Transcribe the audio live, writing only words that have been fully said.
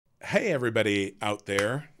Hey, everybody out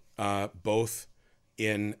there, both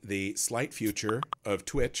in the slight future of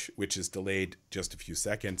Twitch, which is delayed just a few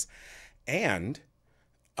seconds, and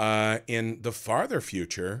in the farther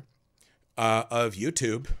future of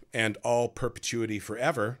YouTube and all perpetuity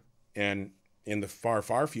forever, and in the far,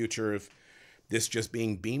 far future of this just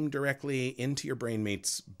being beamed directly into your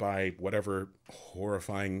brainmates by whatever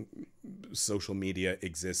horrifying social media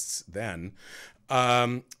exists then.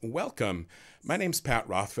 Welcome. My name's Pat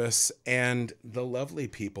Rothfuss, and the lovely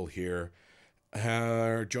people here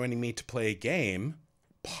are joining me to play a game,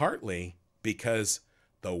 partly because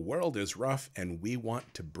the world is rough and we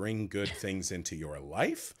want to bring good things into your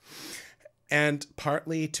life, and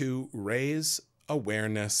partly to raise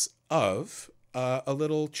awareness of a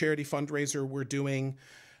little charity fundraiser we're doing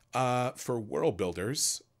for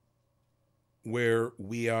Worldbuilders, where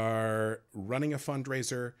we are running a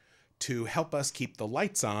fundraiser to help us keep the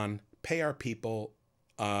lights on, pay our people,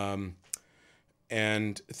 and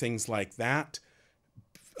things like that,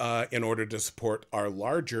 in order to support our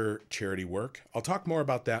larger charity work. I'll talk more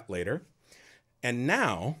about that later. And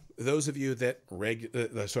now, those of you that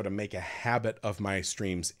sort of make a habit of my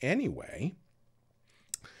streams anyway,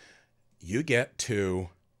 you get to,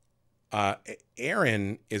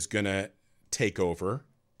 Aaron is going to take over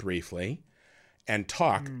briefly and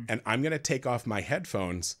talk, and I'm going to take off my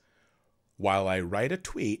headphones while I write a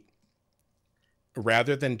tweet,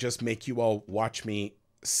 rather than just make you all watch me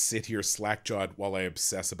sit here slack-jawed while I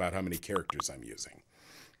obsess about how many characters I'm using.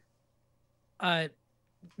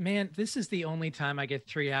 Man, this is the only time I get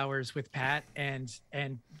 3 hours with Pat, and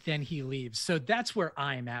then he leaves. So that's where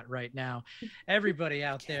I'm at right now. Everybody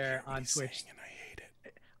out there on Twitch. And I hate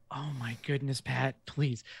it. Oh my goodness, Pat,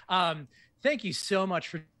 please. Thank you so much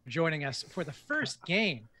for joining us for the first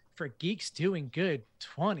game for Geeks Doing Good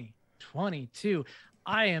 2022.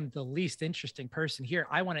 I am the least interesting person here.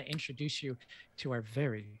 I want to introduce you to our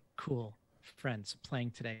very cool friends playing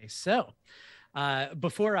today. So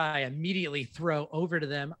before I immediately throw over to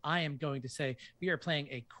them, I am going to say we are playing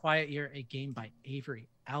A Quiet Year, a game by Avery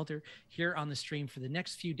Alder, here on the stream for the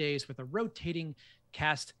next few days with a rotating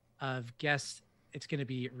cast of guests. It's going to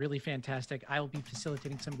be really fantastic. I will be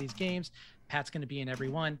facilitating some of these games. Pat's going to be in every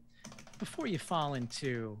one. Before you fall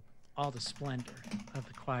into all the splendor of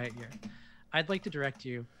The Quiet Year, I'd like to direct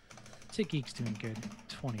you to Geeks Doing Good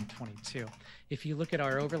 2022. If you look at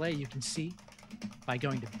our overlay, you can see by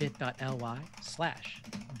going to bit.ly/GDG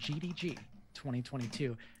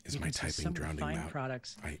 2022. Is my typing drowning him out?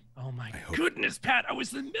 Products. Oh my goodness, Pat, I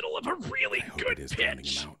was in the middle of a really good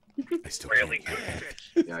pitch. I still really can't. good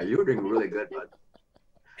pitch. Yeah, you were doing really good, bud.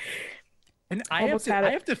 And I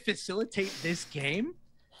have to facilitate this game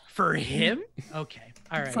for him? Okay.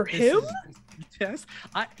 All right. For him? Yes.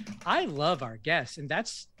 I love our guests, and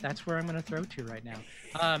that's where I'm going to throw to right now.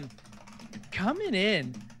 Coming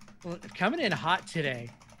in hot today,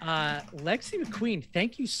 Lexi McQueen,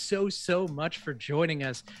 thank you so much for joining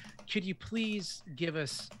us. Could you please give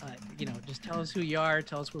us, just tell us who you are,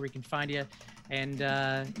 tell us where we can find you, and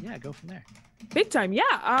go from there. Big time,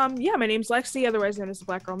 yeah. My name's Lexi, otherwise known as the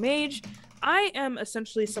Black Girl Mage. I am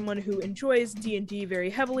essentially someone who enjoys D&D very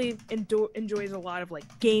heavily, enjoys a lot of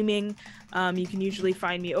gaming. You can usually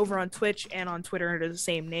find me over on Twitch and on Twitter under the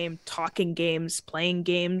same name, talking games, playing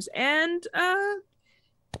games, and I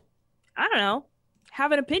don't know,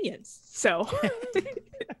 having opinions. So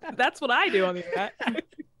that's what I do on the internet.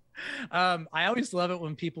 I always love it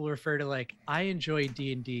when people refer to I enjoy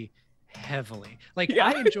D&D heavily.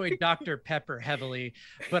 I enjoy Dr. Pepper heavily,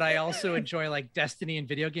 but I also enjoy Destiny and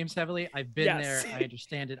video games heavily. I've been there. I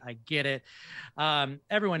understand it. I get it.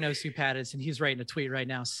 Everyone knows who Pat is, and he's writing a tweet right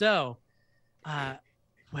now. So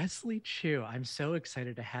Wesley Chu, I'm so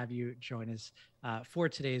excited to have you join us for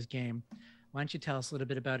today's game. Why don't you tell us a little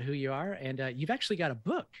bit about who you are? And you've actually got a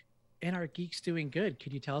book in our Geeks Doing Good.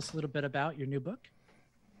 Could you tell us a little bit about your new book?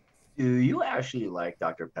 Do you actually like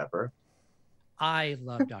Dr. Pepper? I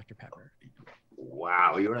love Dr. Pepper.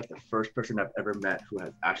 Wow, you're the first person I've ever met who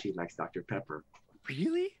has actually likes Dr. Pepper.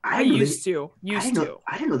 Really? I used to. I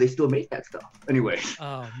didn't know they still made that stuff. Anyway.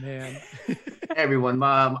 Oh, man. Hey, everyone,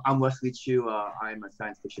 I'm Wesley Chu. I'm a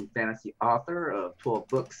science fiction fantasy author of 12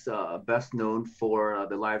 books, best known for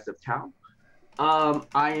The Lives of Tao.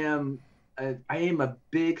 I am a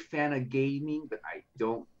big fan of gaming, but I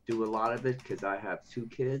don't do a lot of it because I have 2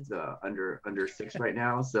 kids under 6 right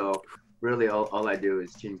now. So really, all I do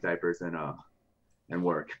is change diapers and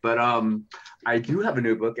work. But I do have a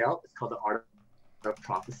new book out. It's called The Art of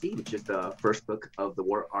Prophecy, which is the first book of the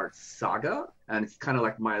War Art saga, and it's kind of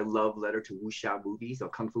like my love letter to wuxia movies or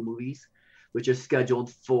kung fu movies. which is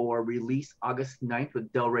scheduled for release August 9th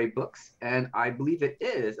with Del Rey Books. And I believe it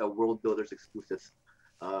is a World Builders exclusive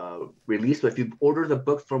release. So if you order the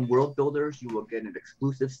book from World Builders, you will get an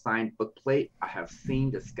exclusive signed book plate. I have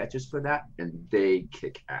seen the sketches for that, and they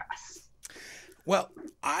kick ass. Well,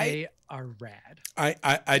 They are rad.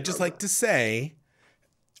 I just like to say,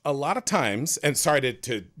 a lot of times, and sorry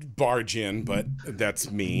to barge in, but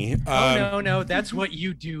that's me. No, that's what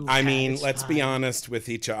you do. I Pat. mean, It's let's fine. be honest with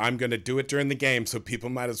each other. I'm going to do it during the game, so people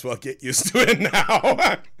might as well get used to it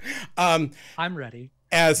now. I'm ready.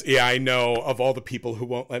 I know of all the people who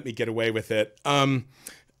won't let me get away with it.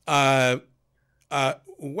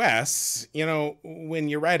 Wes, you know, when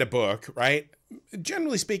you write a book, right?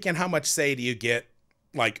 Generally speaking, how much say do you get,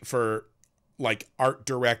 like, for like art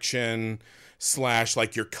direction /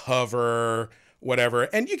 like your cover, whatever?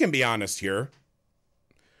 And you can be honest here.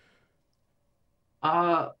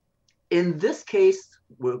 In this case,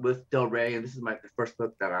 with Del Rey, and this is the first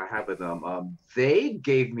book that I have with them, they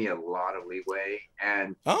gave me a lot of leeway,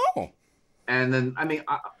 and then I mean,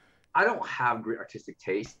 I don't have great artistic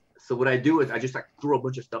taste, so what I do is I just like throw a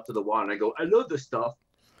bunch of stuff to the wall and I go, I love this stuff.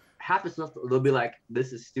 Half the stuff they'll be like,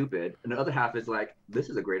 this is stupid, and the other half is like, this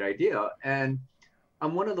is a great idea. And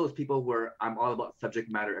I'm one of those people where I'm all about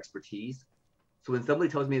subject matter expertise. So when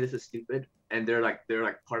somebody tells me this is stupid, and they're like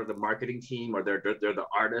part of the marketing team, or they're the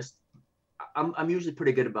artist, I'm usually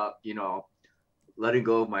pretty good about, you know, letting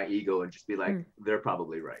go of my ego and just be like, they're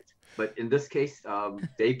probably right. But in this case,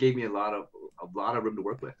 they gave me a lot of room to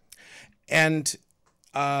work with. And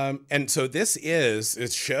so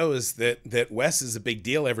it shows that Wes is a big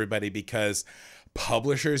deal, everybody, because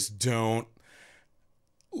publishers don't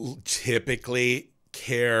typically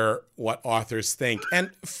care what authors think. And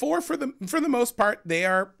for the most part, they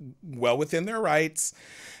are well within their rights,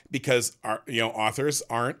 because authors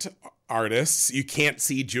aren't artists. You can't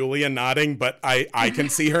see Julia nodding, but I can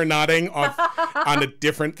see her nodding on a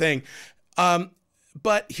different thing.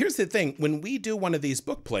 But here's the thing. When we do one of these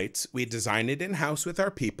book plates, we design it in-house with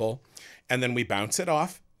our people, and then we bounce it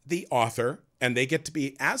off the author, and they get to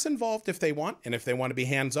be as involved if they want. And if they want to be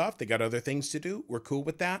hands-off, they got other things to do. We're cool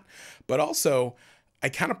with that. But also, I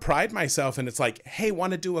kind of pride myself, and it's like, hey,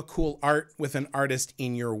 want to do a cool art with an artist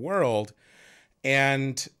in your world.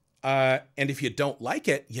 And if you don't like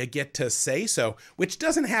it, you get to say so, which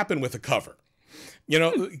doesn't happen with a cover. You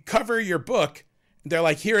know, cover your book. They're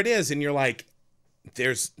like, here it is. And you're like,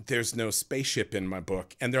 there's no spaceship in my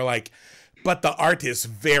book. And they're like, but the art is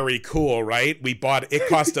very cool, right? It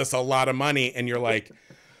cost us a lot of money. And you're like,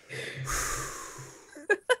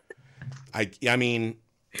 I mean,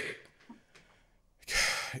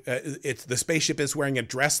 it's the spaceship is wearing a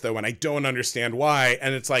dress though, and I don't understand why.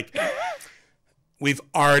 And it's like, we've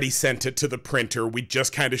already sent it to the printer. We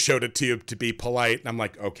just kind of showed it to you to be polite. And I'm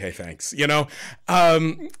like, okay, thanks. You know?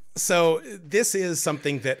 So this is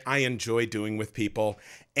something that I enjoy doing with people.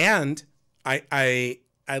 And I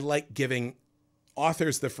like giving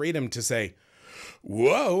authors the freedom to say,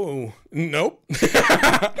 whoa, nope.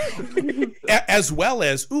 As well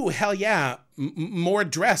as, ooh, hell yeah, more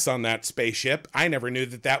dress on that spaceship. I never knew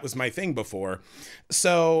that was my thing before.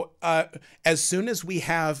 So as soon as we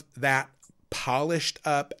have that polished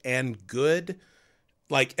up and good,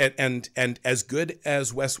 like, and as good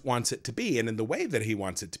as Wes wants it to be, and in the way that he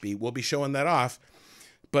wants it to be, we'll be showing that off.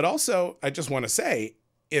 But also, I just want to say,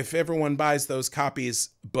 if everyone buys those copies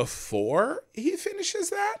before he finishes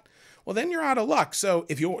that, well, then you're out of luck. So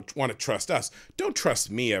if you want to trust us, don't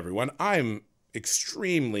trust me, everyone. I'm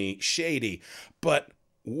extremely shady. But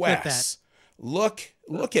Wes, look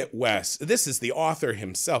at Wes. This is the author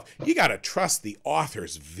himself. You got to trust the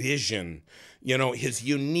author's vision, you know, his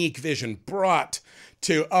unique vision brought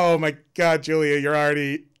to, oh my God, Julia, you're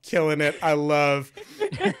already killing it. I love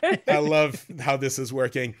how this is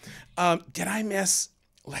working. Did I miss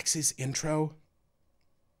Lexi's intro?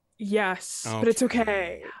 Yes, okay. But it's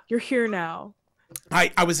okay. You're here now.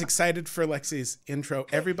 I was excited for Lexi's intro.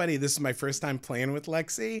 Everybody, this is my first time playing with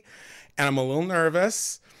Lexi, and I'm a little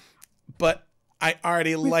nervous, but I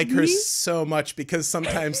already like her so much, because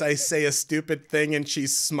sometimes I say a stupid thing and she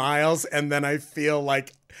smiles, and then I feel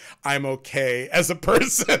like I'm okay as a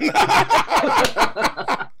person.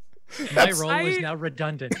 My role is now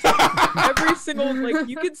redundant. Every single, like,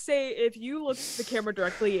 you could say, if you looked the camera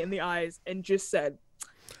directly in the eyes and just said,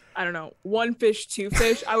 I don't know, 1 fish, 2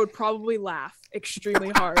 fish, I would probably laugh extremely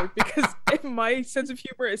hard, because my sense of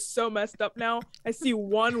humor is so messed up now. I see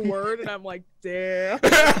one word and I'm like, damn,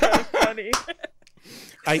 that's kind of funny.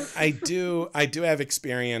 I do have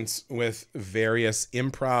experience with various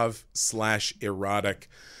improv / erotic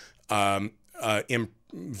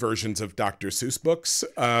versions of Dr. Seuss books.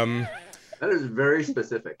 That is very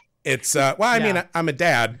specific. It's well, I mean, I'm a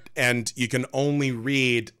dad, and you can only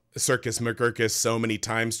read Circus McGurkus so many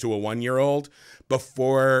times to a 1-year-old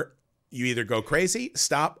before you either go crazy,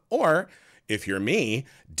 stop, or if you're me,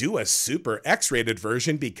 do a super X-rated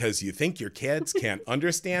version because you think your kids can't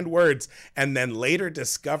understand words, and then later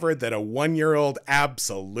discover that a 1-year-old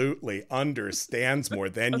absolutely understands more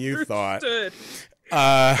than you thought.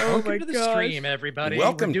 Welcome to the stream, everybody.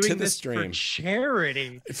 Welcome We're doing to the this stream. for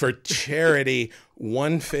charity. For charity,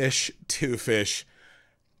 one fish, two fish.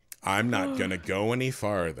 I'm not gonna go any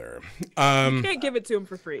farther. You can't give it to him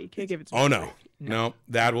for free. You can't give it to him. Oh for no. free. No,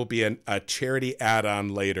 that will be a charity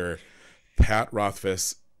add-on later. Pat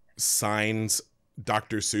Rothfuss signs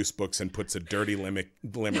Dr. Seuss books and puts a dirty limerick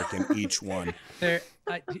in each one.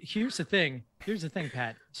 Here's the thing,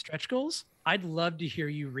 Pat. Stretch goals. I'd love to hear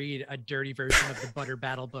you read a dirty version of the Butter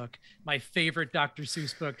Battle book, my favorite Dr.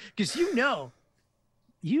 Seuss book, because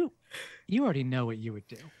you already know what you would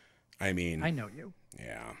do. I mean, I know you.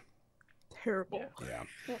 Yeah. Terrible.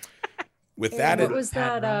 Yeah. With that, what was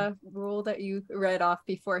that rule that you read off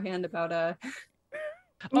beforehand about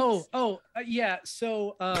yeah.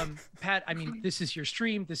 So, Pat, I mean, this is your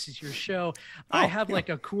stream. This is your show. I have like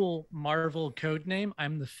a cool Marvel code name.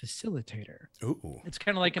 I'm the facilitator. Ooh. It's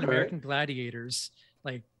kind of like an American Gladiators,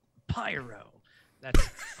 like Pyro. That's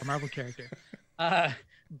a Marvel character.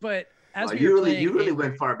 But as you really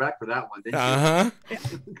went far back for that one, didn't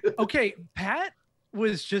you? Okay, Pat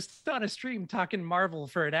was just on a stream talking Marvel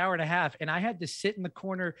for an hour and a half, and I had to sit in the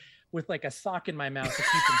corner with like a sock in my mouth to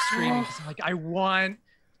keep him screaming. I'm like, I want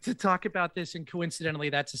to talk about this, and coincidentally,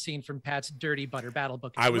 that's a scene from Pat's Dirty Butter Battle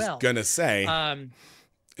book as well. I was gonna say,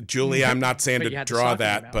 Julie, I'm not saying to draw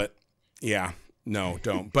that, but yeah, no,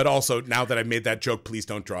 don't. But also, now that I've made that joke, please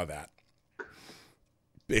don't draw that,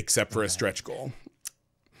 except for a stretch goal.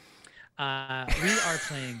 We are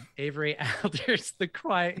playing Avery Alder's The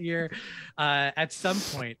Quiet Year at some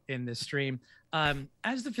point in this stream.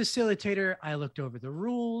 As the facilitator, I looked over the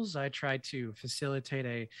rules. I tried to facilitate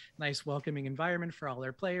a nice, welcoming environment for all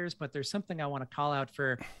our players, but there's something I want to call out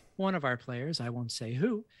for one of our players. I won't say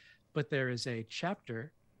who, but there is a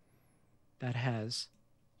chapter that has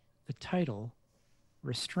the title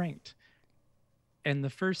Restraint. And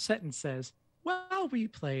the first sentence says, while we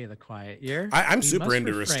play The Quiet Year, I'm super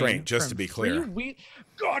into restraint, just to be clear.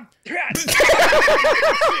 God,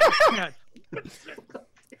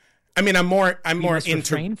 I mean, I'm more into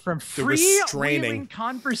refrain from the restraining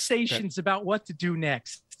conversations about what to do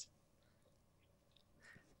next.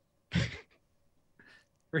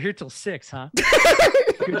 We're here till 6, huh?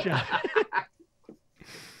 Good job.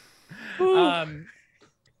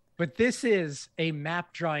 But this is a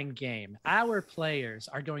map drawing game. Our players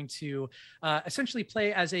are going to essentially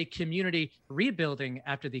play as a community rebuilding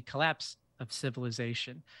after the collapse of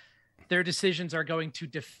civilization. Their decisions are going to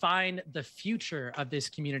define the future of this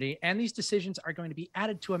community, and these decisions are going to be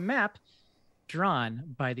added to a map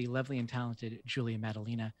drawn by the lovely and talented Julia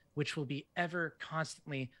Maddalina, which will be ever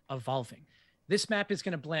constantly evolving. This map is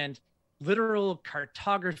going to blend literal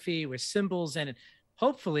cartography with symbols, and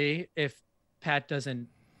hopefully, if Pat doesn't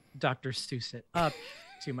Dr. Seuss it up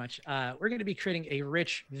too much, we're going to be creating a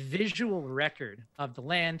rich visual record of the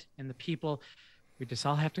land and the people. We just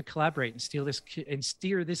all have to collaborate and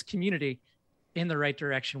steer this community in the right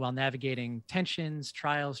direction while navigating tensions,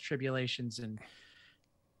 trials, tribulations, and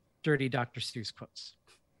dirty Dr. Seuss quotes.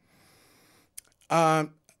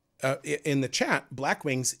 In the chat,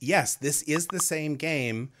 Blackwings, yes, this is the same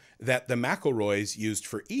game that the McElroys used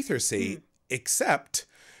for Ethersea, except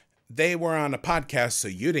they were on a podcast, so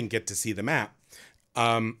you didn't get to see the map.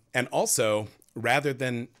 And also, rather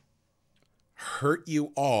than hurt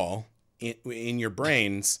you all in your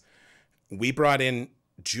brains, we brought in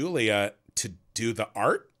Julia to do the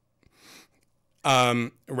art,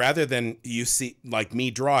 rather than you see like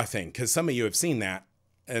me draw a thing, because some of you have seen that.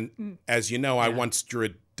 And as you know, I once drew a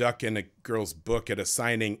duck in a girl's book at a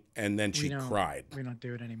signing, and then she cried. We don't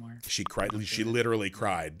do it anymore. She cried. She literally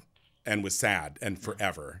cried and was sad and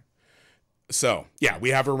forever. So yeah, we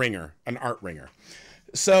have a ringer, an art ringer.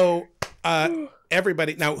 So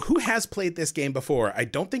everybody, now who has played this game before? I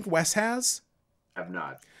don't think Wes has. I've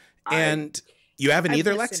not. And you haven't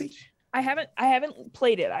either, listened. Lexi? I haven't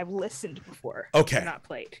played it. I've listened before. Okay. I've not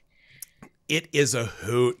played. It is a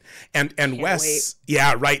hoot. And Wes, wait.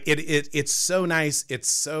 yeah, right. It's so nice. It's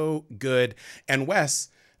so good. And Wes,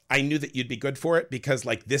 I knew that you'd be good for it because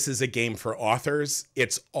like this is a game for authors.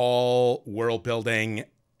 It's all world building.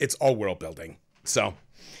 So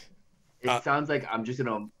it sounds like I'm just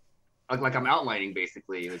gonna like I'm outlining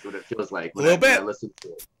basically is what it feels like. A little bit. I listen to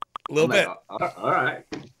it. A little bit. All right.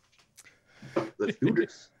 Let's do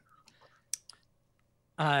this.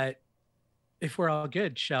 If we're all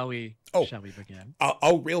good, shall we begin?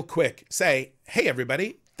 I'll real quick say, hey,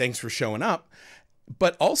 everybody, thanks for showing up.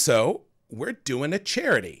 But also, we're doing a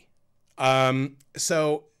charity.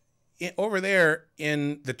 So over there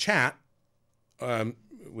in the chat,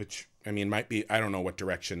 which, I mean, might be, I don't know what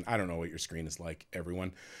direction, I don't know what your screen is like,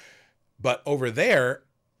 everyone. But over there,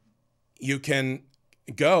 you can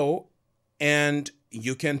go and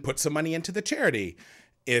you can put some money into the charity.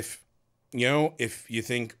 If you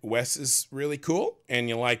think Wes is really cool and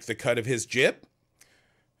you like the cut of his jib,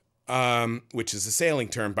 which is a sailing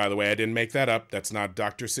term, by the way, I didn't make that up. That's not a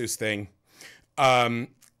Dr. Seuss thing.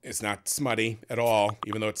 It's not smutty at all,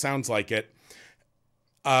 even though it sounds like it.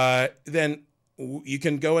 Then you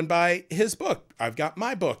can go and buy his book. I've got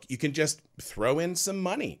my book. You can just throw in some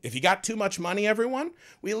money. If you got too much money, everyone,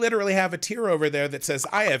 we literally have a tier over there that says,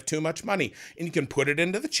 I have too much money. And you can put it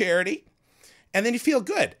into the charity. And then you feel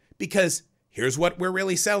good because here's what we're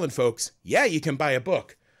really selling, folks. Yeah, you can buy a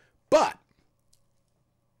book, but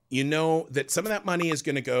you know that some of that money is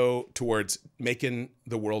going to go towards making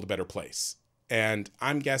the world a better place. And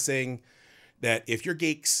I'm guessing that if you're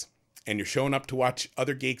geeks and you're showing up to watch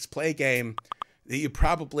other geeks play a game, that you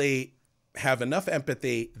probably have enough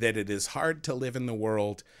empathy that it is hard to live in the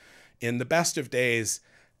world in the best of days,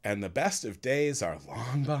 and the best of days are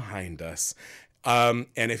long behind us. And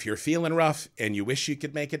if you're feeling rough and you wish you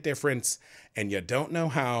could make a difference and you don't know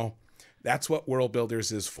how, that's what World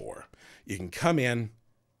Builders is for. You can come in,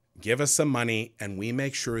 give us some money, and we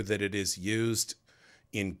make sure that it is used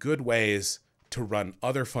in good ways to run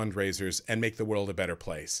other fundraisers and make the world a better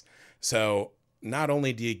place. So not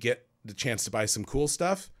only do you get the chance to buy some cool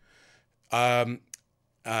stuff,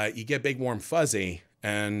 you get Big Warm Fuzzy,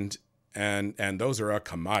 and those are a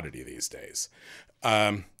commodity these days.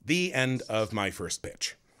 The end of my first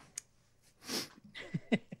pitch.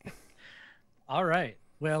 All right.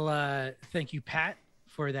 Well, thank you, Pat,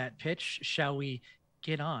 for that pitch. Shall we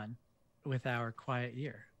get on with our quiet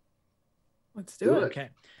year? Let's do it. Okay.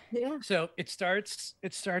 Yeah. So it starts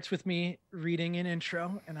with me reading an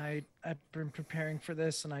intro, and I've been preparing for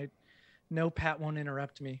this, and I know Pat won't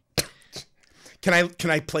interrupt me. Can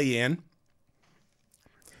I play you in?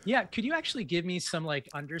 Yeah, could you actually give me some like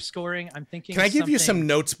underscoring? I'm thinking. Can I give you some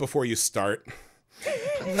notes before you start?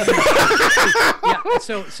 Yeah.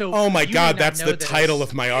 So. Oh my God, that's the title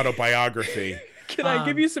of my autobiography. Can I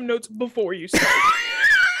give you some notes before you start?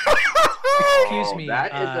 Excuse me.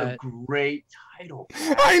 That is a great title.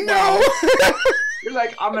 I know. You're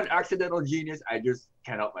like, I'm an accidental genius. I just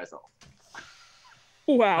can't help myself.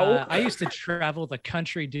 Wow. I used to travel the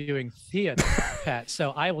country doing theater, Pat.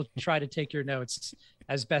 So I will try to take your notes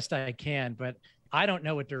as best I can, but I don't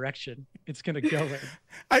know what direction it's going to go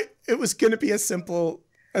in. It was going to be a simple.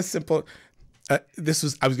 I was going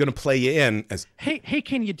to play you in as. Hey,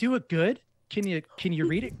 can you do it good? Can you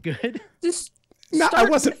read it good? Just No, start I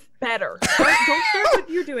wasn't. with better. Don't start what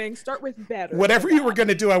you're doing. Start with better. Whatever you were going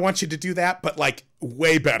to do, I want you to do that, but like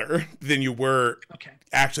way better than you were. Okay.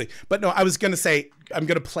 Actually. But no, I was going to say, I'm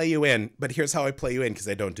going to play you in, but here's how I play you in because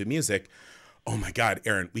I don't do music. Oh my God,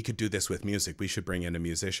 Aaron, we could do this with music. We should bring in a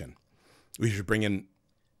musician. We should bring in.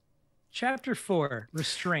 Chapter 4,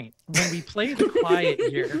 Restraint. When we play the quiet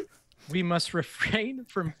year, we must refrain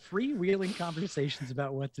from freewheeling conversations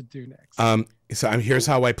about what to do next. Here's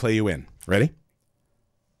how I play you in. Ready?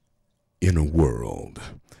 In a world.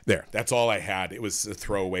 There, that's all I had. It was a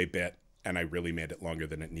throwaway bit, and I really made it longer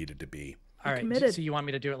than it needed to be. All right. Committed. So you want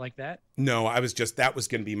me to do it like that? No, that was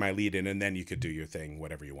going to be my lead in, and then you could do your thing,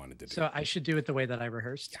 whatever you wanted to do. So I should do it the way that I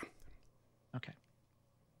rehearsed? Yeah. Okay.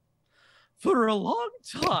 For a long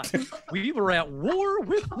time, we were at war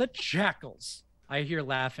with the jackals. I hear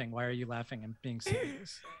laughing. Why are you laughing? I'm being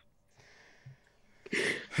serious.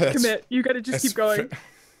 Commit. You got to just keep going.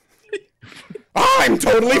 I'm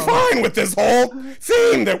totally fine with this whole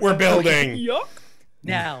theme that we're building. Yuck.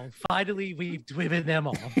 Now, finally, we've driven them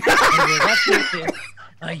all. And we're left with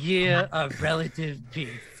a year of relative peace.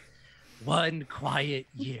 One quiet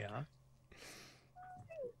year.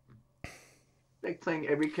 Like playing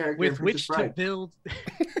every character With in which Princess to Bride. build.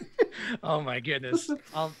 Oh my goodness.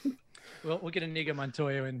 We'll get Inigo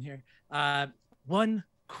Montoya in here. One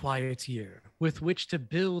quiet year with which to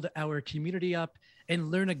build our community up and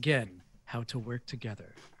learn again how to work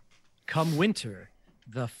together. Come winter,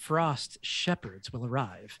 the frost shepherds will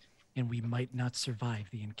arrive, and we might not survive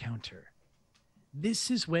the encounter. This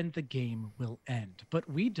is when the game will end, but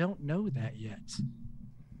we don't know that yet.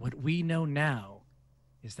 What we know now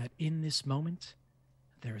is that in this moment,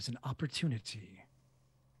 there is an opportunity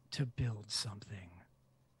to build something.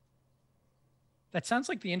 That sounds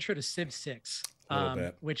like the intro to Civ 6. little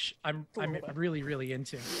bit. which I'm really, really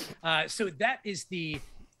into. So that is the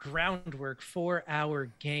groundwork for our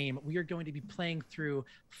game. We are going to be playing through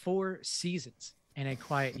 4 seasons in a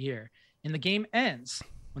quiet year. And the game ends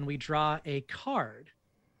when we draw a card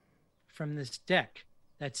from this deck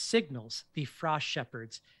that signals the Frost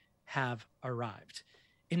Shepherds have arrived.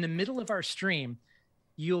 In the middle of our stream,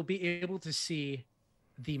 you'll be able to see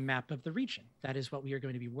the map of the region. That is what we are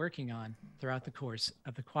going to be working on throughout the course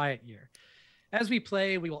of the quiet year. As we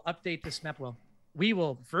play, we will update this map. Well, we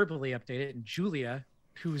will verbally update it, and Julia,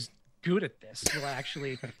 who's good at this, will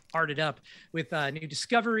actually art it up with new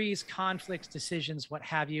discoveries, conflicts, decisions, what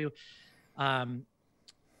have you.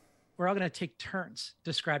 We're all going to take turns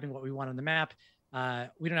describing what we want on the map.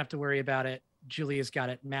 We don't have to worry about it. Julia's got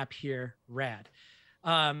it. Map here, rad.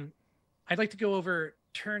 I'd like to go over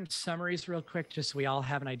turn summaries real quick, just so we all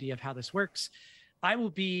have an idea of how this works. I will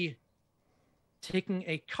be taking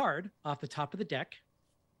a card off the top of the deck,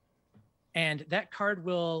 and that card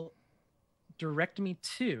will direct me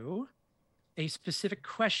to a specific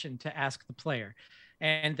question to ask the player.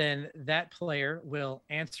 And then that player will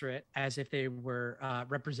answer it as if they were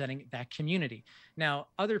representing that community. Now,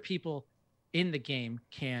 other people in the game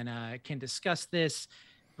can discuss this,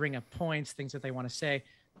 bring up points, things that they want to say.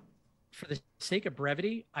 For the sake of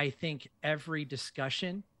brevity, I think every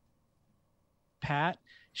discussion, Pat,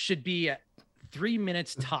 should be 3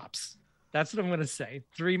 minutes tops. That's what I'm going to say.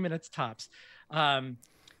 3 minutes tops.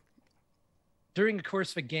 During the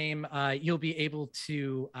course of a game, you'll be able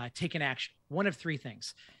to take an action. One of 3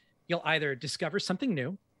 things. You'll either discover something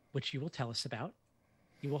new, which you will tell us about.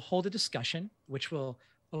 You will hold a discussion, which will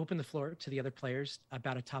open the floor to the other players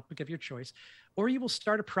about a topic of your choice, or you will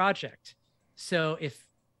start a project. So if,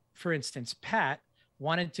 for instance, Pat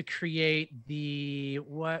wanted to create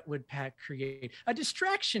what would Pat create? A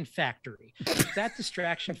distraction factory. That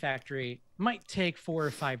distraction factory might take 4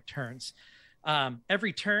 or 5 turns.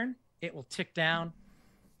 Every turn, it will tick down.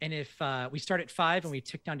 And if we start at 5 and we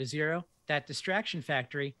tick down to 0, that distraction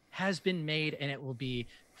factory has been made and it will be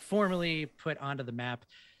formally put onto the map.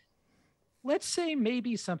 Let's say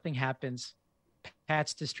maybe something happens.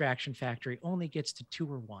 Pat's distraction factory only gets to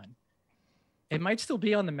 2 or 1. It might still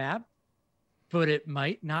be on the map, but it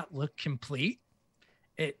might not look complete.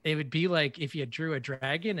 It would be like if you drew a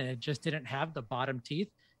dragon and it just didn't have the bottom teeth.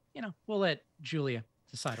 We'll let Julia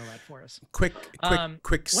decide all that for us. Quick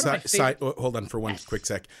side. Hold on for one quick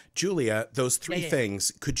sec. Julia, those 3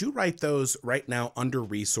 things, could you write those right now under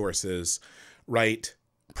resources? Write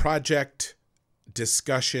project,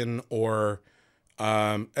 discussion, or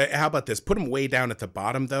how about this? Put them way down at the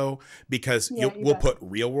bottom, though, because we'll put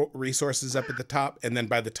real resources up at the top. And then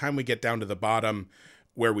by the time we get down to the bottom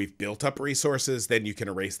where we've built up resources, then you can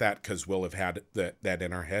erase that because we'll have had that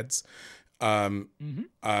in our heads. Sorry,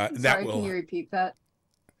 can you repeat that?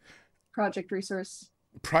 Project resource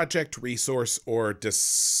or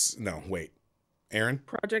Aaron?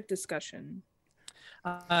 Project discussion.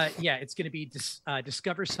 It's going to be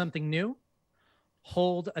discover something new,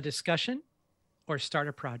 hold a discussion, or start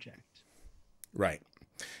a project. Right.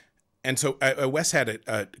 And so Wes had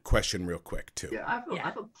a question real quick too. Yeah, I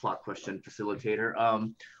have a plot question, facilitator.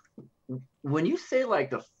 When you say like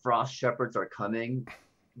the Frost Shepherds are coming,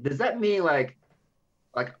 does that mean like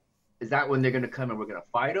is that when they're going to come and we're going to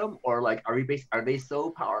fight them, or like are they so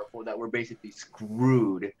powerful that we're basically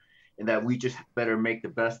screwed and that we just better make the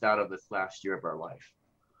best out of this last year of our life?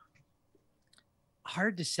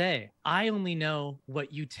 Hard to say. I only know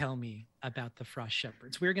what you tell me about the Frost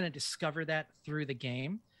Shepherds. We're going to discover that through the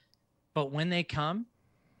game, but when they come,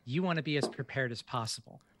 you want to be as prepared as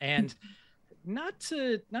possible. And not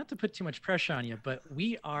to put too much pressure on you, but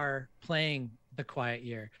we are playing the quiet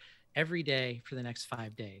year every day for the next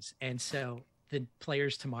 5 days. And so the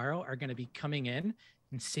players tomorrow are going to be coming in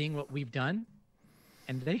and seeing what we've done,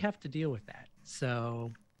 and they have to deal with that.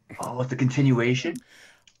 So it's a continuation.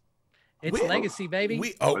 It's legacy, baby.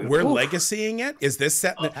 We're legacying it. Is this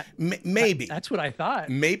set? Maybe that's what I thought.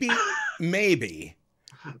 Maybe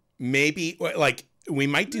like we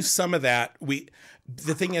might do some of that.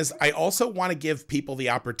 The thing is, I also want to give people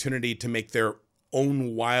the opportunity to make their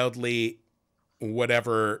own wildly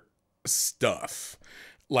whatever stuff.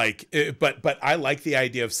 But I like the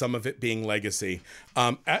idea of some of it being legacy.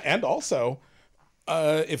 And also,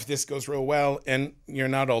 if this goes real well and you're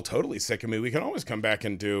not all totally sick of me, we can always come back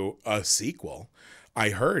and do a sequel. I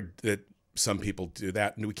heard that some people do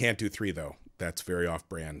that, and we can't do 3 though. That's very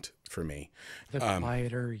off-brand for me. The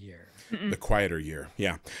quieter year. Mm-mm. The quieter year.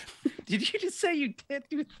 Yeah. Did you just say you can't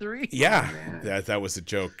do 3? Yeah. Man. That was a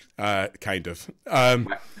joke. Kind of.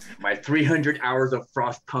 My 300 hours of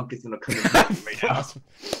Frostpunk is gonna come in right now.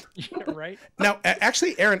 Yeah, right? Now,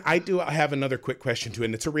 actually, Aaron, I do have another quick question too,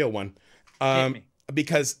 and it's a real one. Hit me.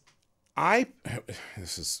 Because I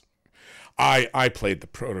played the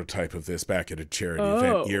prototype of this back at a charity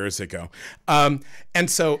event years ago. And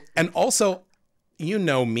also, you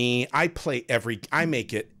know me, I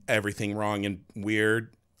make it everything wrong and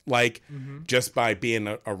weird, like just by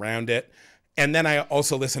being around it. And then I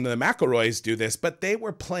also listen to the McElroys do this, but they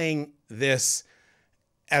were playing this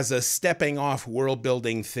as a stepping off world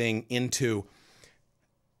building thing into,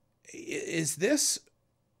 is this,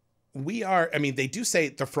 they do say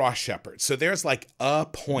the Frost Shepherd. So there's like a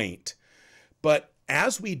point, but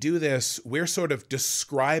as we do this, we're sort of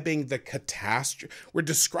describing the catastrophe.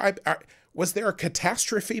 Was there a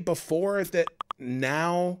catastrophe before that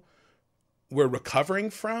now we're recovering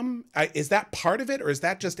from? Is that part of it, or is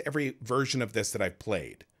that just every version of this that I've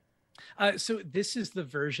played? So this is the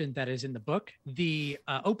version that is in the book. The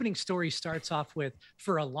opening story starts off with,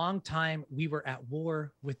 for a long time, we were at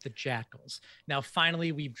war with the jackals. Now,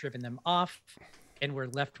 finally, we've driven them off, and we're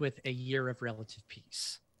left with a year of relative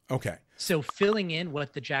peace. Okay. So filling in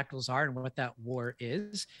what the jackals are and what that war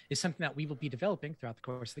is something that we will be developing throughout the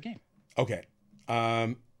course of the game. Okay.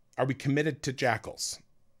 Are we committed to jackals?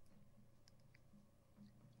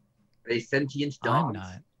 They sentient I'm dogs.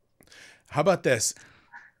 not. How about this?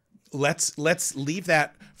 Let's leave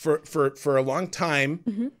that for a long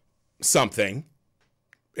time. Something.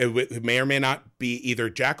 It may or may not be either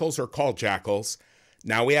jackals or called jackals.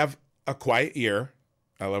 Now we have a quiet year.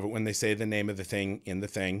 I love it when they say the name of the thing in the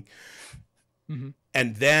thing.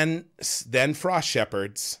 And then Frost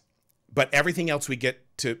Shepherds, but everything else we get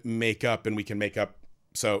to make up, and we can make up.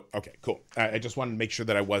 So, okay, cool. I just wanted to make sure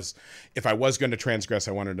that if I was going to transgress,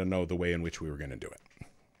 I wanted to know the way in which we were going to do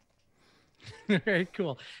it. Very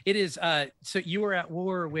cool. It is. So you were at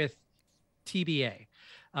war with TBA,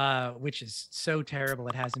 which is so terrible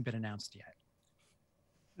it hasn't been announced yet.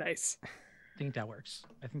 Nice. I think that works.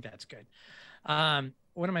 I think that's good.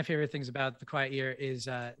 One of my favorite things about the Quiet Year is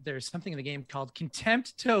there's something in the game called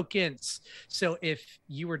contempt tokens. So if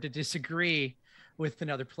you were to disagree with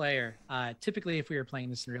another player, typically if we were playing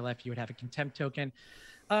this in real life, you would have a contempt token.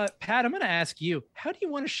 Pat, I'm going to ask you, how do you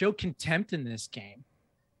want to show contempt in this game?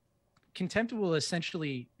 Contempt will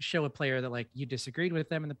essentially show a player that like you disagreed with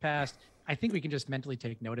them in the past. I think we can just mentally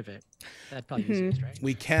take note of it. That's probably easiest, right?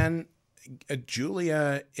 We can,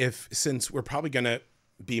 Julia, since we're probably going to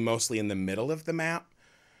be mostly in the middle of the map,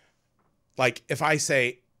 like if I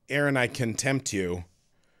say, Aaron, I contempt you,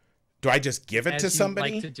 do I just give it to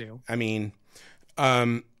somebody? Like to do. I mean,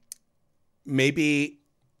 maybe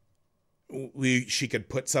she could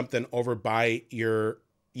put something over by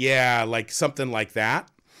like something like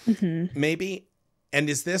that. Maybe. And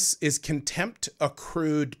is contempt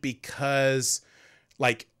accrued because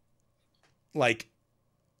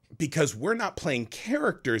because we're not playing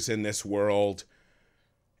characters in this world?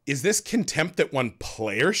 Is this contempt that one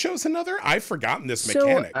player shows another? I've forgotten this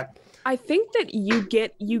mechanic. I think that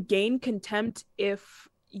you gain contempt if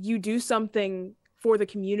you do something for the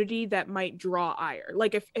community that might draw ire.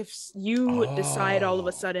 Like if you decide all of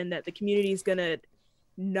a sudden that the community is gonna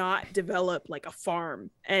not develop like a farm,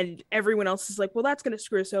 and everyone else is like, well, that's gonna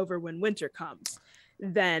screw us over when winter comes,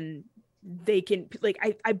 then they can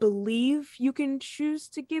I believe you can choose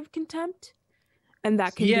to give contempt, and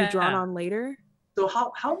that can be drawn on later. So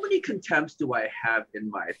how many contempts do I have in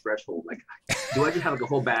my threshold? Like, do I just have like a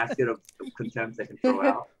whole basket of contempts I can throw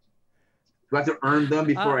out? Do I have to earn them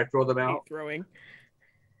before I throw them out? Throwing.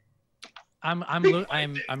 I'm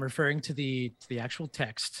referring to the actual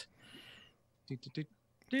text.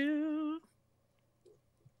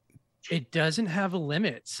 It doesn't have a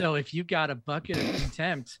limit. So if you've got a bucket of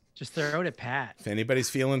contempt, just throw it at Pat. If anybody's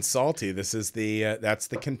feeling salty, this is that's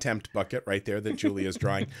the contempt bucket right there that Julia's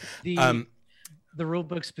drawing. The rule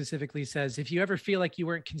book specifically says, if you ever feel like you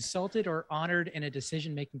weren't consulted or honored in a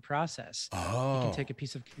decision-making process, you can take a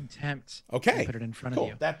piece of contempt and put it in front of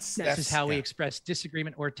you. This is how we express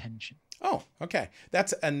disagreement or tension. Oh, okay.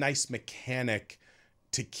 That's a nice mechanic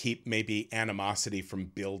to keep maybe animosity from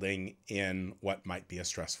building in what might be a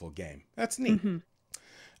stressful game. That's neat.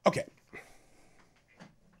 Okay.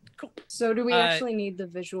 Cool. So do we actually need the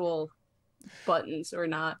visual buttons or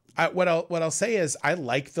not? What I'll say is I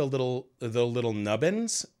like the little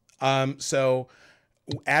nubbins. So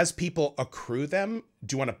as people accrue them,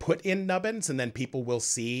 do you want to put in nubbins and then people will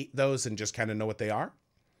see those and just kind of know what they are?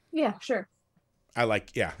 Yeah, sure. I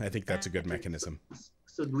think that's a good mechanism.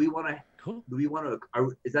 So do we want to Cool. Do we want to?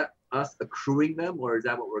 Is that us accruing them, or is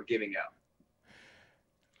that what we're giving out?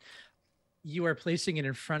 You are placing it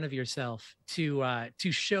in front of yourself to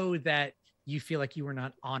show that you feel like you were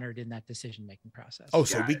not honored in that decision-making process. Oh,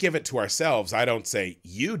 so we give it to ourselves. I don't say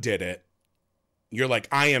you did it. You're like,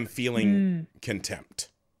 I am feeling contempt.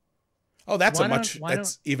 Oh, that's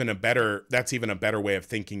even a better way of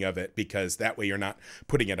thinking of it, because that way you're not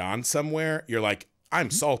putting it on somewhere. You're like,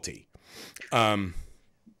 I'm salty.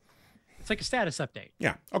 It's like a status update.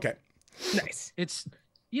 Yeah. Okay. Nice. It's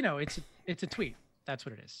a tweet. That's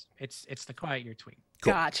what it is. It's the quiet year tweet.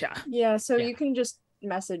 Cool. Gotcha. Yeah, so Yeah. you can just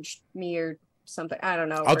message me or something. I don't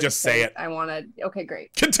know. I'll or just say it. I want to. Okay,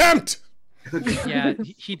 great. Contempt. Yeah,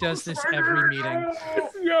 he does this every meeting.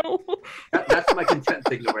 No. That's my content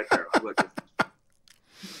signal right there. Look.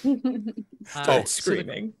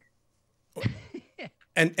 Screaming.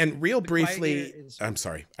 And real The quiet briefly, year is- I'm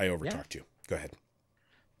sorry, I overtalked you. Go ahead.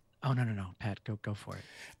 Oh no, Pat, go for it.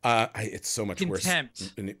 It's so much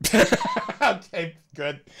Contempt. worse. Okay,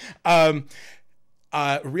 good.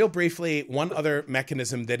 Real briefly, one other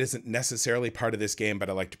mechanism that isn't necessarily part of this game, but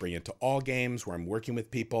I like to bring into all games where I'm working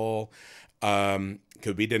with people,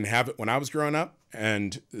 because we didn't have it when I was growing up,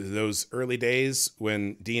 and those early days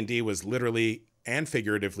when D&D was literally and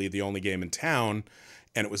figuratively the only game in town,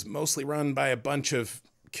 and it was mostly run by a bunch of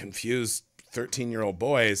confused 13-year-old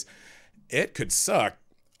boys, it could suck.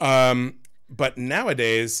 But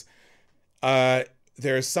nowadays,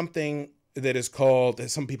 there's something that is called,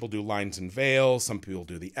 some people do lines and veils, some people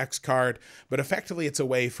do the X card, but effectively it's a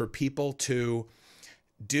way for people to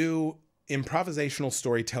do improvisational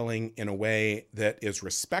storytelling in a way that is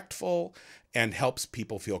respectful and helps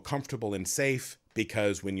people feel comfortable and safe,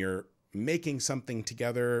 because when you're making something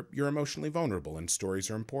together, you're emotionally vulnerable and stories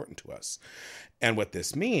are important to us. And what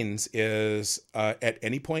this means is at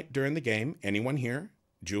any point during the game, anyone here,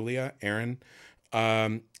 Julia, Aaron,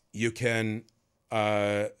 you can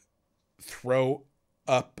throw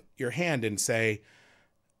up your hand and say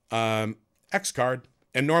X card.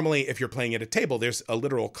 And normally if you're playing at a table, there's a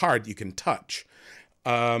literal card you can touch.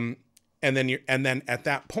 And then at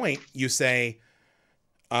that point you say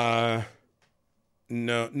no,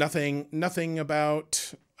 nothing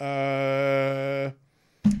about a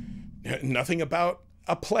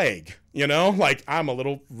plague, like I'm a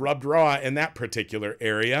little rubbed raw in that particular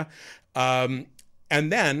area. And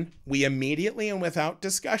then we immediately and without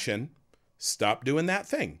discussion stop doing that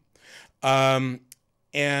thing.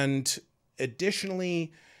 And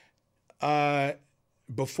additionally,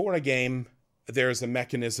 before a game, there's a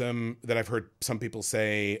mechanism that I've heard some people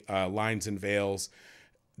say, lines and veils,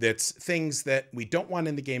 that's things that we don't want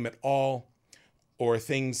in the game at all, or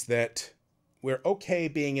things that we're okay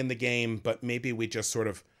being in the game, but maybe we just sort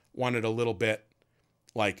of want it a little bit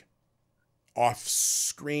like off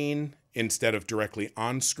screen instead of directly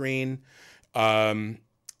on screen. So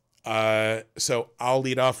I'll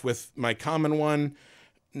lead off with my common one.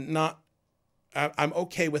 I'm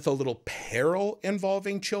okay with a little peril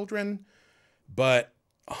involving children, but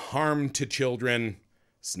harm to children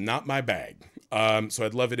is not my bag. So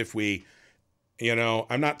I'd love it if we,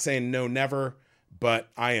 I'm not saying no, never, but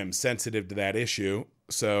I am sensitive to that issue.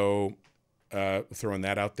 So throwing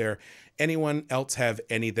that out there. Anyone else have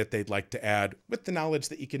any that they'd like to add, with the knowledge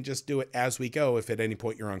that you can just do it as we go if at any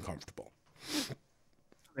point you're uncomfortable?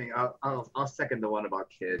 I mean, I'll second the one about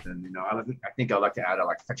kids, and I think I'd like to add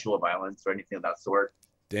like sexual violence or anything of that sort.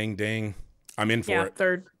 Ding ding, I'm in for it.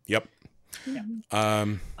 Third. Yep. Yeah.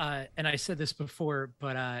 And I said this before,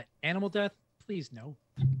 but animal death, please no.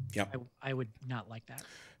 Yep. I would not like that.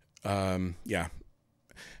 Yeah.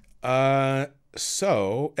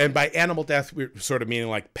 So, and by animal death, we're sort of meaning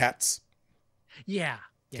like pets. Yeah.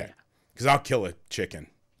 Okay. Because I'll kill a chicken.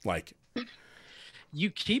 Like, you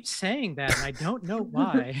keep saying that, and I don't know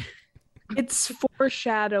why. It's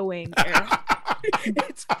foreshadowing, Eric.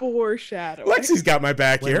 It's foreshadowing. Lexi's got my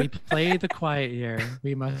back When here. we play the quiet year,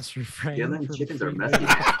 we must refrain Killing from chickens are free messy.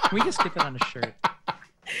 movement. Can we just get that on a shirt?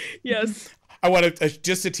 Yes. I want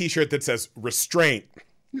just a t-shirt that says restraint.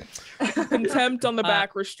 Contempt on the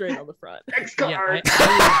back, restraint on the front. X Yeah, card.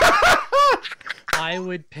 I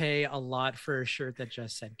would pay a lot for a shirt that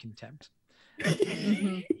just said contempt.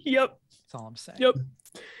 Yep. That's all I'm saying. Yep.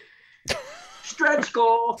 Stretch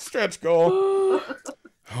goal. Stretch goal.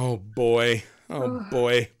 Oh boy. Oh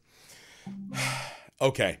boy.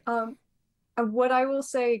 Okay. What I will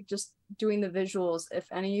say, just doing the visuals, if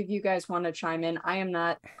any of you guys want to chime in, I am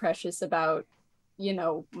not precious about,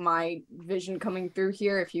 my vision coming through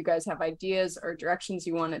here. If you guys have ideas or directions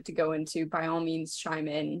you want it to go into, by all means, chime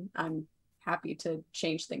in. I'm happy to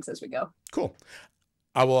change things as we go. Cool.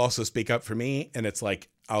 I will also speak up for me, and it's like,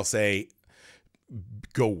 I'll say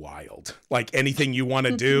go wild. Like anything you want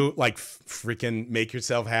to do, like freaking make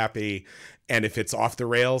yourself happy. And if it's off the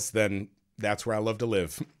rails, then that's where I love to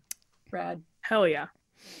live. Rad. Hell yeah.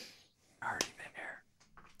 Already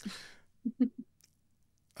there.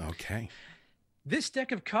 Okay. This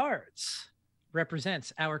deck of cards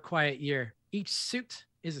represents our quiet year. Each suit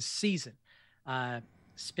is a season.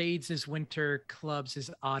 Spades is winter, clubs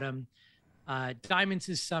is autumn, diamonds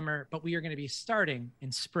is summer, but we are going to be starting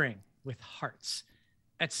in spring with hearts.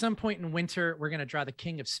 At some point in winter, we're going to draw the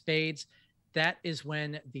king of spades. That is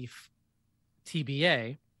when the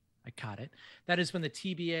TBA, I caught it. That is when the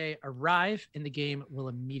TBA arrive and the game will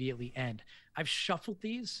immediately end. I've shuffled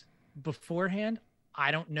these beforehand.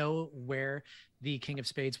 I don't know where the king of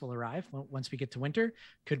spades will arrive once we get to winter.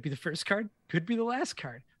 Could be the first card, could be the last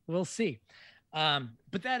card. We'll see.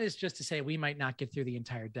 But that is just to say we might not get through the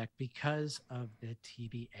entire deck because of the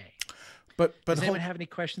TBA. But does anyone have any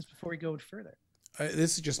questions before we go further?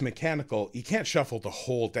 This is just mechanical. You can't shuffle the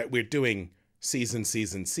whole that we're doing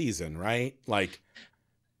season, right? Like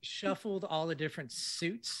shuffled all the different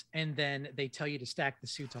suits, and then they tell you to stack the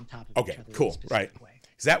suits on top of each other. Cool, right?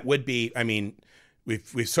 Because that would be, I mean, we've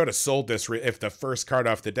sort of sold this. If the first card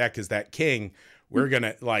off the deck is that king, we're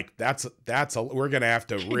gonna like we're gonna have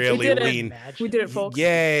to really lean. We did it, folks.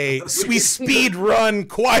 Yay! We speed run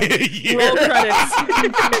quiet year. Roll credits.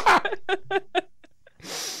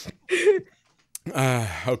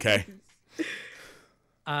 Okay.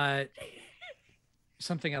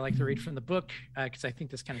 Something I like to read from the book, because I think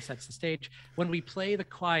this kind of sets the stage. When we play the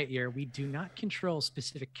quiet year, we do not control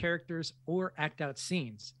specific characters or act out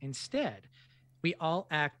scenes. Instead, we all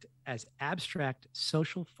act as abstract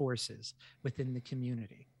social forces within the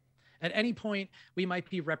community. At any point, we might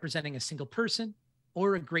be representing a single person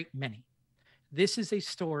or a great many. This is a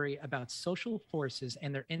story about social forces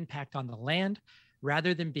and their impact on the land,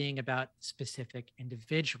 rather than being about specific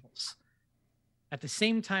individuals. At the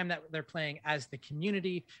same time that they're playing as the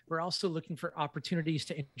community, we're also looking for opportunities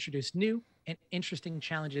to introduce new and interesting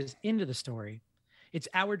challenges into the story. It's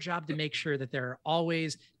our job to make sure that there are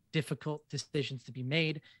always difficult decisions to be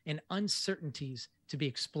made and uncertainties to be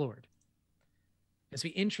explored. As we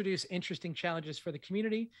introduce interesting challenges for the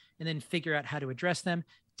community and then figure out how to address them,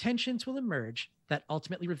 tensions will emerge that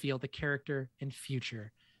ultimately reveal the character and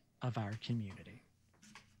future of our community.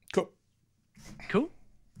 Cool.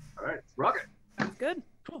 All right, rock it. Sounds good.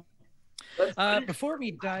 Cool. Before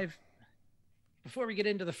we get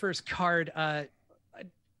into the first card,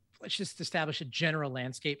 let's just establish a general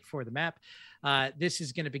landscape for the map. This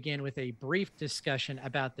is going to begin with a brief discussion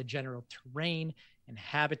about the general terrain and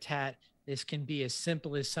habitat. This can be as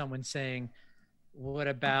simple as someone saying, what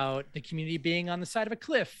about the community being on the side of a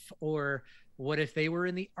cliff? Or what if they were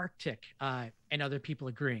in the Arctic? And other people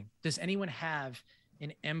agreeing. Does anyone have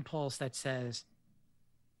an impulse that says,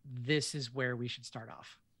 this is where we should start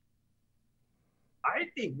off? I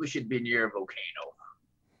think we should be near a volcano.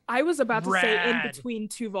 I was about to say in Rad. between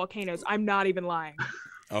two volcanoes. I'm not even lying.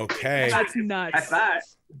 Okay. That's nuts. That's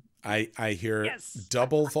that. I hear Yes.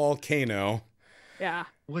 double volcano. Yeah.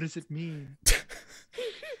 What does it mean?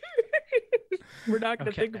 We're not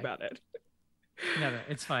going to Okay. think about it. No,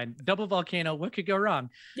 it's fine. Double volcano. What could go wrong?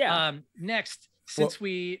 Yeah. Next, since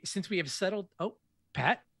we have settled. Oh,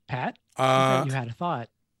 Pat, I Uh, thought you had a thought.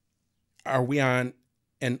 are we on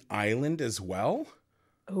an island as well?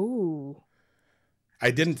 Ooh. I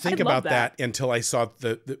didn't think I love about that until I saw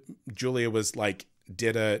the Julia was like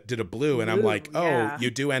did a blue, and I'm Blue, like, oh, yeah. you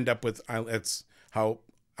do end up with it's how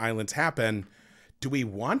islands happen. Do we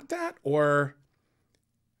want that, or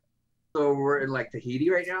So we're in like Tahiti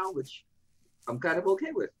right now, which I'm kind of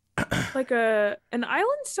okay with. Like an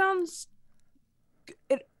island sounds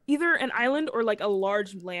either an island or like a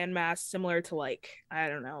large landmass similar to like, I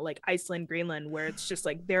don't know, like Iceland, Greenland, where it's just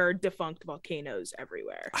like there are defunct volcanoes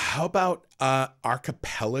everywhere. how about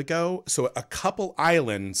archipelago? So a couple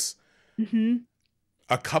islands, Mm-hmm.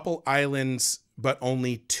 but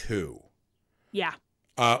only two. Yeah.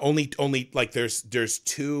 Only like there's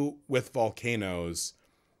two with volcanoes,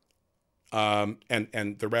 and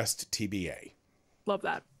the rest TBA. Love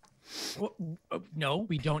that. Well, no,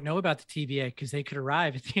 we don't know about the TBA because they could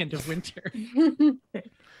arrive at the end of winter.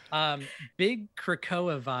 Big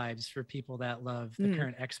Krakoa vibes for people that love the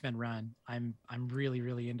current X-Men run. I'm really,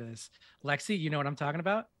 really into this. Lexi, you know what I'm talking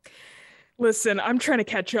about? Listen, I'm trying to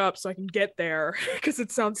catch up so I can get there because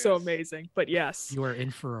it sounds so amazing. But yes. You are in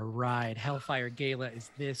for a ride. Hellfire Gala is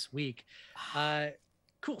this week.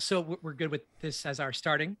 Cool. So we're good with this as our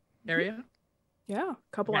starting area. Yeah.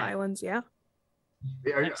 A couple Right. islands. Yeah.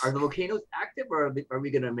 Are Nice. the volcanoes active, or are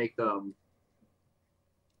we gonna make them?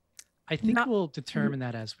 I think Not- we'll determine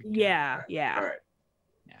that as we go. Yeah. All right.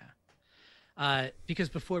 Yeah. Because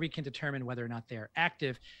before we can determine whether or not they're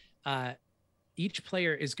active, each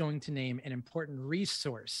player is going to name an important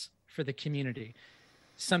resource for the community,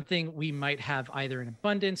 something we might have either in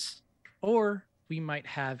abundance or we might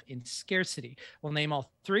have in scarcity. We'll name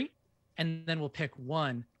all three, and then we'll pick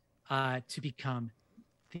one to become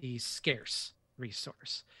the scarce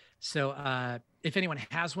resource. So if anyone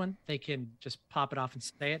has one, they can just pop it off and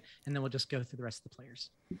say it, and then we'll just go through the rest of the players.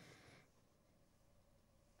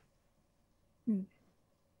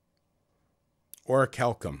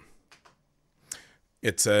 Orichalcum.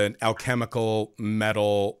 It's an alchemical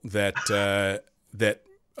metal that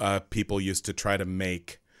people used to try to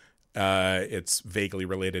make. It's vaguely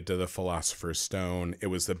related to the Philosopher's Stone. It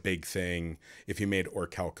was the big thing. If you made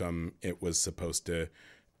orichalcum, it was supposed to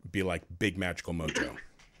be like big magical mojo.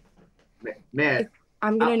 Man,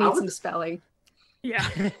 I'm gonna I need was- some spelling. Yeah.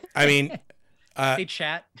 I mean, Hey,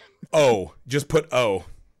 chat. O. Just put O.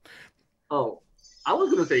 oh, I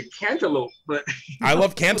was gonna say cantaloupe, but I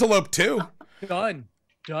love cantaloupe too. Done.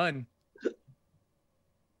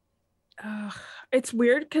 It's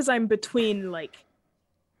weird because I'm between like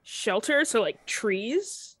shelter, so like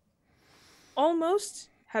trees, almost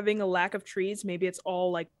having a lack of trees. Maybe it's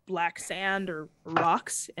all like black sand or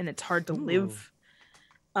rocks, and it's hard to live.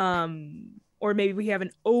 Or maybe we have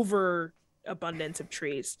an overabundance of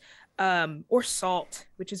trees, or salt,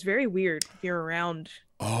 which is very weird year around.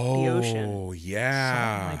 ocean. Oh,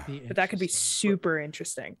 yeah. Might be But that could be interesting. super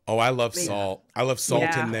interesting. Oh, I love Yeah. salt. I love salt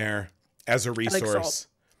Yeah. in there as a like resource. salt.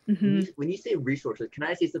 Mhm. when you say resources, can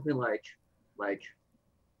I say something like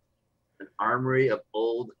an armory of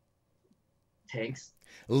old tanks?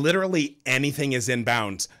 Literally anything is in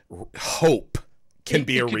bounds. Hope can It-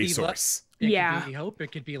 be it a could be resource. It Yeah. could be hope.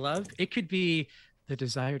 It could be love. It could be the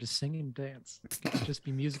desire to sing and dance. It could just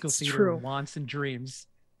be musical It's theater, true. wants and dreams.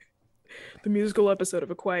 The musical episode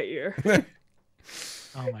of A Quiet Year.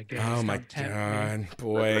 Oh my god. Oh my god,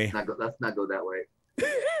 boy. Let's not go that way.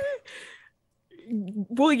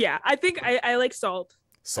 Well, yeah, I think I like salt.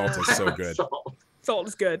 Salt is so good. Salt. Salt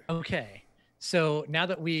is good. Okay. So now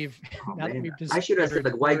that we've Oh, now that man. we've I should have said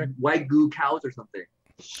like white goo cows or something.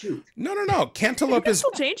 Shoot. No. You Cantaloupe can is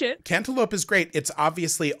still change it. Cantaloupe is great. It's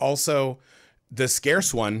obviously also the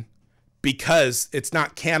scarce one because it's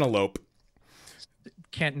not cantaloupe.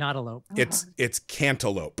 can't not elope. It's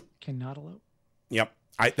cantaloupe. Cannot elope. Yep.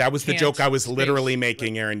 That was the Can't joke I was space. literally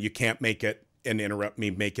making, Aaron. You can't make it and interrupt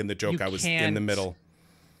me making the joke. You I was in the can't middle.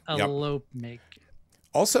 Yep. Elope make.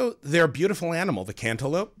 Also, they're a beautiful animal. The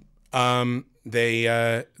cantaloupe.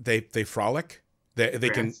 They frolic. They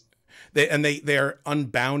can. Yes. They're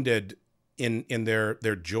unbounded in their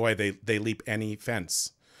joy. They leap any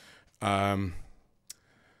fence.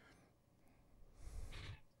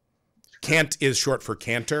 Cant is short for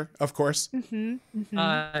canter, of course.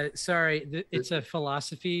 Sorry, it's a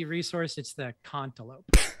philosophy resource. It's the cantaloupe.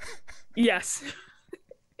 Yes.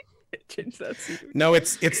 Change that. No,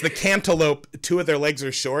 it's the cantaloupe. Two of their legs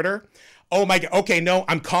are shorter. Oh my god. Okay, no,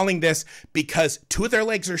 I'm calling this because two of their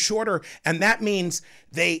legs are shorter, and that means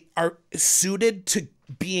they are suited to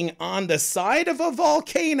being on the side of a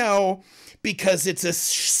volcano because it's a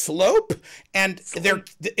slope, and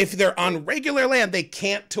if they're on regular land, they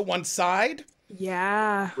can't to one side.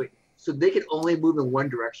 Yeah. Wait, so they can only move in one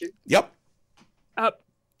direction? Yep. Up.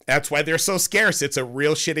 That's why they're so scarce. It's a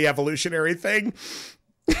real shitty evolutionary thing.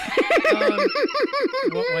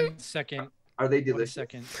 One second. Are they One delicious?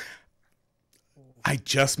 second. I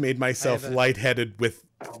just made myself I have a- lightheaded with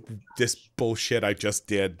this bullshit I just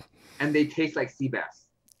did. And they taste like sea bass.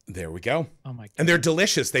 There we go. Oh my god. And they're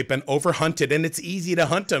delicious. They've been overhunted, and it's easy to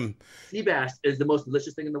hunt them. Sea bass is the most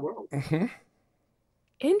delicious thing in the world. Mm-hmm.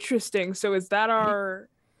 Interesting. So is that our?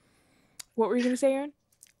 What were you gonna say, Aaron?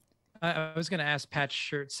 I was gonna ask Pat's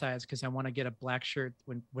shirt size because I want to get a black shirt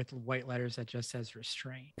with white letters that just says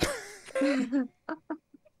restraint.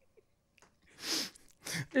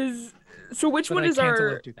 So which But one I is can't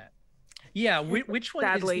our? do that. Yeah, which one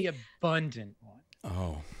Sadly. is the abundant one?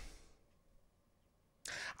 Oh.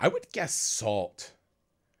 I would guess salt.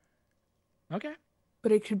 Okay.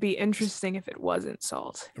 But it could be interesting if it wasn't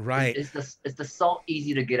salt. Right. Is the salt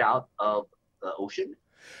easy to get out of the ocean?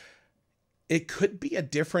 It could be a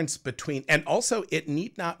difference between, and also it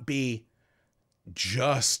need not be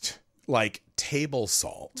just like table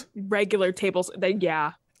salt. Regular tables.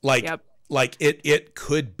 Yeah. Like, Yep. like it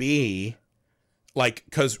could be like,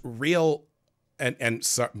 cause real, and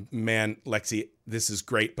so, man, Lexi, this is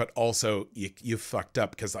great, but also you fucked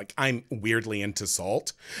up. Cause like, I'm weirdly into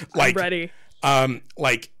salt. Like, I'm ready.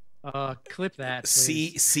 like Clip that. sea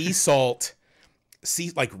Please. sea salt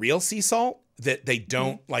real sea salt that they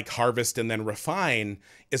don't like harvest and then refine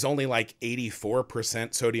is only like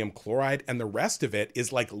 84% sodium chloride, and the rest of it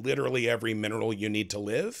is like literally every mineral you need to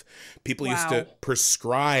live. People used to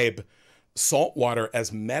prescribe salt water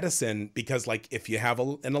as medicine because, like, if you have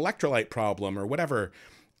an electrolyte problem or whatever,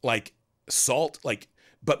 like salt, like,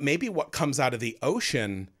 but maybe what comes out of the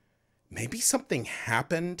ocean, maybe something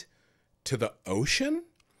happened to the ocean.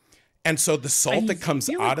 And so the salt that comes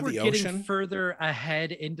out of the ocean. We're getting further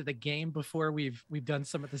ahead into the game before we've done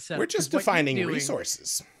some of the setup. We're just defining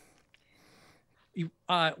resources.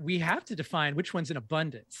 We have to define which one's in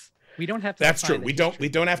abundance. We don't have to. That's true. We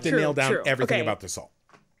don't have to nail down everything about the salt.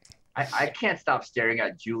 I can't stop staring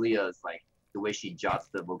at Julia's, like, the way she jots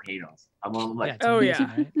the volcanoes. I'm like,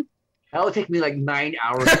 right? That would take me like 9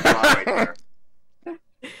 hours to draw right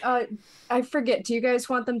there. I forget. Do you guys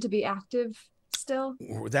want them to be active still?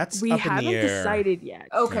 That's we up in haven't the air. decided yet.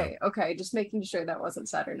 Okay, okay. Just making sure that wasn't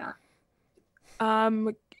said or not.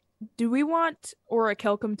 Do we want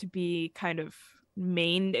Orichalcum to be kind of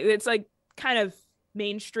main? It's like kind of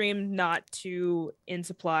mainstream, not too in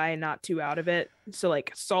supply, not too out of it. So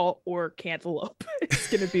like salt or cantaloupe is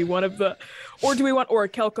going to be one of the. Or do we want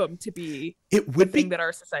Orichalcum to be the thing that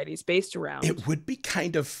our society is based around? It would be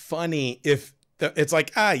kind of funny if it's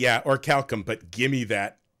like, Orichalcum, but give me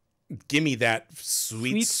that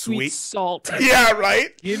sweet salt. Yeah, right.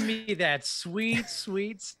 Give me that sweet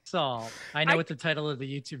salt. I know what the title of the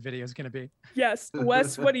YouTube video is going to be. Yes,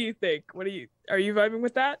 Wes. What do you think? Are you vibing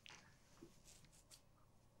with that?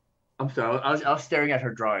 I'm sorry. I was staring at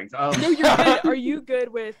her drawings. No, you're good. Are you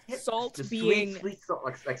good with salt being sweet salt,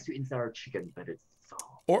 like sweet and sour chicken, but it's salt?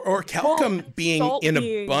 Or calcium being in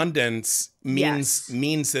abundance means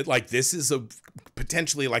that, like, this is a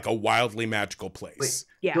potentially like a wildly magical place. Wait,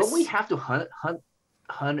 yes. Don't we have to hunt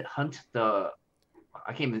the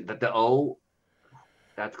I can't even the O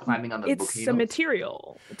that's climbing on the volcano? It's a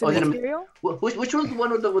material. It's a material. Which one's the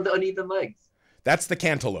one with the uneven legs? That's the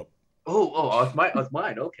cantaloupe. It's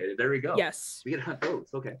mine. Okay, there we go. Yes. We can hunt those.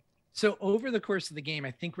 Okay. So over the course of the game,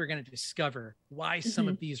 I think we're going to discover why some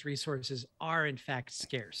of these resources are in fact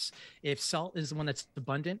scarce. If salt is the one that's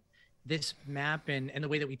abundant, this map and the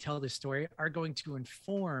way that we tell this story are going to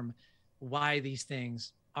inform why these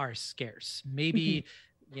things are scarce. Maybe,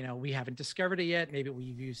 we haven't discovered it yet. Maybe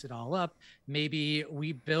we've used it all up. Maybe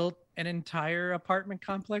we built an entire apartment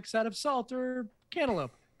complex out of salt or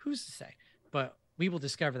cantaloupe. Who's to say? But we will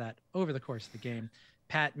discover that over the course of the game.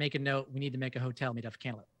 Pat, make a note. We need to make a hotel made of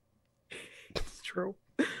cantaloupe. It's true.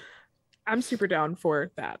 I'm super down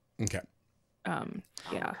for that. Okay.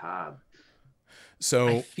 Yeah. Oh,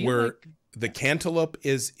 so the cantaloupe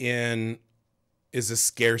is a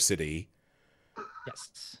scarcity.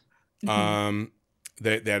 Yes.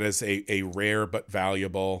 That is a rare but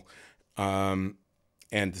valuable, and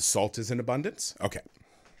the salt is in abundance. Okay.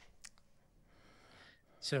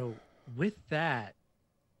 So with that,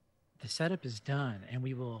 the setup is done and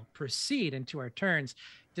we will proceed into our turns.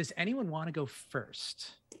 Does anyone want to go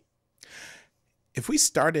first? If we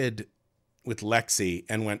started with Lexi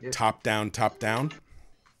and went top down.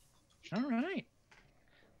 All right.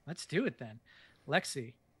 Let's do it then.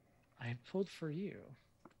 Lexi, I pulled for you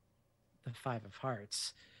the 5 of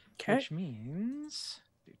hearts, which means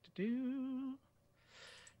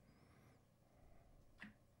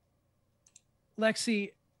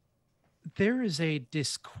Lexi, there is a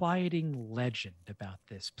disquieting legend about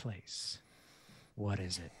this place. What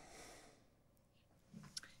is it?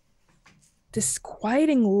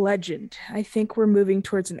 Disquieting legend. I think we're moving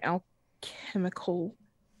towards an alchemical,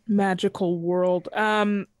 magical world.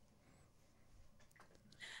 I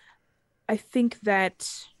think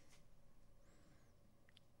that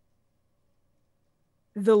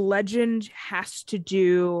the legend has to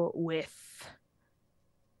do with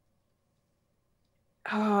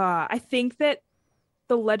I think that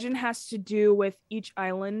the legend has to do with each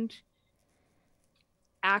island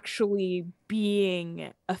actually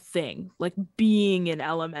being a thing, like being an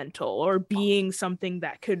elemental or being something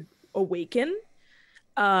that could awaken.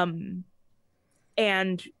 And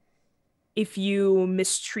if you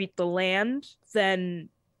mistreat the land, then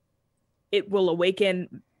it will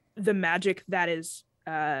awaken the magic that is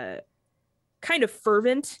kind of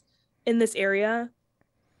fervent in this area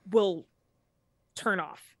will turn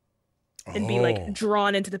off and be like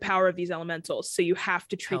drawn into the power of these elementals. So you have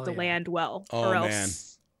to treat the land well, or else. Man.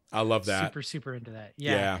 I love that. Super into that.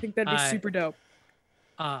 Yeah. I think that'd be super dope.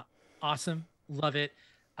 Awesome. Love it.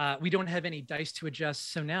 We don't have any dice to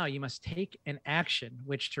adjust. So now you must take an action,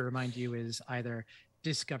 which, to remind you, is either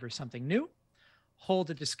discover something new, hold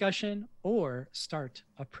a discussion, or start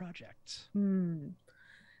a project.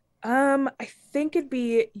 I think it'd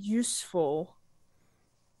be useful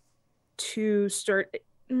to start.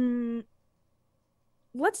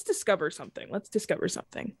 Let's discover something.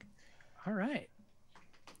 All right.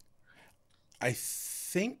 I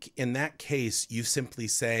think in that case, you simply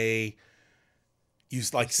say,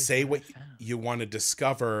 say what you want to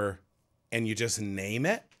discover, and you just name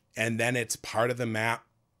it, and then it's part of the map.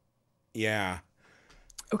 Yeah.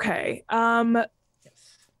 Okay. Yes.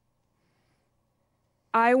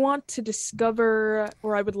 I want to discover,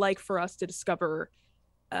 or I would like for us to discover,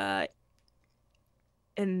 an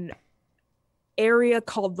area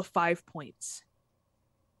called the 5 Points.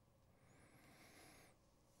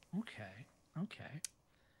 Okay.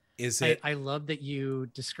 Is it? I love that you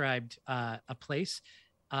described a place.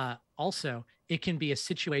 Also, it can be a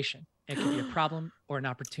situation. It can be a problem or an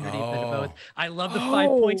opportunity. A bit of both. I love the 5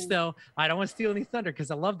 points, though. I don't want to steal any thunder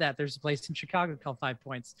because I love that. There's a place in Chicago called 5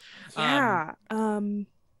 Points. Yeah.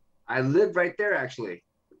 I live right there, actually.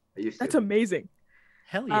 I used to. That's amazing.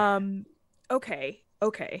 Hell yeah. Okay.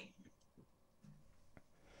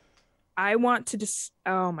 I want to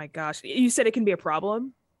oh my gosh. You said it can be a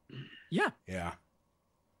problem? Yeah. Yeah.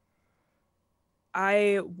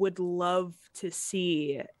 I would love to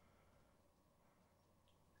see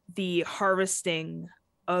the harvesting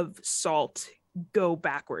of salt go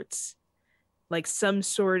backwards. Like some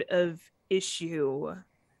sort of issue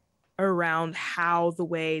around how the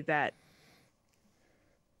way that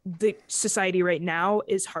the society right now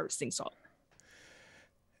is harvesting salt.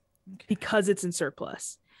 Okay. Because it's in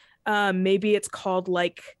surplus. Maybe it's called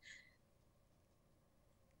like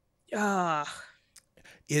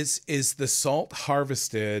Is the salt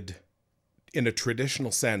harvested in a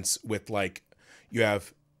traditional sense with like you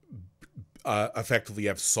have effectively you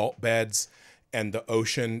have salt beds and the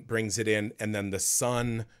ocean brings it in and then the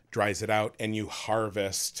sun dries it out and you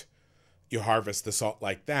harvest the salt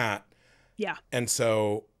like that? Yeah. And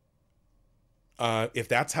so if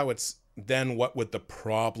that's how it's, then what would the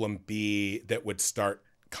problem be that would start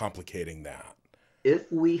complicating that?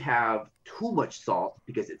 If we have too much salt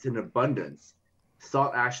because it's in abundance,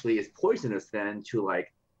 salt actually is poisonous then to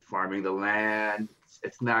like farming the land.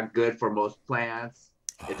 It's not good for most plants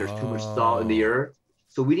if there's too much salt in the earth.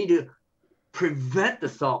 So we need to prevent the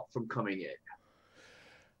salt from coming in.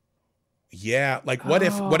 Yeah, like what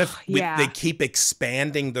if yeah. they keep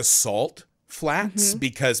expanding the salt flats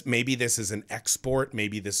because maybe this is an export,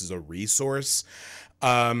 maybe this is a resource,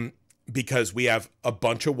 because we have a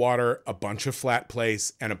bunch of water, a bunch of flat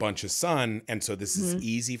place, and a bunch of sun, and so this is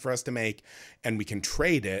easy for us to make, and we can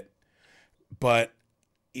trade it. But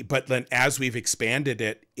then as we've expanded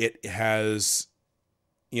it, it has,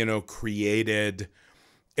 created.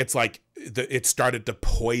 It's like it started to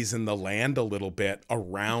poison the land a little bit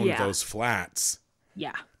around those flats.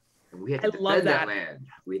 Yeah. We have to defend love that. land.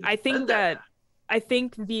 I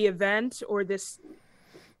think the event or this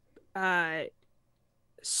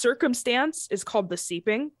circumstance is called the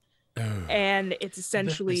seeping. And it's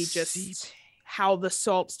essentially just how the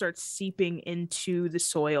salt starts seeping into the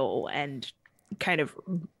soil and kind of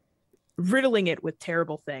riddling it with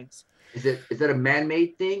terrible things. Is that a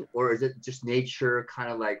man-made thing, or is it just nature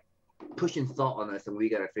kind of like pushing salt on us and we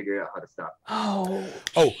got to figure out how to stop?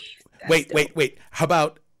 Wait. How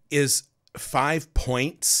about is 5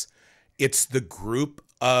 Points? It's the group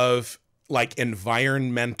of like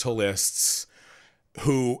environmentalists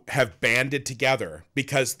who have banded together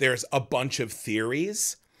because there's a bunch of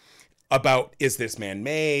theories about, is this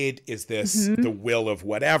man-made? Is this the will of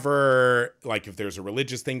whatever? Like if there's a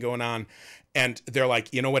religious thing going on, and they're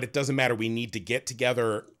like, you know what? It doesn't matter. We need to get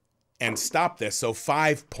together and stop this. So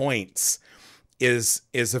 5 Points is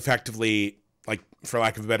effectively, like, for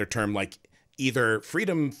lack of a better term, like either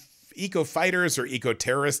freedom eco fighters or eco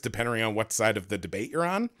terrorists, depending on what side of the debate you're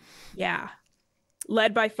on. Yeah.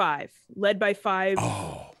 Led by five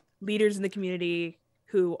leaders in the community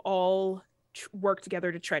who all work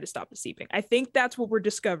together to try to stop the seeping. I think that's what we're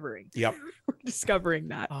discovering. Yep. We're discovering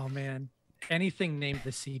that. Oh man, anything named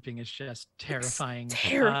the seeping is just terrifying. It's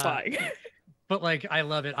terrifying. But like, I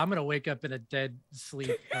love it. I'm going to wake up in a dead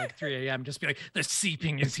sleep at like 3 a.m. Just be like, the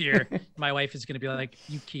seeping is here. My wife is going to be like,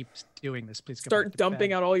 you keep doing this. Please start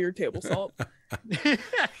dumping out all your table salt.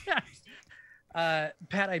 Pat,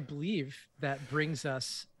 I believe that brings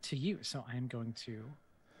us to you. So I am going to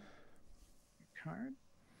card,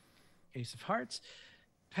 Ace of Hearts.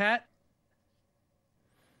 Pat,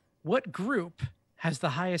 what group has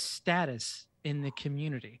the highest status in the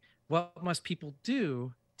community? What must people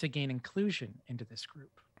do to gain inclusion into this group?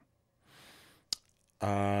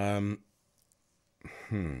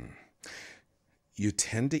 You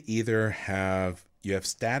tend to either have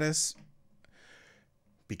status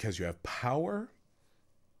because you have power.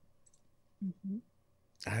 Mm-hmm.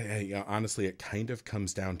 I honestly, it kind of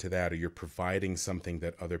comes down to that, or you're providing something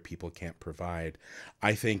that other people can't provide.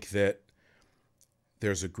 I think that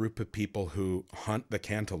there's a group of people who hunt the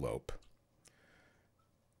cantaloupe.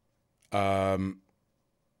 But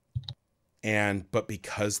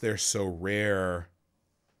because they're so rare,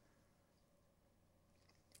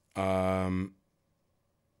 I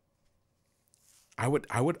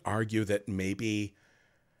would argue that maybe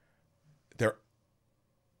they're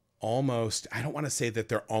almost, I don't want to say that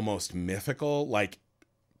they're almost mythical. Like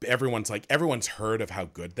everyone's heard of how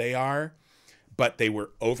good they are, but they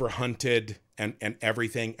were overhunted and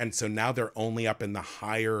everything. And so now they're only up in the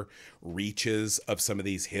higher reaches of some of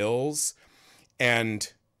these hills.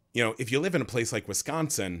 And, you know, if you live in a place like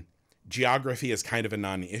Wisconsin, geography is kind of a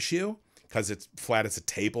non-issue because it's flat as a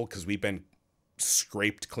table, because we've been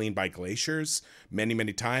scraped clean by glaciers many,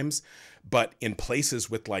 many times. But in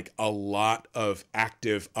places with like a lot of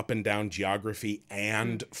active up and down geography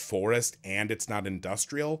and forest, and it's not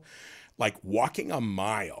industrial, like walking a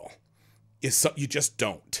mile is so, you just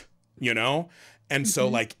don't, you know? And so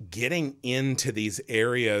like getting into these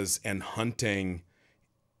areas and hunting,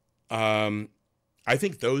 I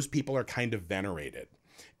think those people are kind of venerated,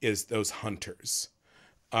 is those hunters.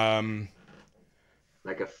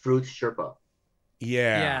 Like a fruit Sherpa.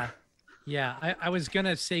 Yeah. I was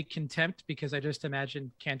gonna say contempt because I just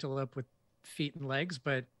imagined cantaloupe with feet and legs,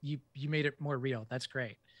 but you made it more real. That's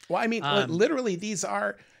great. Well, I mean, literally, these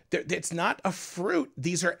are. It's not a fruit.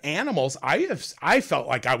 These are animals. I felt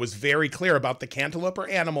like I was very clear about the cantaloupe are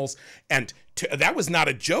animals, and that was not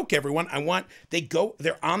a joke. Everyone,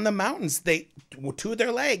 they're on the mountains. Two of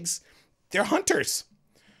their legs, they're hunters.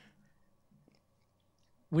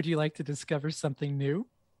 Would you like to discover something new?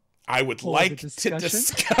 I would like to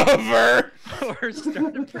discover or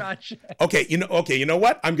start a project. Okay, you know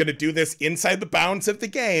what? I'm going to do this inside the bounds of the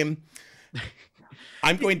game.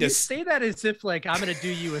 I'm going to say that as if like I'm going to do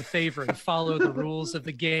you a favor and follow the rules of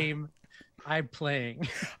the game I'm playing.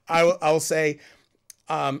 I'll say,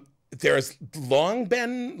 there's long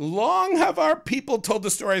have our people told the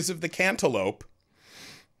stories of the cantaloupe,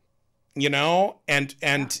 you know, and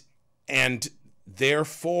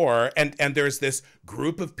therefore, and there's this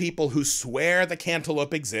group of people who swear the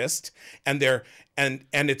cantaloupe exist, and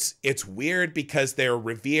it's weird because they're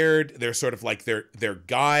revered. They're sort of like they're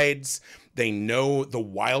guides. They know the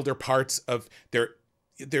wilder parts of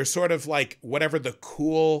they're sort of like whatever the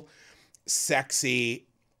cool, sexy,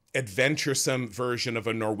 adventuresome version of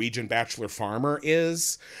a Norwegian bachelor farmer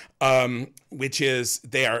is, which is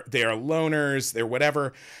they are loners, they're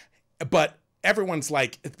whatever, but everyone's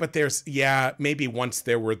like, but there's, maybe once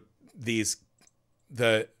there were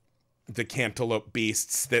the cantaloupe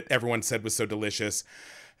beasts that everyone said was so delicious.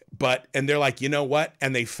 And they're like, you know what?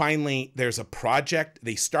 And they finally, there's a project.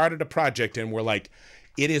 They started a project and we're like,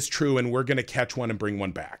 it is true. And we're going to catch one and bring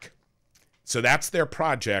one back. So that's their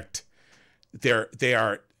project. They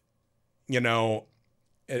are, you know,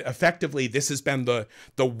 effectively, this has been the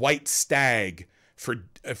white stag for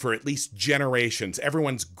at least generations.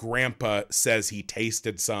 Everyone's grandpa says he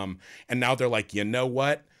tasted some. And now they're like, you know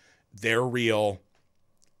what? They're real.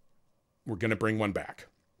 We're going to bring one back.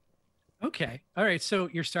 Okay. All right. So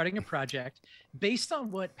you're starting a project. Based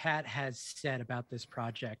on what Pat has said about this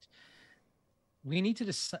project, we need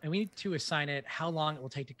to assign it how long it will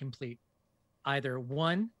take to complete. Either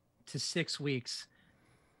 1 to 6 weeks.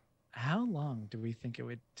 How long do we think it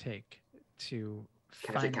would take to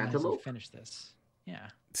finalize and finish this? Yeah.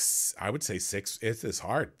 I would say 6. It is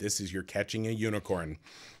hard. This is you're catching a unicorn.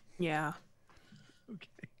 Yeah.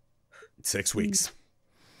 Okay. 6 weeks.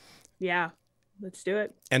 Yeah. Let's do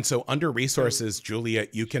it. And so under resources, Julia,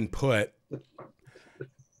 you can put,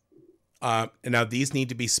 now these need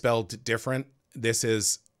to be spelled different. This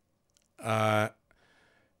is, they're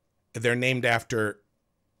named after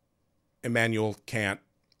Immanuel Kant,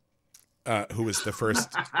 who was the first.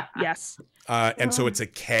 Yes. And so it's a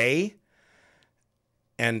K.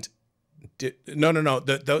 And no.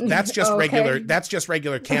 That's just regular. That's just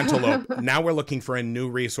regular cantaloupe. Now we're looking for a new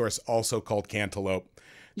resource also called cantaloupe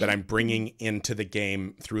that I'm bringing into the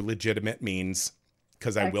game through legitimate means,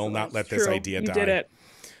 because I will not let this idea die. You did it.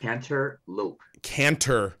 Cantaloupe.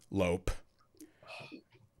 Cantaloupe.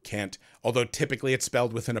 Although typically it's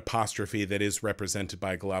spelled with an apostrophe that is represented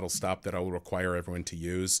by a glottal stop that I will require everyone to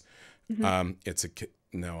use. Mm-hmm.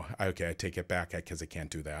 Okay, I take it back because I can't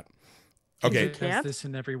do that. Okay. It does this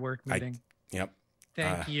in every work meeting. Yep.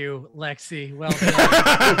 Thank you, Lexi. Well done.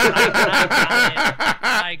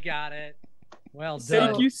 I got it. Well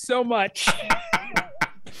done. Thank you so much.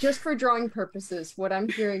 Just for drawing purposes, what I'm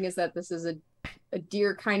hearing is that this is a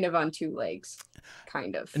deer kind of on two legs,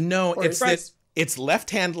 kind of. No, Or it's is that this- its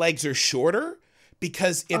left-hand legs are shorter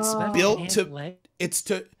because it's built to.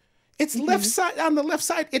 It's left side, on the left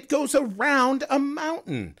side, it goes around a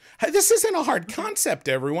mountain. This isn't a hard concept,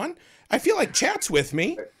 everyone. I feel like chat's with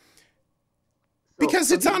me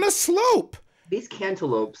because it's on a slope. These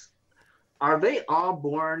cantaloupes, are they all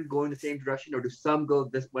born going the same direction, or do some go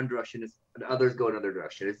this one direction and others go another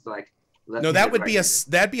direction? It's like No, that would be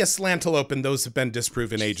that'd be a slantelope, and those have been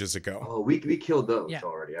disproven ages ago. Oh, we killed those Yeah.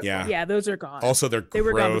 already. Yeah. Yeah, those are gone. Also, they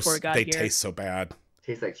were gone gross. before it got They here. taste so bad.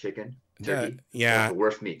 Tastes like chicken. Turkey. Yeah. That's the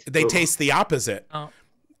worst meat. They Ugh. taste the opposite. Oh.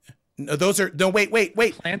 No, those are wait.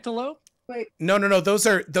 Plantelope? No. Those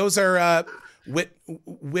are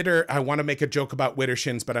Witter. I want to make a joke about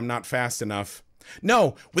Widdershins, but I'm not fast enough.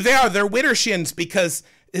 No, they're Widdershins because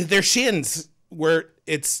their shins were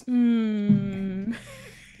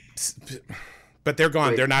but they're gone.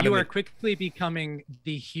 Wait, they're not. You in are the, quickly becoming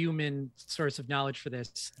the human source of knowledge for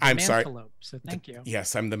this. I'm sorry. Mantelope, so thank you.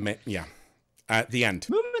 yes, I'm the yeah. The end.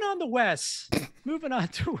 Moving on to Wes. Moving on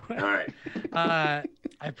to Wes. All right.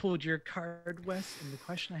 I pulled your card, Wes, and the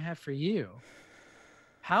question I have for you: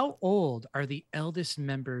 how old are the eldest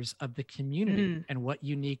members of the community, and what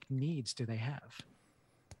unique needs do they have?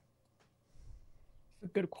 A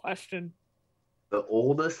good question. The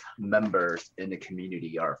oldest members in the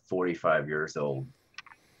community are 45 years old.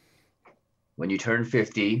 When you turn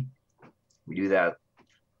 50, we do that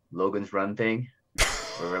Logan's Run thing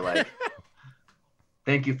where we're like,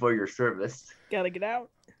 thank you for your service. Gotta get out.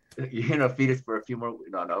 You're gonna feed us for a few more.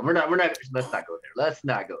 No, we're not. Let's not go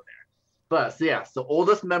there. But so yeah, so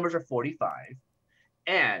oldest members are 45,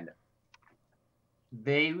 and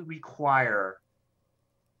they require,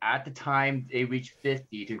 at the time they reach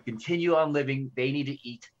 50, to continue on living, they need to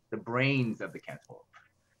eat the brains of the cantaloupe.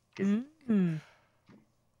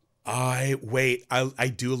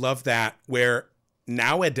 I do love that, where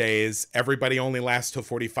nowadays everybody only lasts till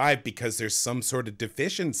 45 because there's some sort of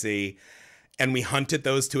deficiency, and we hunted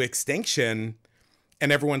those to extinction,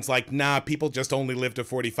 and everyone's like, nah, people just only live to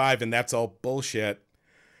 45, and that's all bullshit.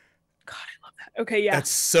 God, I love that. Okay, yeah. That's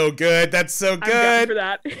so good. That's so I'm down for good.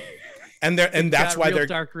 that. And that's why they're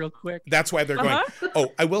dark real quick. That's why they're going.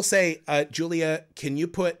 Oh, I will say, Julia, can you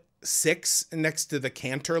put 6 next to the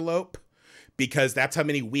canterlope? Because that's how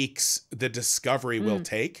many weeks the discovery will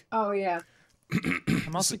take. Oh yeah.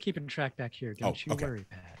 I'm also keeping track back here. Don't you okay. worry,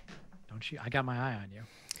 Pat. Don't you? I got my eye on you.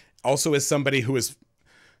 Also, as somebody who is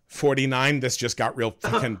 49, this just got real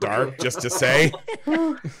fucking dark, just to say.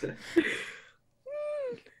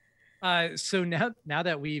 So now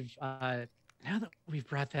that we've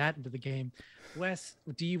brought that into the game, Wes,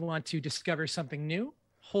 do you want to discover something new,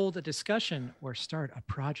 hold a discussion, or start a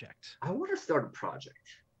project? I want to start a project.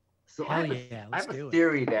 So Hell I yeah, have let's a do it.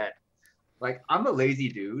 theory that, like, I'm a lazy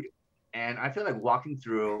dude, and I feel like walking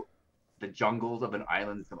through the jungles of an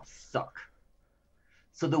island is gonna suck.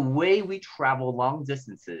 So the way we travel long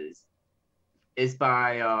distances is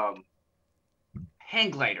by hang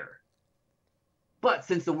glider. But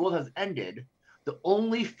since the world has ended, the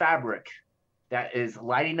only fabric that is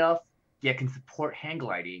light enough yet can support hang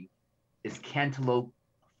gliding is cantaloupe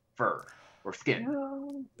fur or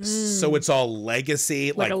skin. So it's all legacy,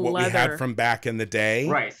 Like like a what we had leather. from back in the day.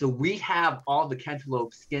 Right. So we have all the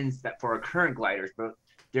cantaloupe skins that for our current gliders, but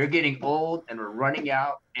they're getting old and we're running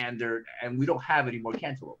out, and we don't have any more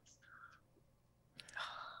cantaloupes.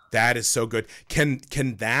 That is so good. Can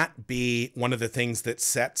that be one of the things that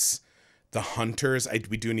sets the hunters?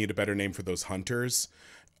 We do need a better name for those hunters.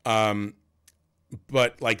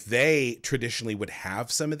 But like they traditionally would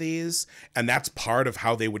have some of these, and that's part of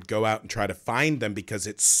how they would go out and try to find them, because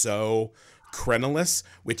it's so crenulous,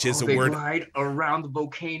 which is a They word. ride around the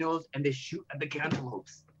volcanoes and they shoot at the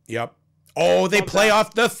cantaloupes. Yep. Oh, they play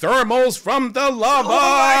off the thermals from the lava.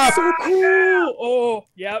 Oh, so cool. Oh,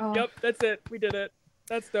 yep, Oh. yep. That's it. We did it.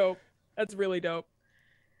 That's dope. That's really dope.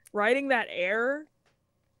 Riding that air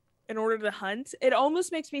in order to hunt, it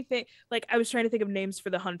almost makes me think, like, I was trying to think of names for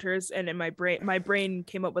the hunters, and in my brain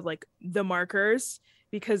came up with like the markers,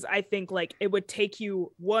 because I think like it would take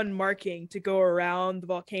you one marking to go around the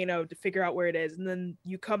volcano to figure out where it is, and then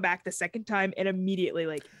you come back the second time and immediately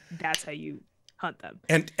like that's how you hunt them.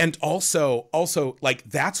 And also like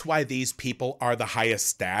that's why these people are the highest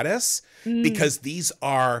status, Mm. because these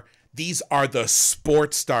are the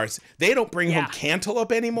sports stars. They don't bring home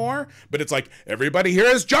cantaloupe anymore, but it's like, everybody here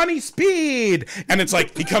is Johnny Speed. And it's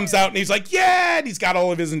like, he comes out and he's like, yeah, and he's got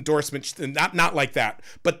all of his endorsements. Not like that.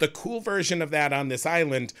 But the cool version of that on this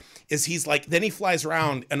island is he's like, then he flies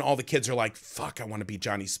around and all the kids are like, fuck, I want to be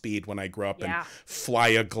Johnny Speed when I grow up and fly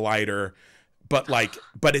a glider.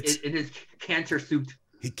 but it's in his canter suit.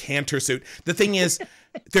 Canter suit. The thing is,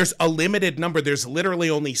 there's a limited number. There's literally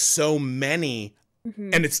only so many,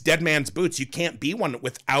 and it's Dead Man's Boots. You can't be one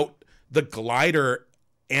without the glider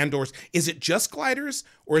and/or is it just gliders,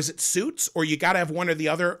 or is it suits, or you got to have one or the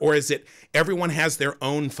other, or is it everyone has their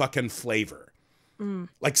own fucking flavor?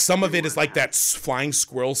 Like some of it is like that flying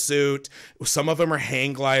squirrel suit. Some of them are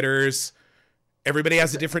hang gliders. Everybody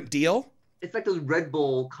has a different deal. It's like those Red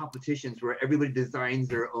Bull competitions where everybody designs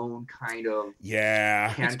their own kind of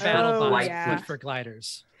It's battle bots for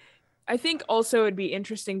gliders. I think also it'd be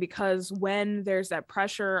interesting because when there's that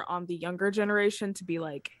pressure on the younger generation to be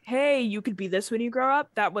like, hey, you could be this when you grow up,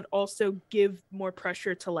 that would also give more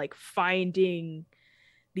pressure to like finding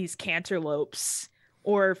these cantaloupes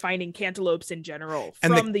or finding cantaloupes in general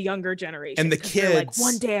from the younger generation. And the kids, like,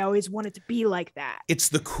 one day I always wanted to be like that. It's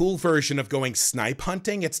the cool version of going snipe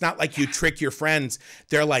hunting. It's not like you trick your friends.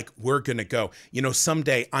 They're like, we're going to go. You know,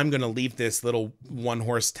 someday I'm going to leave this little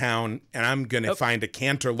one-horse town and I'm going to find a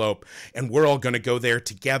cantaloupe and we're all going to go there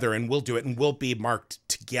together and we'll do it and we'll be marked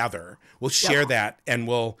together. We'll share that and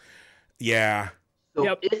we'll,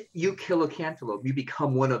 So if you kill a cantaloupe, you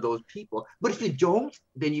become one of those people. But if you don't,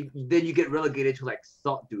 then you get relegated to like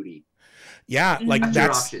salt duty. Yeah, like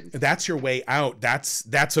that's your way out.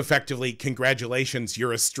 That's effectively, congratulations,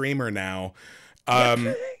 you're a streamer now.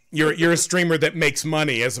 You're a streamer that makes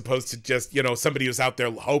money as opposed to just, you know, somebody who's out there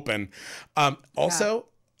hoping. Also,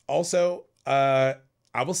 I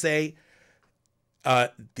will say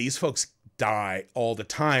these folks die all the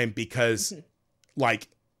time because like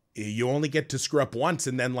you only get to screw up once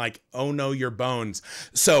and then like, oh no, your bones.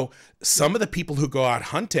 So some of the people who go out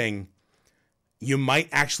hunting, you might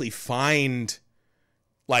actually find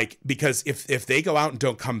like, because if they go out and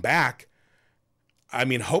don't come back, I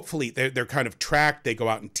mean, hopefully they're kind of tracked. They go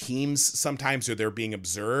out in teams sometimes, or they're being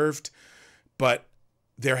observed, but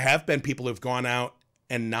there have been people who've gone out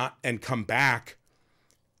and come back.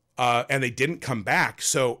 And they didn't come back.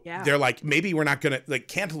 So they're like, maybe we're not going to, like,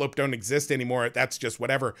 cantaloupe don't exist anymore. That's just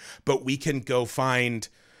whatever. But we can go find,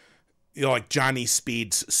 you know, like Johnny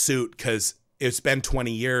Speed's suit, because it's been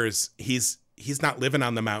 20 years. He's not living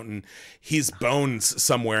on the mountain. He's bones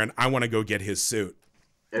somewhere, and I want to go get his suit.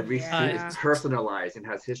 Every suit is personalized and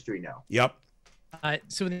has history now. Yep.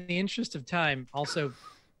 So in the interest of time, also,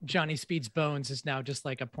 Johnny Speed's bones is now just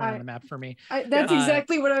like a point on the map for me. That's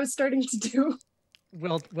exactly what I was starting to do.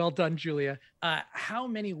 Well done, Julia. How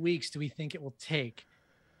many weeks do we think it will take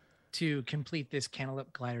to complete this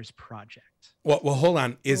Cantaloupe Gliders project? Well, hold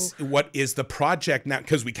on. What is the project now?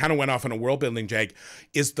 Because we kind of went off on a world building jag.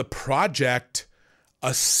 Is the project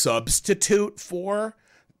a substitute for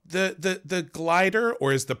the glider,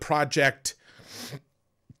 or is the project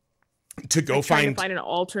to go find an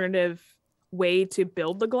alternative way to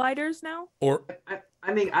build the gliders now? Or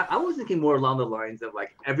I mean, I was thinking more along the lines of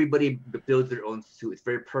like everybody builds their own suit. It's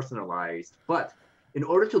very personalized. But in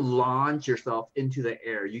order to launch yourself into the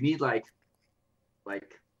air, you need like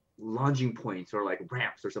launching points or like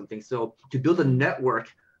ramps or something. So to build a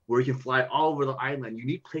network where you can fly all over the island, you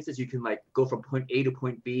need places you can like go from point A to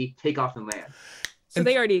point B, take off and land. So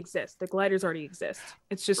they already exist. The gliders already exist.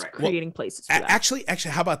 It's just creating places for that. Actually,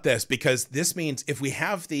 how about this? Because this means if we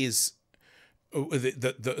have these,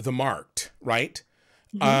 the marked, right?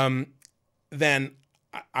 Then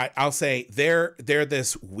I'll say they're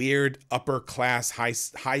this weird upper class, high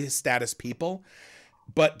status people,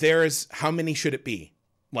 but there's, how many should it be?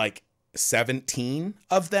 Like 17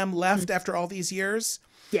 of them left after all these years?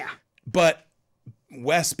 Yeah. But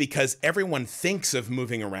Wes, because everyone thinks of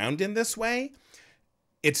moving around in this way,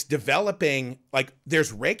 it's developing, like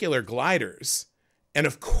there's regular gliders. And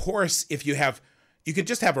of course, if you can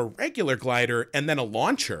just have a regular glider and then a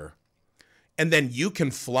launcher, and then you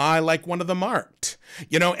can fly like one of the marked,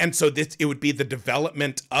 you know? And so it would be the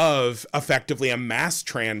development of effectively a mass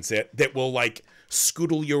transit that will like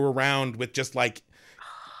scootle you around with just like,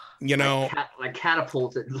 you know, like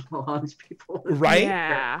catapults that launch people. Right?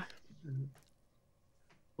 Yeah.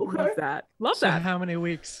 Okay. Love that. So how many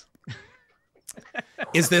weeks?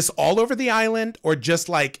 Is this all over the island, or just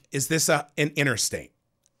like, is this an interstate?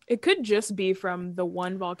 It could just be from the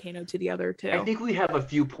one volcano to the other too. I think we have a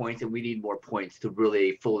few points and we need more points to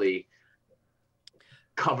really fully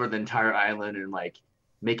cover the entire island and like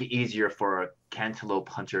make it easier for cantaloupe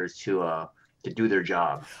hunters to do their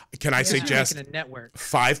job. Can I suggest a network?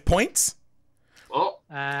 5 points? Oh.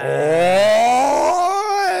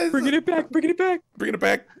 Bringing it back. Bring it back. Bring it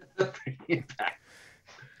back.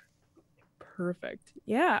 Perfect.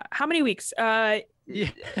 Yeah. How many weeks? 8?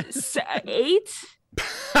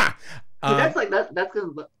 That's like that's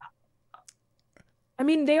gonna. I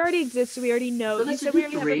mean, they already exist, so we already know. So You let's said just we do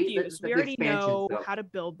already have a three. few, That's so we the already expansion know stuff. how to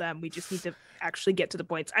build them. We just need to actually get to the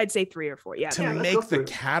points. I'd say 3 or 4. Yeah, To Yeah, let's make go the through.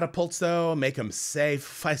 catapults, though, make them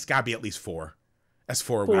safe, it's got to be at least 4. That's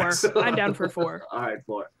 4 4. wax. I'm down for 4. All right,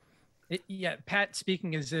 4. Yeah, Pat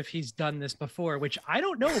speaking as if he's done this before, which I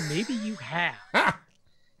don't know. Maybe you have.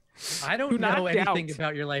 I Do don't not know anything doubt.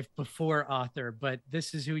 about your life before author, but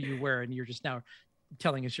this is who you were, and you're just now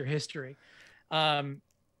telling us your history.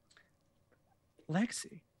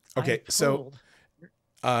 Lexi. Okay, I'm so told-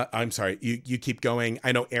 I'm sorry. You keep going.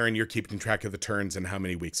 I know, Aaron, you're keeping track of the turns and how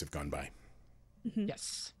many weeks have gone by.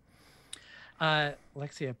 Yes.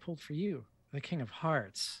 Lexi, I pulled for you the King of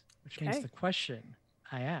Hearts, which means Okay. the question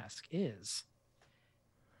I ask is: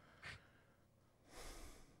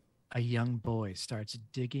 a young boy starts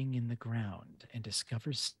digging in the ground and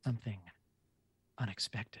discovers something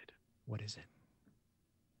unexpected. What is it?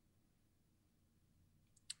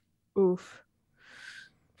 Oof.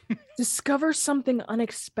 Discover something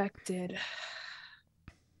unexpected.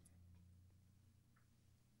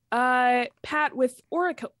 Pat, with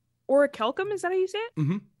orichalcum, is that how you say it?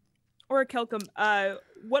 Mm-hmm. Orichalcum.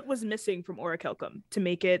 What was missing from orichalcum to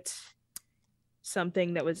make it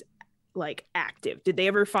something that was like active? Did they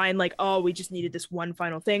ever find like, oh, we just needed this one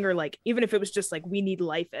final thing, or like even if it was just like we need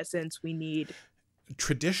life essence, we need.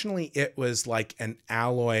 Traditionally, it was like an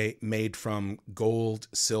alloy made from gold,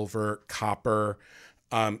 silver, copper,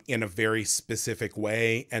 in a very specific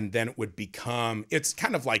way, and then it would become, it's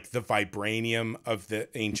kind of like the vibranium of the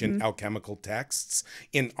ancient alchemical texts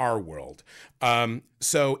in our world.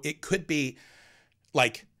 So it could be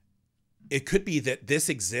like, it could be that this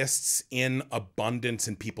exists in abundance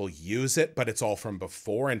and people use it, but it's all from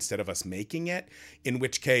before instead of us making it, in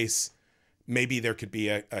which case maybe there could be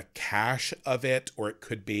a cache of it, or it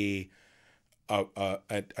could be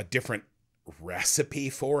a different recipe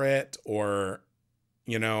for it, or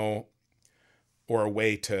you know, or a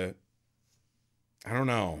way to, I don't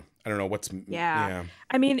know what's, Yeah.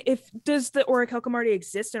 I mean, does the orichalcum already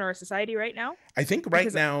exist in our society right now? I think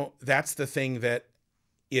right now that's the thing that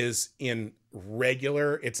is in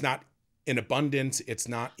regular, it's not in abundance, it's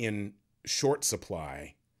not in short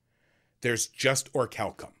supply. There's just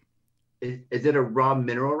orichalcum. Is it a raw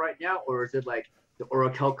mineral right now, or is it like the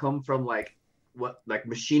orichalcum from like what, like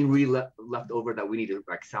machinery left over that we need to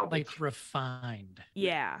like salvage? Like refined.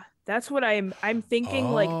 Yeah, that's what I'm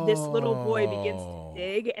thinking. Like this little boy begins Oh. to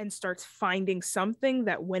dig and starts finding something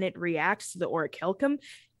that when it reacts to the orichalcum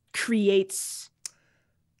creates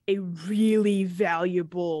a really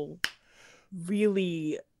valuable,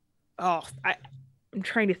 really, I'm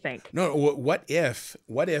trying to think. No, what if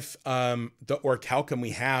the orichalcum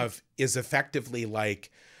we have is effectively like,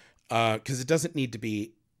 because it doesn't need to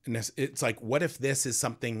be, it's like, what if this is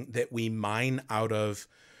something that we mine out of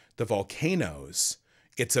the volcanoes?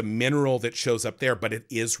 It's a mineral that shows up there, but it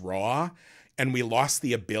is raw, and we lost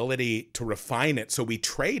the ability to refine it, so we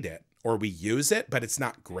trade it or we use it, but it's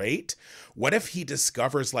not great. What if he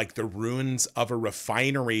discovers like the ruins of a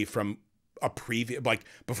refinery from a previous, like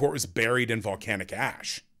before it was buried in volcanic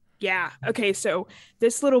ash? Yeah. Okay. So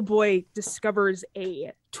this little boy discovers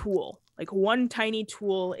a tool, like one tiny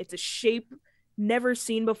tool. It's a shape never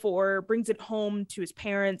seen before, brings it home to his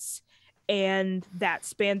parents, and that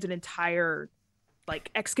spans an entire like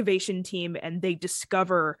excavation team, and they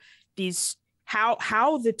discover these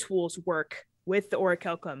how the tools work with the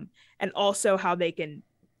orichalcum, and also how they can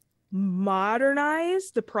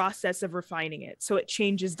modernize the process of refining it, so it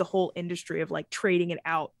changes the whole industry of like trading it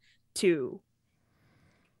out to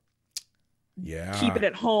keep it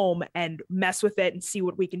at home and mess with it and see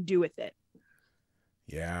what we can do with it.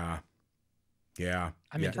 I'm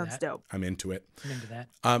into Sounds that. dope. I'm into it. I'm into that.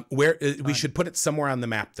 Where we should put it somewhere on the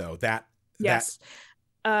map though. That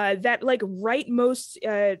like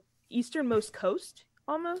rightmost easternmost coast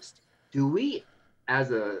almost. Do we,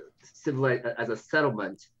 as a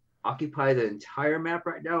settlement, occupy the entire map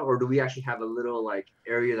right now, or do we actually have a little like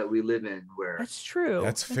area that we live in where? That's true.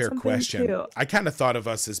 That's a fair something question. too. I kind of thought of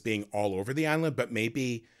us as being all over the island, but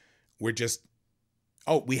maybe we're just,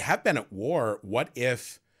 we have been at war. What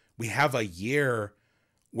if we have a year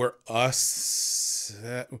where a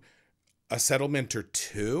settlement or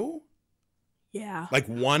two? Yeah. Like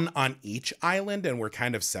one on each island, and we're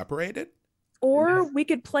kind of separated? Or we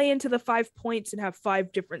could play into the 5 points and have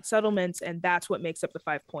 5 different settlements, and that's what makes up the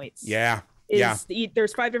 5 points. Yeah. There's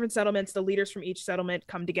 5 different settlements. The leaders from each settlement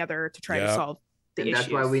come together to try to solve the issues.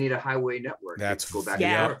 That's why we need a highway network. That's go back.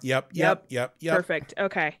 Yep. Perfect.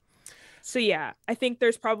 Okay. So yeah, I think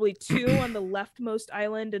there's probably 2 on the leftmost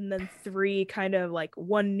island, and then 3 kind of like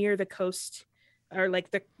one near the coast, or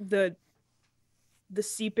like the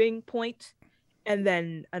seeping point, and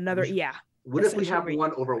then another. Yeah. What if we have Essentially.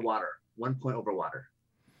 one over water? 1 point over water.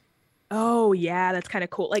 Oh yeah, that's kind of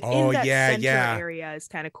cool. Like Oh, in that yeah, center yeah. area is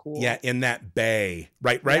kind of cool. Yeah, in that bay,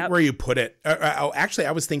 right Yep. where you put it. Oh, actually,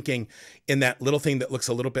 I was thinking in that little thing that looks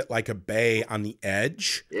a little bit like a bay on the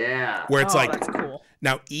edge, Yeah. where it's Oh, like, that's cool.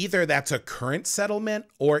 now either that's a current settlement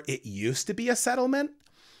or it used to be a settlement,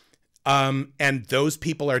 and those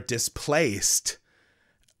people are displaced,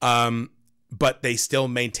 but they still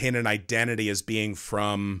maintain an identity as being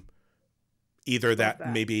from either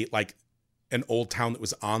that maybe like an old town that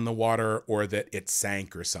was on the water or that it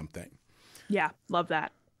sank or something. Yeah, love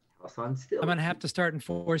that. I'm gonna have to start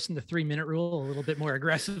enforcing the 3-minute rule a little bit more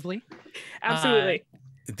aggressively. Absolutely.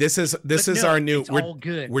 This is No, our new. it's all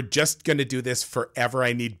good. We're just gonna do this forever.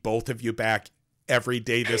 I need both of you back every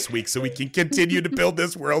day this week so we can continue to build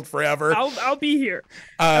this world forever. I'll be here.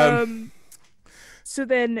 So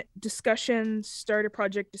then discussion, start a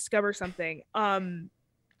project, discover something.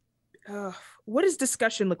 What does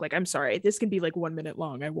discussion look like? I'm sorry. This can be like 1 minute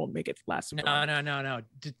long. I won't make it last. No.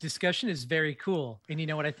 Discussion is very cool. And you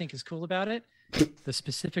know what I think is cool about it? The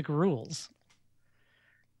specific rules.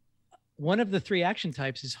 One of the 3 action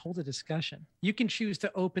types is hold a discussion. You can choose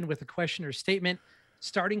to open with a question or statement.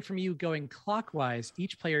 Starting from you going clockwise,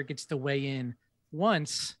 each player gets to weigh in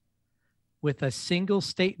once with a single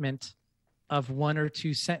statement of 1 or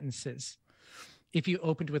 2 sentences. If you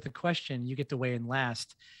opened with a question, you get to weigh in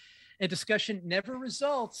last. A discussion never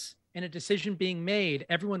results in a decision being made.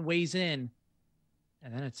 Everyone weighs in,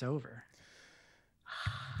 and then it's over.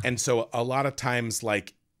 And so a lot of times,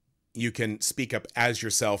 like, you can speak up as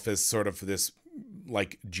yourself as sort of this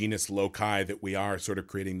like genus loci that we are sort of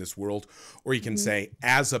creating this world, or you can say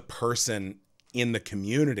as a person in the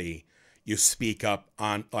community, you speak up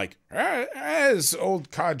on like, as old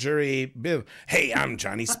codgery Bill, hey, I'm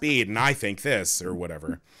Johnny Speed and I think this or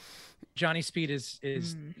whatever. Johnny Speed is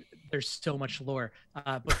there's so much lore.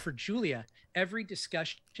 But for Julia, every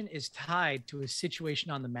discussion is tied to a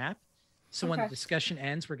situation on the map. So when the discussion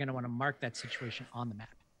ends, we're going to want to mark that situation on the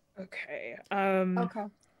map. Okay. Okay.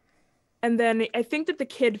 And then I think that the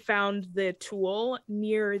kid found the tool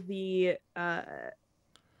near the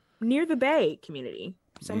bay community,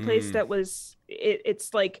 someplace that was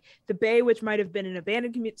it's like the bay, which might have been an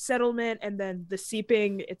abandoned settlement, and then the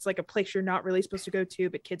seeping. It's like a place you're not really supposed to go to,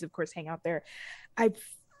 but kids, of course, hang out there. I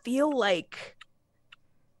feel like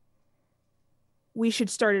we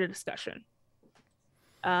should start a discussion.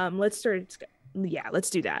 Let's start. Yeah,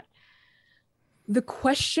 let's do that. The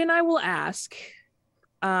question I will ask,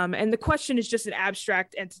 and the question is just an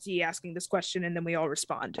abstract entity asking this question, and then we all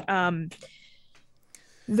respond.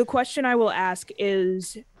 The question I will ask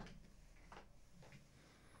is,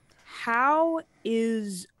 how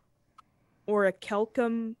is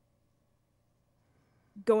orichalcum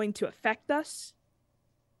going to affect us?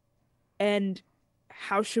 And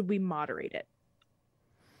how should we moderate it?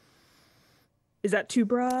 Is that too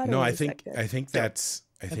broad? No, I think that's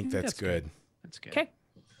good. That's good. Okay.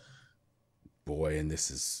 Boy, and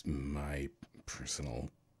this is my personal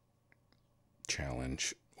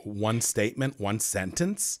challenge. 1 statement, 1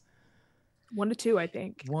 sentence? 1 to 2, I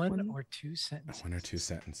think. 1 or 2 sentences. 1 or 2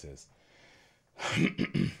 sentences.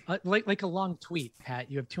 Like a long tweet, Pat.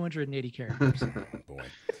 You have 280 characters. Boy.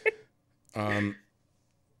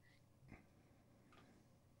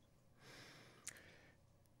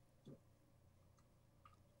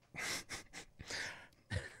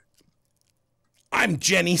 I'm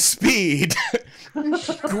Jenny Speed,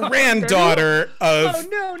 granddaughter of... Oh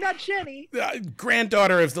no, not Jenny.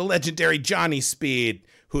 Granddaughter of the legendary Johnny Speed,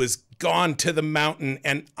 who has gone to the mountain,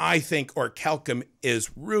 and I think orichalcum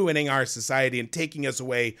is ruining our society and taking us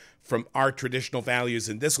away from our traditional values,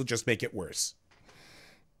 and this will just make it worse.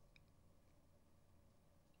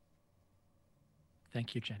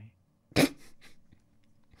 Thank you, Jenny.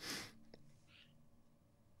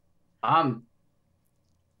 I'm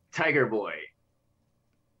Tiger Boy.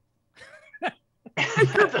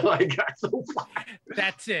 That's all I got so far.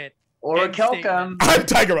 That's it. Orichalcum. I'm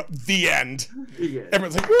Tiger Boy. The end. Yeah.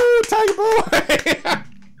 Everyone's like, woo, Tiger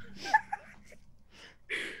Boy.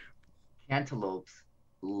 Cantaloupes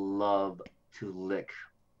love to lick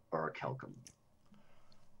orichalcum.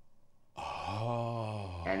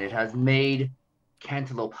 Oh. And it has made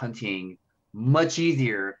cantaloupe hunting much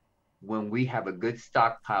easier when we have a good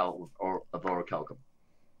stockpile of orichalcum.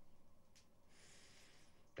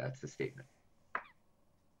 That's the statement.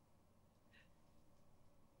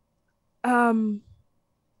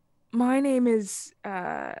 My name is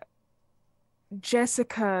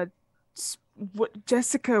Jessica.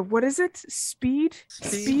 What is it? Speed?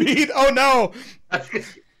 Speed? Oh no.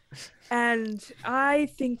 And I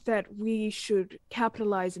think that we should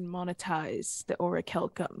capitalize and monetize the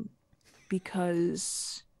orichalcum,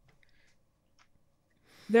 because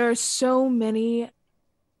there are so many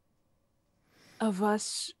of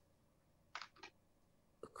us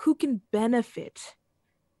who can benefit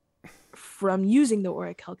from using the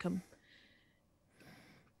orichalcum,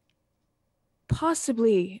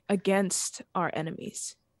 possibly against our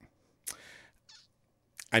enemies.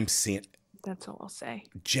 I'm seeing That's all I'll say.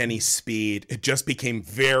 Jenny Speed. It just became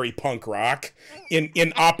very punk rock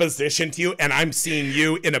in opposition to you, and I'm seeing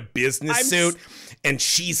you in a business suit, and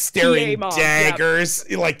she's staring PTA mom, daggers,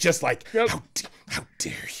 just like, Yep. how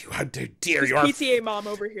dare you? How dare you? Our- PTA mom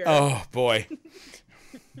over here. Oh boy.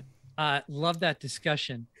 Love that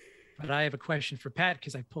discussion, but I have a question for Pat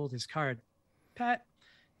because I pulled his card. Pat,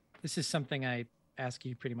 this is something I ask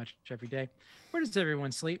you pretty much every day. Where does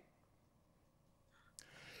everyone sleep?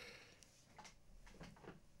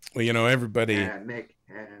 Well, everybody.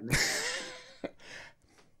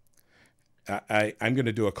 I'm going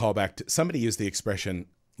to do a callback to somebody used the expression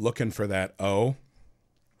 "looking for that O."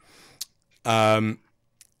 And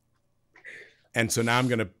so now I'm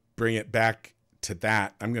going to bring it back to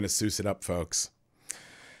that. I'm going to Seuss it up, folks.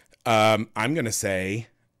 I'm going to say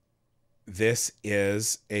this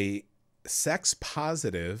is a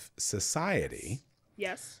sex-positive society.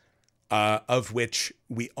 Yes. Of which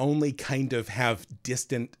we only kind of have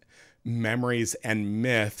distant memories and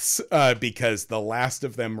myths because the last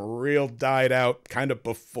of them real died out kind of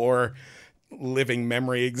before living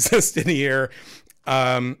memory existed here.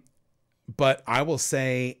 But I will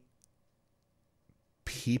say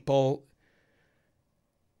it's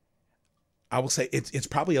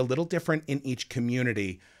probably a little different in each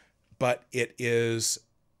community, but it is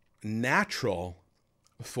natural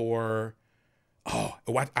for... Oh,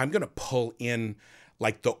 what I'm going to pull in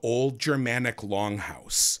like the old Germanic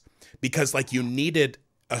longhouse, because like you needed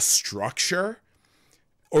a structure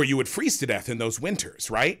or you would freeze to death in those winters,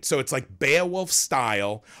 right? So it's like Beowulf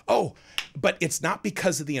style. Oh, but it's not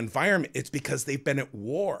because of the environment. It's because they've been at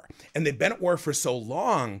war, and they've been at war for so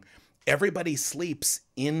long. Everybody sleeps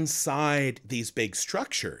inside these big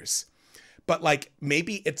structures, but like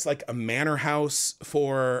maybe it's like a manor house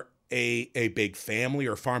for a big family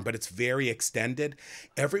or farm, but it's very extended.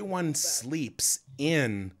 Everyone sleeps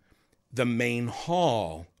in the main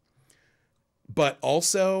hall, but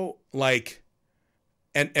also like,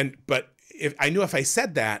 but if I knew if I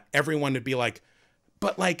said that, everyone would be like,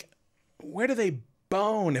 but like, where do they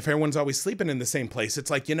bone if everyone's always sleeping in the same place? It's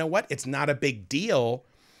like, you know what? It's not a big deal.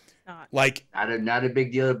 Like, not a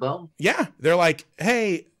big deal to bone. Yeah. They're like,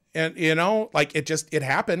 hey, and like it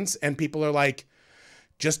happens. And people are like,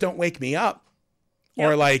 just don't wake me up.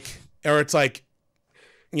 Yep. Or it's like,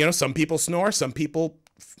 some people snore, some people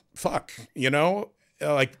fuck,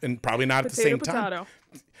 and probably not at the same time.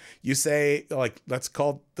 You say like, let's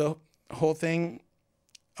call the whole thing.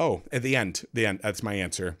 Oh, at the end, that's my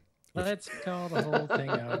answer. Let's call the whole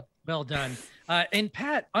thing out. Well done. And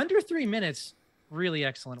Pat, under 3 minutes, really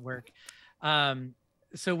excellent work.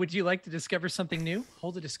 So would you like to discover something new,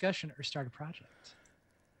 hold a discussion, or start a project?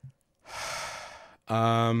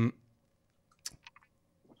 I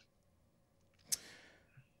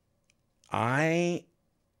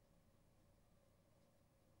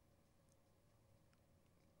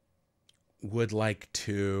would like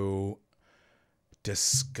to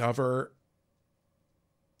discover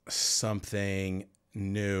something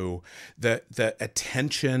new. The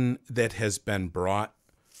attention that has been brought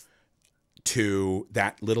to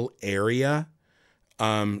that little area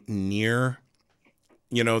near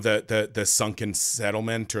the sunken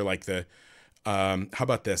settlement, or like the how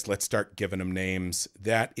about this? Let's start giving them names.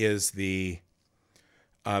 That is the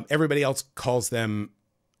everybody else calls them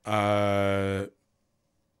the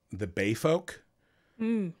Bay folk,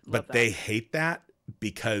 but they hate that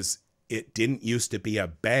because it didn't used to be a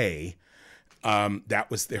bay. That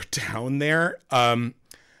was their town there.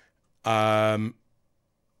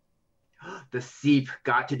 The seep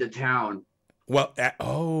got to the town. Well,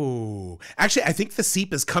 actually, I think the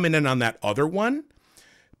seep is coming in on that other one,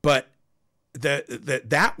 but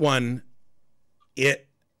that one, it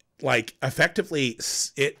like effectively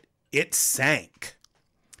it sank.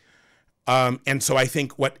 And so I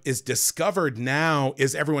think what is discovered now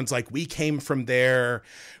is everyone's like, we came from there.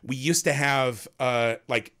 We used to have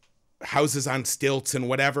like houses on stilts and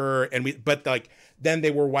whatever, but like then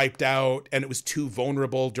they were wiped out and it was too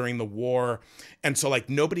vulnerable during the war, and so like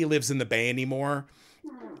nobody lives in the bay anymore.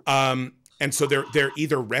 And so they're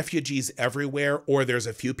either refugees everywhere or there's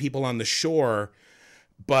a few people on the shore.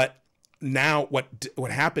 But now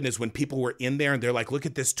what happened is when people were in there and they're like, look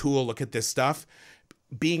at this tool, look at this stuff,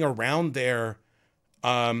 being around there,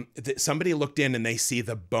 somebody looked in and they see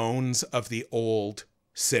the bones of the old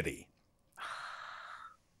city.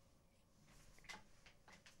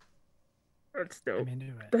 That's dope. I'm into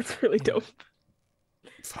it. That's really dope.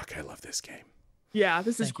 Fuck, I love this game. Yeah,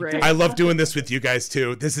 this is Thank you. great. I love doing this with you guys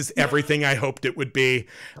too. This is everything I hoped it would be.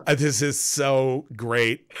 This is so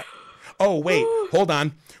great. Oh, wait, hold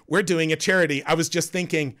on. We're doing a charity. I was just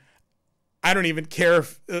thinking, I don't even care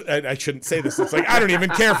if, I shouldn't say this. It's like, I don't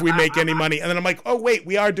even care if we make any money. And then I'm like, oh, wait,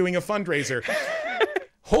 we are doing a fundraiser.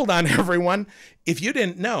 Hold on, everyone. If you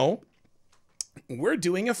didn't know, we're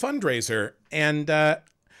doing a fundraiser. And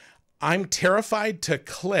I'm terrified to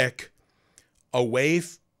click away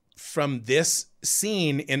from this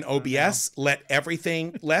scene in OBS, lest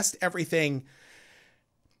everything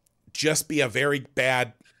just be a very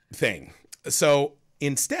bad thing. So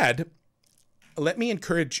instead, let me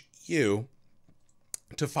encourage you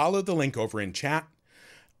to follow the link over in chat.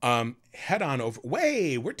 Head on over.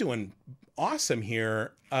 We're doing awesome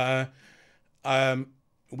here.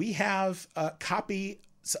 We have copies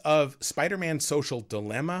of Spider-Man Social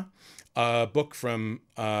Dilemma, a book from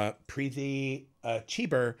Preeti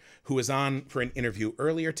Cheeber, who was on for an interview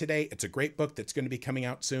earlier today. It's a great book that's going to be coming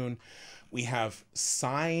out soon. We have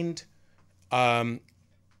signed early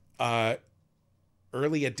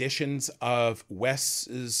editions of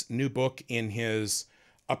Wes's new book in his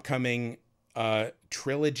upcoming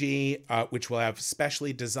trilogy, which will have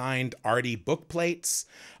specially designed arty book plates,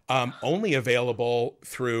 only available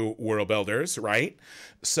through Worldbuilders, right?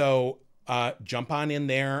 So jump on in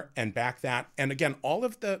there and back that. And again, all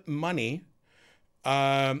of the money,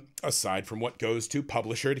 aside from what goes to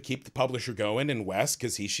publisher to keep the publisher going, and Wes,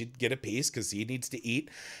 because he should get a piece because he needs to eat.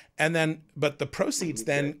 And then, but the proceeds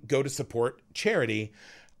then go to support charity.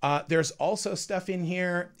 There's also stuff in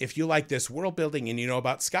here. If you like this world building and you know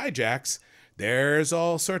about skyjacks, there's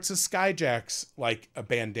all sorts of skyjacks, like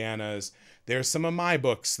bandanas. There's some of my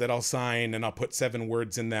books that I'll sign and I'll put 7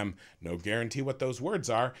 words in them. No guarantee what those words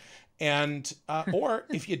are. And, or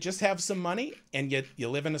if you just have some money and you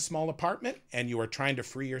live in a small apartment and you are trying to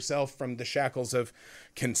free yourself from the shackles of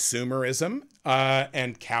consumerism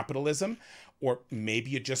and capitalism, or maybe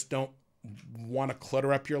you just don't want to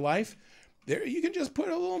clutter up your life, there you can just put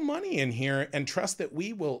a little money in here and trust that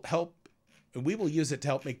we will use it to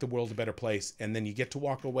help make the world a better place. And then you get to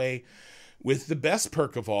walk away with the best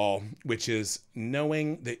perk of all, which is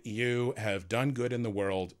knowing that you have done good in the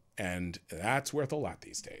world. And that's worth a lot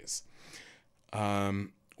these days.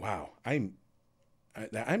 Wow, I'm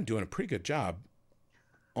doing a pretty good job.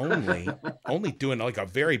 Only doing like a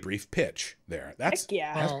very brief pitch there. That's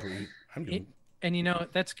pretty. I'm doing. And you know,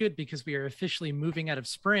 that's good because we are officially moving out of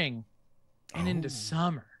spring and into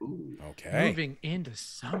summer. Okay. Moving into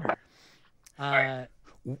summer.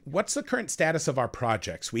 What's the current status of our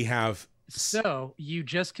projects? We have. So you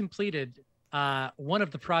just completed one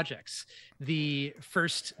of the projects, the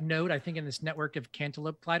first node, I think, in this network of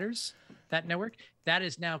cantaloupe gliders, that network, that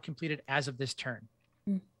is now completed as of this turn.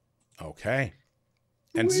 Okay.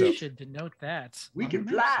 And We so should denote that. We on can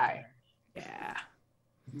the map fly. somewhere. Yeah.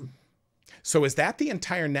 So is that the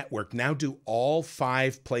entire network? Now do all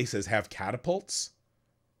 5 places have catapults?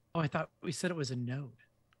 Oh, I thought we said it was a node.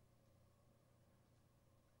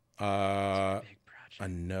 It's a big project. A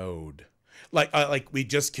node. Like we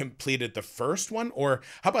just completed the first one, or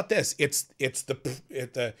how about this? It's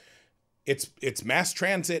mass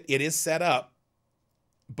transit. It is set up,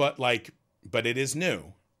 but it is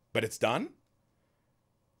new, but it's done.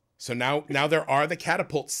 So now there are the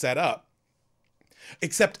catapults set up.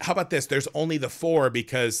 Except, how about this? There's only the 4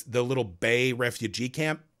 because the little Bay refugee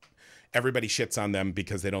camp, everybody shits on them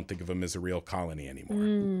because they don't think of them as a real colony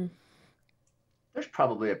anymore. There's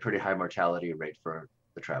probably a pretty high mortality rate for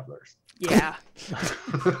the travelers. Yeah.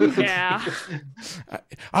 Yeah.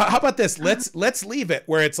 How about this? Let's leave it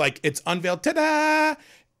where it's like it's unveiled, ta-da,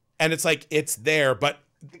 and it's like it's there, but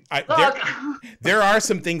there are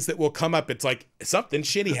some things that will come up. It's like something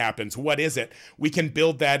shitty happens. What is it? We can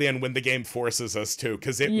build that in when the game forces us to,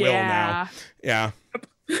 because it will now. Yeah.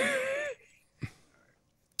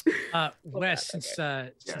 Wes, since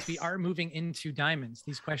we are moving into diamonds,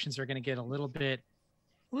 these questions are going to get a little bit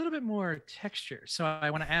more texture. So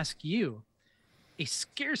I want to ask you, a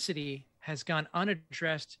scarcity has gone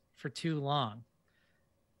unaddressed for too long.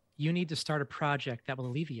 You need to start a project that will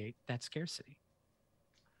alleviate that scarcity.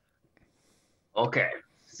 Okay,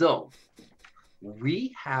 so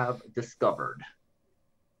we have discovered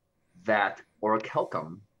that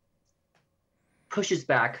orichalcum pushes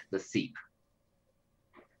back the seep.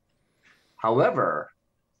 However,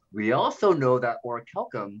 we also know that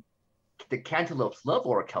orichalcum, the cantaloupes love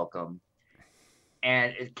orichalcum,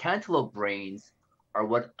 And cantaloupe brains are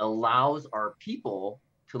what allows our people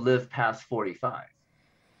to live past 45.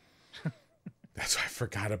 That's why I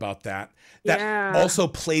forgot about that. That Yeah. also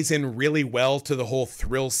plays in really well to the whole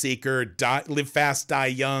thrill seeker, live fast, die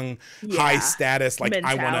young, high status. Like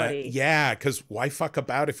I want Mentality. to, because why fuck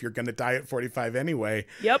about if you're going to die at 45 anyway?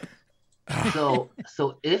 Yep. So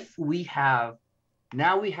if we have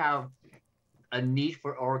a need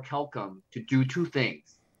for orichalcum to do two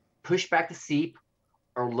things: push back the seep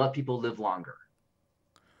or let people live longer.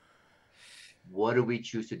 What do we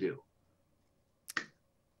choose to do?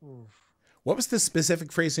 What was the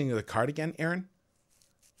specific phrasing of the card again, Aaron?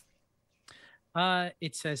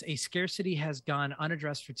 It says a scarcity has gone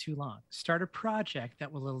unaddressed for too long. Start a project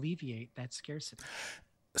that will alleviate that scarcity.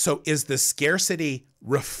 So is the scarcity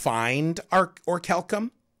refined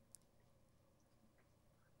orichalcum?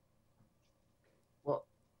 Well,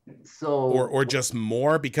 so Or just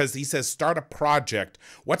more? Because he says start a project.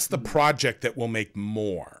 What's the project that will make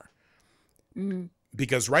more?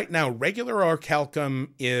 Because right now, regular orichalcum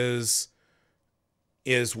is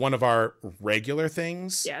one of our regular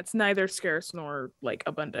things. Yeah, it's neither scarce nor like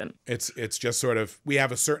abundant. It's just sort of, we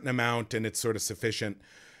have a certain amount and it's sort of sufficient.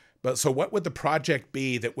 But so what would the project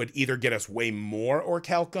be that would either get us way more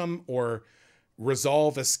orichalcum or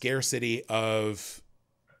resolve a scarcity of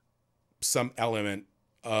some element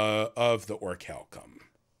of the orichalcum?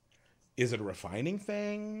 Is it a refining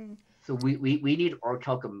thing? So we need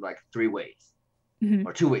orichalcum like three ways, Mhm.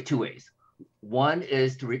 or two ways. One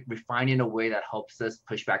is to refine in a way that helps us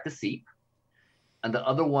push back the seep, and the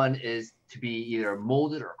other one is to be either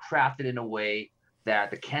molded or crafted in a way that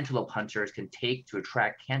the cantaloupe hunters can take to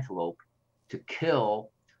attract cantaloupe to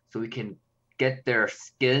kill, so we can get their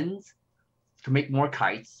skins to make more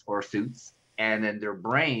kites or suits, and then their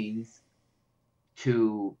brains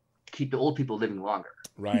to keep the old people living longer.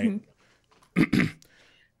 Right.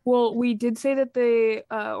 Well, we did say that the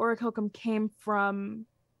orichalcum came from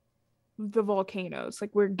the volcanoes. Like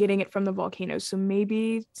we're getting it from the volcanoes, so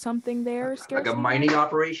maybe something there. Like a mining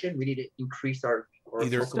operation, we need to increase our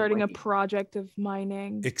Either starting a project of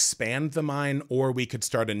mining. Expand the mine, or we could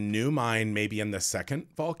start a new mine maybe in the second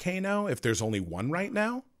volcano if there's only one right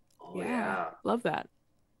now. Oh, yeah. Love that.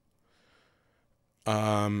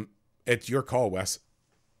 It's your call, Wes.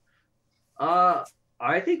 I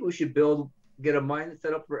think we should get a mine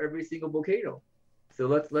set up for every single volcano. So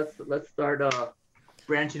let's start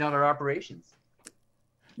branching out our operations.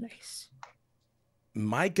 Nice.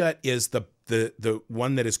 My gut is the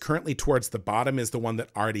one that is currently towards the bottom is the one that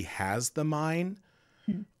already has the mine.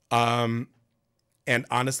 And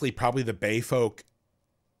honestly, probably the Bay folk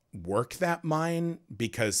work that mine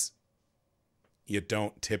because you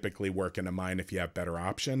don't typically work in a mine if you have better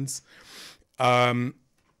options.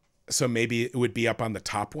 So maybe it would be up on the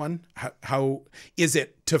top one. How is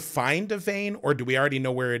it to find a vein, or do we already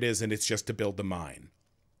know where it is and it's just to build the mine?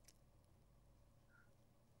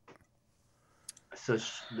 So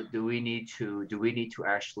do we need to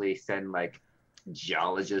actually send like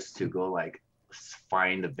geologists to go like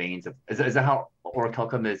find the veins of? Is that how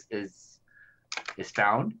orichalcum is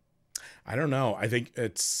found? I don't know. I think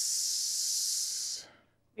it's.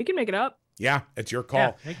 You can make it up. Yeah, it's your call.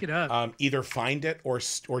 Yeah, make it up. Either find it or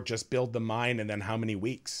just build the mine, and then how many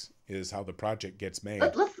weeks is how the project gets made.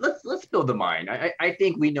 Let's build the mine. I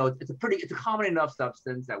think we know it's a common enough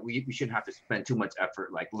substance that we shouldn't have to spend too much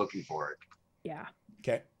effort like looking for it. Yeah.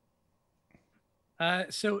 Okay.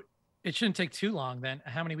 So it shouldn't take too long then.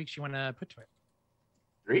 How many weeks you want to put to it?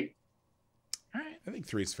 3. All right. I think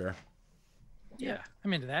 3 is fair. Yeah,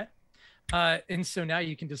 I'm into that. And so now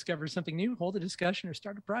you can discover something new, hold a discussion, or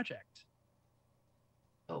start a project.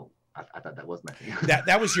 Oh, I thought that was my thing.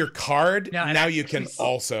 That was your card. No, now you can it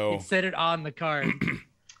also said it on the card.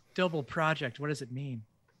 Double project. What does it mean?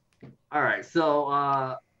 All right. So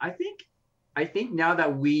I think now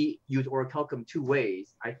that we use orichalcum 2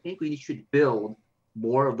 ways, I think we should build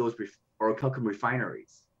more of those orichalcum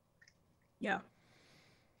refineries. Yeah.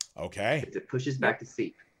 Okay. It pushes back the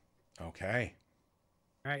seep. Okay.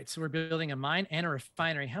 All right. So we're building a mine and a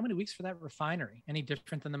refinery. How many weeks for that refinery? Any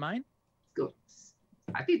different than the mine? Go.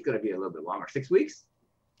 I think it's going to be a little bit longer. 6 weeks.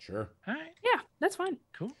 Sure. All right. Yeah, that's fine.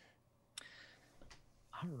 Cool.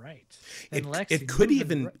 All right. Then It Lexi,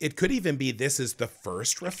 could even be this is the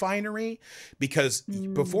first refinery because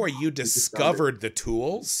before you discovered the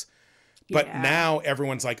tools, but now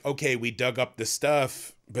everyone's like, okay, we dug up the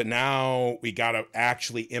stuff, but now we got to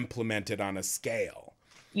actually implement it on a scale.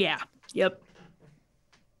 Yeah. Yep.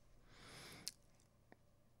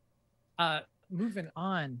 Moving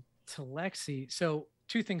on to Lexi. So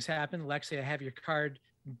 2 things happened. Lexi, I have your card,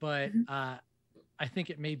 but I I think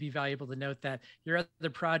it may be valuable to note that your other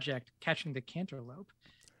project, Catching the Cantaloupe,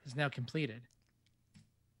 is now completed.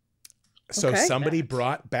 So Okay. somebody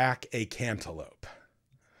brought back a cantaloupe.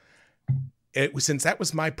 Since that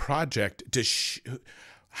was my project,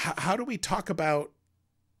 how do we talk about,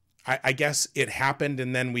 I guess it happened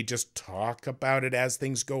and then we just talk about it as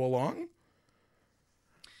things go along?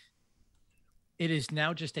 It is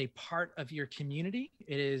now just a part of your community.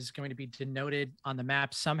 It is going to be denoted on the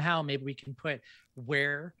map somehow. Maybe we can put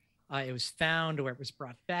where it was found or where it was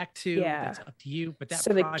brought back to. Yeah. That's up to you. But that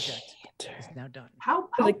So project is now done. How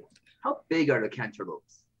big are the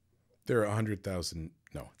cantaloupes? There are 100,000.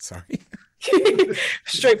 No, sorry.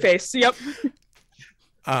 Straight face. Yep.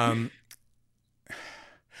 I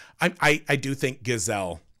do think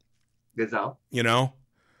gazelle. Gazelle. You know.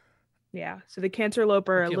 Yeah. So the cantaloupe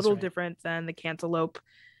are a Feels little right. different than the cantaloupe.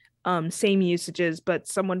 Same usages, but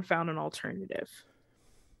someone found an alternative.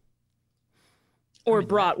 Or mean,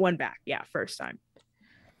 brought one back. Yeah, first time.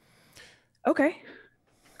 Okay.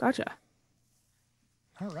 Gotcha.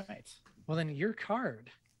 All right. Well, then your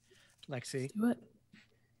card, Lexi. Do it.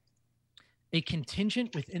 A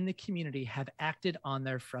contingent within the community have acted on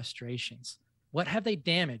their frustrations. What have they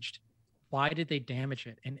damaged? Why did they damage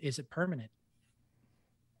it? And is it permanent?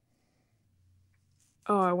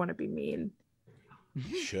 Oh, I want to be mean.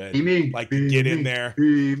 Should Be mean. like Be get mean. in there.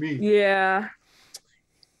 Be mean. Yeah.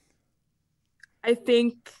 I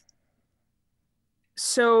think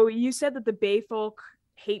so. You said that the Bay folk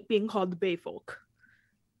hate being called the Bay folk.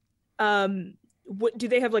 What do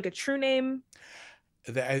they have, like a true name?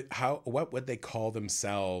 What would they call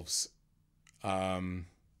themselves? I'm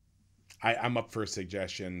up for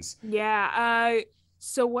suggestions. Yeah.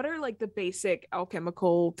 So what are like the basic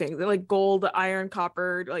alchemical things? Like gold, iron,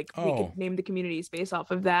 copper. Like we could name the communities based off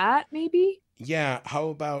of that, maybe. Yeah. How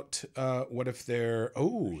about what if they're?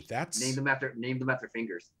 Oh, that's Name them after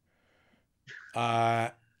fingers.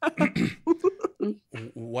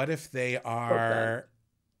 What if they are?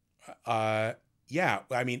 Yeah.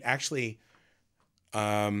 I mean, actually.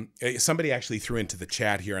 Somebody actually threw into the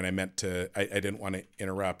chat here, and I meant to. I didn't want to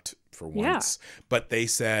interrupt for once, but they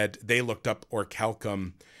said they looked up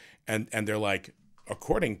orichalcum, and they're like,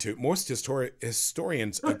 according to most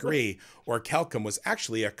historians agree, orichalcum was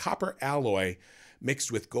actually a copper alloy mixed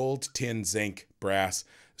with gold, tin, zinc, brass.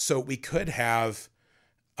 So we could have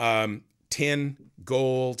tin,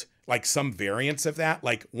 gold, like some variants of that.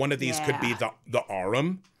 Like one of these could be the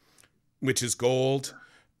aurum, which is gold.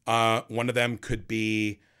 One of them could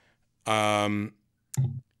be, so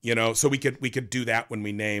we could do that when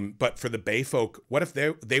we name. But for the Bay folk, what if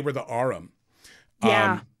they were the aurum?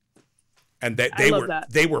 Yeah. And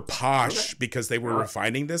they were posh because they were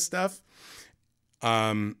refining this stuff.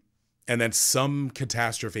 And then some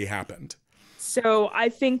catastrophe happened. So I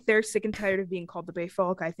think they're sick and tired of being called the Bay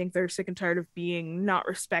folk. I think they're sick and tired of being not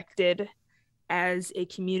respected as a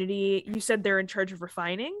community. You said they're in charge of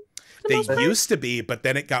refining? They used to be, but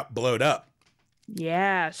then it got blowed up.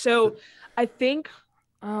 Yeah. So I think,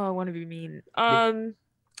 I want to be mean.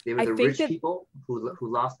 They were the rich people who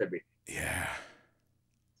lost everything. Yeah.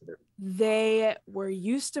 They were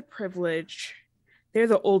used to privilege. They're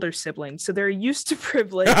the older siblings, so they're used to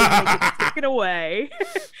privilege and they get taken away.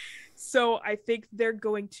 So I think they're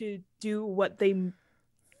going to do what they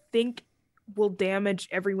think will damage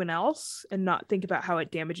everyone else and not think about how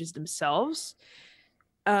it damages themselves.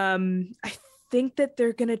 I think that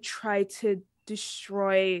they're gonna try to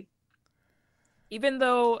destroy, even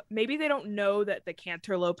though maybe they don't know that the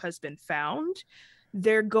cantaloupe has been found,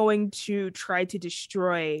 they're going to try to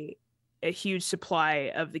destroy a huge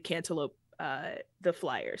supply of the cantaloupe, the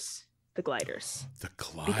gliders,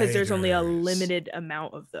 because there's only a limited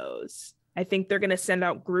amount of those. I think they're going to send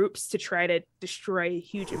out groups to try to destroy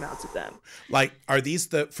huge amounts of them. Like, are these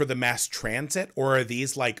for the mass transit, or are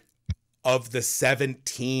these like of the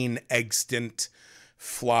 17 extant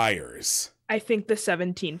flyers? I think the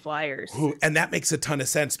 17 flyers. And that makes a ton of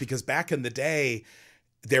sense, because back in the day,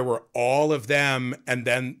 there were all of them, and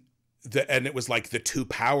then and it was like the two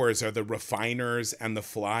powers are the refiners and the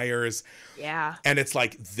flyers. Yeah. And it's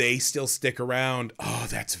like they still stick around. Oh,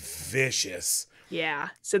 that's vicious. Yeah.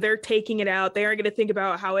 So they're taking it out. They aren't going to think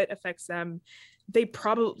about how it affects them. They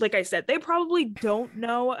probably, like I said, they probably don't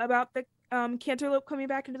know about the cantaloupe coming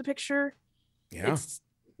back into the picture. Yeah. It's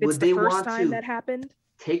the first time that happened.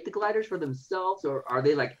 Take the gliders for themselves, or are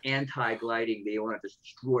they like anti-gliding? They want to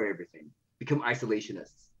destroy everything, become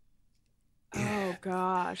isolationists. Oh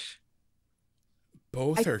gosh.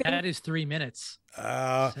 Both are. That is 3 minutes.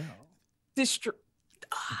 Do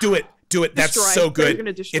it. Do it. That's Destroy. so good. They're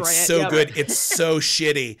gonna destroy It's it. so Yep. good. It's so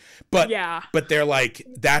shitty. But Yeah. but they're like,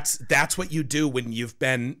 that's what you do when you've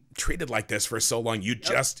been treated like this for so long. You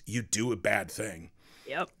you do a bad thing.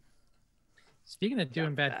 Yep. Speaking of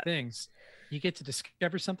doing bad things, you get to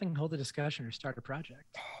discover something, hold a discussion, or start a project.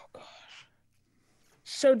 Oh gosh.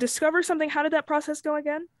 So discover something. How did that process go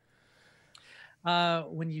again?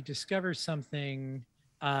 When you discover something,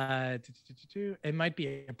 it might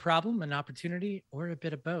be a problem, an opportunity, or a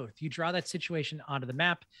bit of both. You draw that situation onto the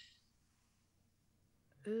map.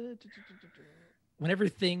 Whenever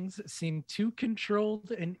things seem too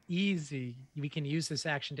controlled and easy, we can use this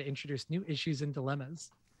action to introduce new issues and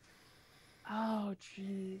dilemmas. Oh,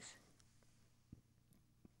 jeez.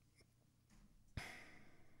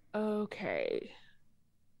 Okay.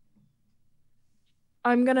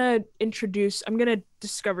 I'm gonna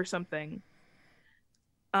discover something.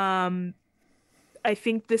 I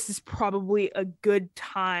think this is probably a good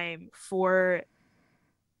time for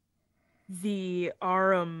the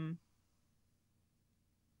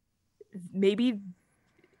maybe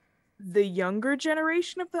the younger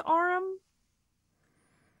generation of the Arum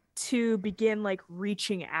to begin like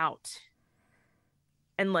reaching out,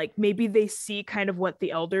 and like maybe they see kind of what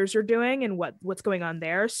the elders are doing and what's going on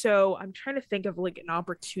there. So I'm trying to think of like an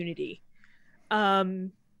opportunity.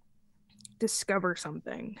 Discover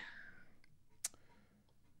something.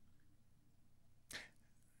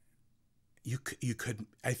 You could,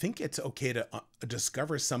 I think it's okay to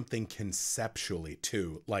discover something conceptually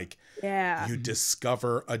too. Like, Yeah. you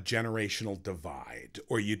discover a generational divide,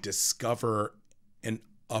 or you discover an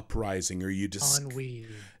uprising, or you Ennui.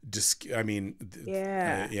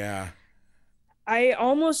 Yeah. Yeah. I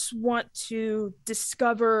almost want to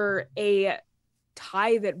discover a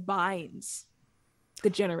tie that binds the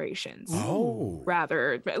generations. Oh.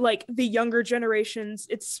 Rather, like the younger generations,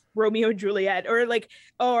 it's Romeo and Juliet, or like,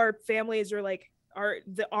 oh, our families are like,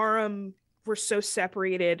 the Arum were so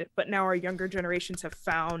separated, but now our younger generations have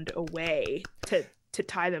found a way to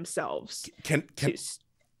tie themselves. Can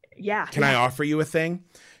I offer you a thing?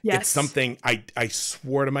 Yes. It's something I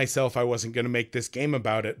swore to myself I wasn't going to make this game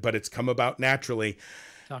about it, but it's come about naturally.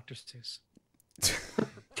 Dr. Seuss.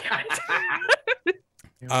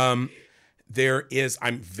 There is,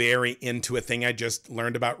 I'm very into a thing I just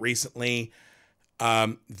learned about recently.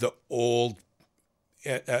 The old,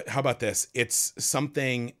 how about this? It's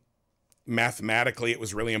something mathematically, it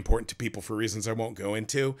was really important to people for reasons I won't go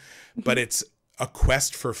into, but it's a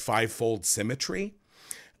quest for fivefold symmetry.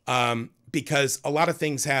 Because a lot of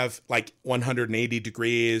things have like 180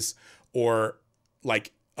 degrees or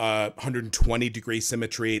like 120 degree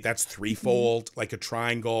symmetry. That's threefold, like a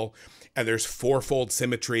triangle. And there's fourfold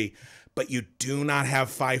symmetry. But you do not have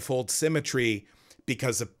fivefold symmetry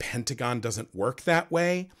because a pentagon doesn't work that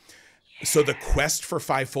way. Yeah. So the quest for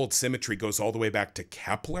fivefold symmetry goes all the way back to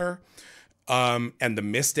Kepler and the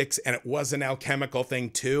mystics, and it was an alchemical thing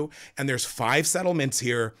too. And there's 5 settlements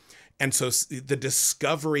here. And so the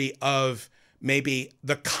discovery of maybe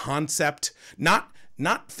the concept, not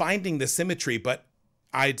finding the symmetry, but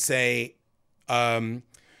I'd say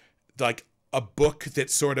like a book that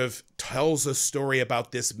sort of tells a story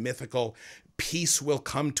about this mythical peace will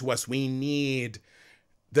come to us. We need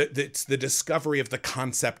it's the discovery of the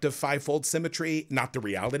concept of fivefold symmetry, not the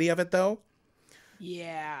reality of it though.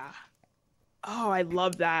 Yeah. Oh, I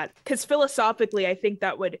love that. Because philosophically, I think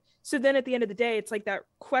that would, so then at the end of the day, it's like that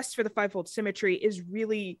quest for the fivefold symmetry is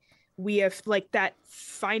really, we have like that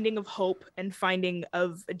finding of hope and finding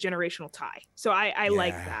of a generational tie. So I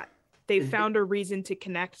like that. They found a reason to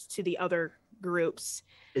connect to the other groups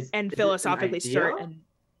and philosophically start. And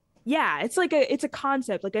yeah, it's like it's a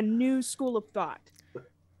concept, like a new school of thought.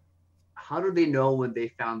 How do they know when they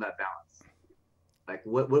found that balance? Like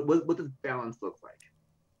what does balance look like?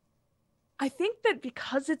 I think that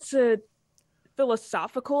because it's a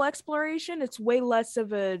philosophical exploration, it's way less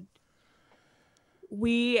of a,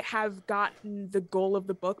 we have gotten the goal of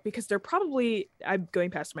the book, because they're probably, I'm going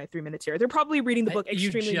past my 3 minutes here, they're probably reading the book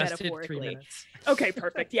extremely metaphorically. Okay,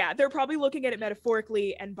 perfect. Yeah, they're probably looking at it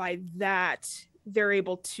metaphorically, and by that they're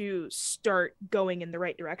able to start going in the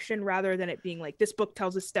right direction, rather than it being like, this book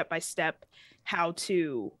tells us step by step how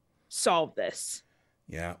to solve this.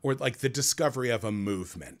 Yeah, or like the discovery of a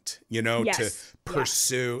movement, to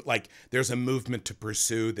pursue, like there's a movement to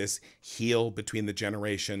pursue this heal between the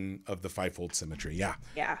generation of the fivefold symmetry. Yeah.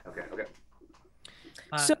 Yeah. Okay.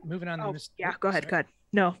 So moving on. Go ahead.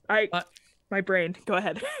 No, my brain. Go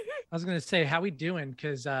ahead. I was going to say, how we doing?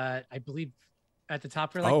 Because I believe at the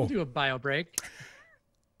top we're like, we'll do a bio break.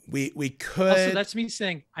 we could. Also, that's me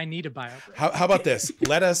saying I need a bio break. How about this?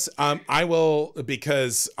 Let us. I will,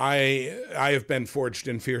 because I have been forged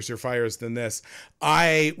in fiercer fires than this.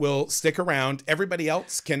 I will stick around. Everybody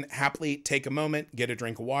else can happily take a moment, get a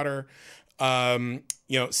drink of water.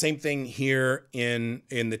 Same thing here in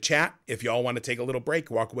the chat. If you all want to take a little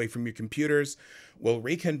break, walk away from your computers, we'll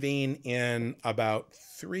reconvene in about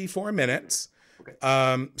 3-4 minutes.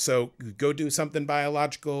 Okay. So go do something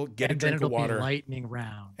biological, get a drink of water. Be lightning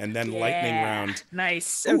round. And then lightning round.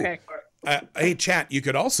 Nice. Ooh. Okay. Hey, chat, you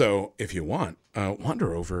could also, if you want,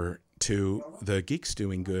 wander over to the Geeks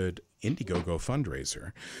Doing Good Indiegogo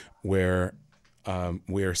fundraiser, where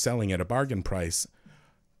we're selling at a bargain price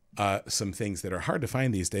some things that are hard to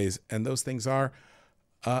find these days. And those things are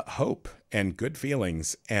hope and good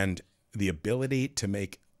feelings and the ability to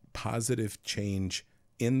make positive change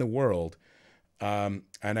in the world. And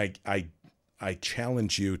I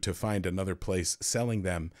challenge you to find another place selling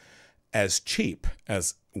them as cheap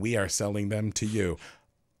as we are selling them to you.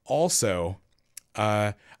 Also,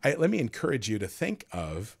 let me encourage you to think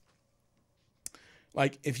of,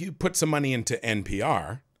 like, if you put some money into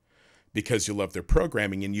NPR because you love their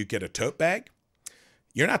programming and you get a tote bag,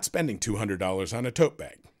 you're not spending $200 on a tote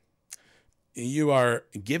bag. You are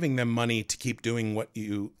giving them money to keep doing what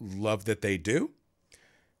you love that they do.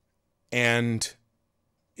 And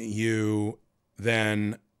you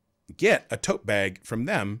then get a tote bag from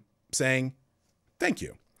them saying, thank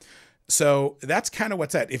you. So that's kind of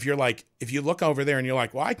what's at. If you look over there and you're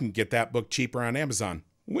like, well, I can get that book cheaper on Amazon.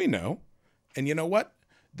 We know. And you know what?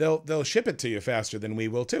 They'll ship it to you faster than we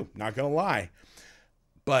will too. Not going to lie.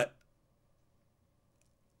 But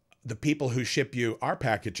the people who ship you our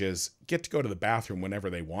packages get to go to the bathroom whenever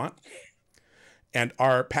they want. And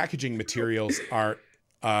our packaging materials are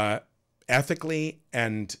ethically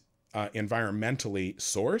and environmentally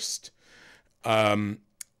sourced. And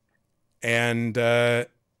the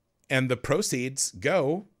proceeds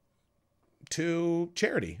go to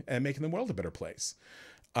charity and making the world a better place.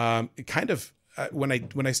 When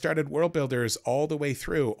I started World Builders all the way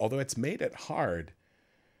through, although it's made it hard,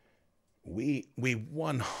 we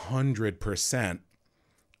 100%,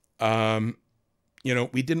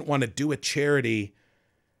 we didn't want to do a charity,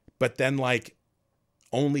 but then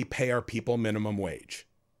only pay our people minimum wage.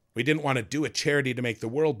 We didn't want to do a charity to make the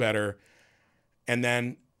world better and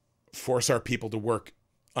then force our people to work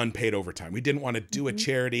unpaid overtime. We didn't want to do a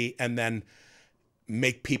charity and then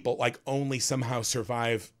make people only somehow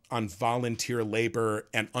survive on volunteer labor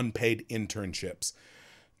and unpaid internships.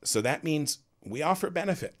 So that means we offer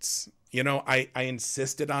benefits. I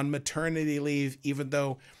insisted on maternity leave, even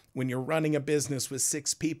though when you're running a business with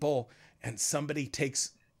 6 people and somebody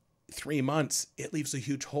takes 3 months, it leaves a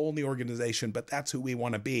huge hole in the organization, but that's who we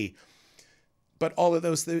want to be. But all of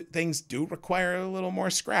those things do require a little more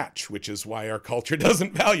scratch, which is why our culture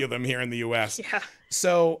doesn't value them here in the US. Yeah.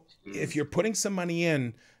 So if you're putting some money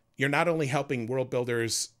in, you're not only helping World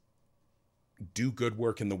Builders do good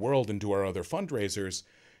work in the world and do our other fundraisers,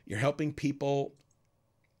 you're helping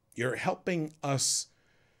us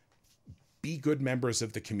be good members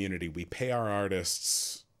of the community. We pay our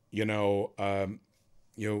artists, and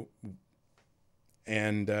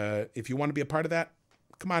if you want to be a part of that,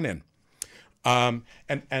 come on in. And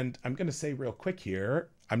I'm going to say real quick here,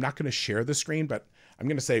 I'm not going to share the screen, but I'm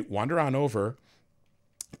going to say, wander on over.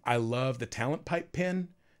 I love the talent pipe pin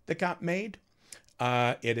that got made.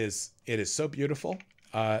 It is so beautiful.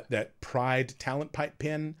 That Pride talent pipe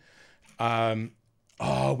pin.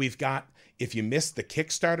 We've got, if you missed the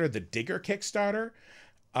Kickstarter, the Digger Kickstarter,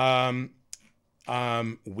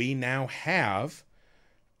 we now have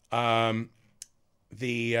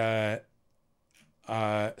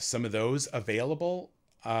some of those available.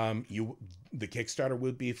 The Kickstarter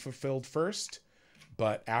would be fulfilled first,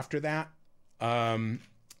 but after that,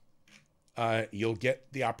 you'll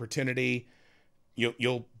get the opportunity.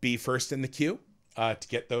 You'll be first in the queue to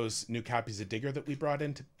get those new copies of Digger that we brought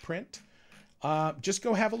into print. Just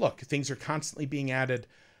go have a look. Things are constantly being added,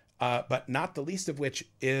 but not the least of which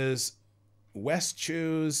is West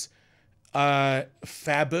Chew's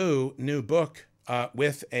Fabu new book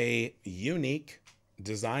with a unique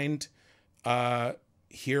designed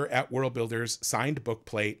here at World Builders signed book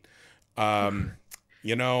plate. And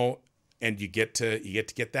you get to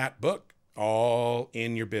get that book all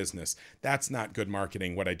in your business. That's not good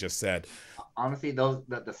marketing, what I just said. Honestly,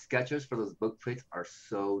 the sketches for those book plates are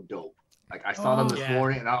so dope. I saw them this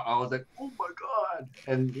morning and I was like, oh my God.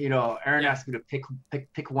 And Aaron asked me to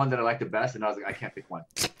pick one that I like the best, and I was like, I can't pick one.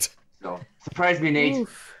 So surprise me, Nate.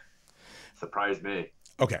 Oof. Surprise me.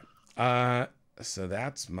 Okay. So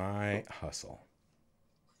that's my hustle.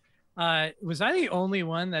 Was I the only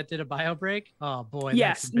one that did a bio break? Oh boy.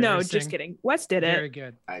 Yes. That's No, just embarrassing. kidding. Wes did it. Very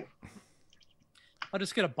good. I'll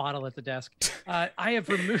just get a bottle at the desk. I have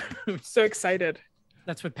removed. So excited.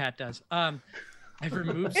 That's what Pat does. I've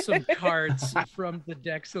removed some cards from the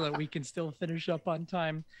deck so that we can still finish up on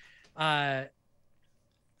time.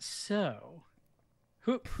 So,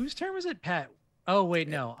 whose turn was it, Pat? Oh wait,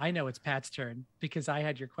 no, I know it's Pat's turn because I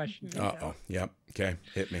had your question. Oh, yep. Okay,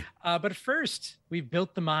 hit me. But first, we've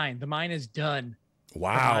built the mine. The mine is done.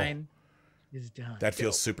 Wow. The mine is done. That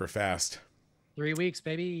feels super fast. 3 weeks,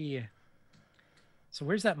 baby. So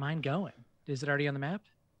where's that mine going? Is it already on the map?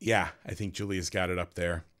 Yeah, I think Julia's got it up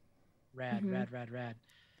there. Rad.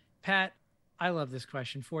 Pat, I love this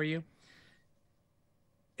question for you.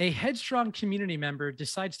 A headstrong community member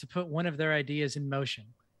decides to put one of their ideas in motion.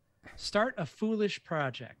 Start a foolish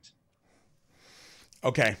project.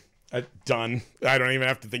 Okay, done. I don't even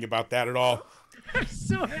have to think about that at all. I'm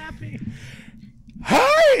so happy.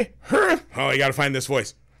 Hi! Oh, I gotta find this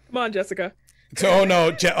voice. Come on, Jessica. Oh,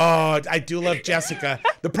 no. I do love Jessica.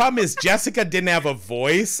 The problem is Jessica didn't have a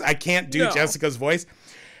voice. I can't do Jessica's voice.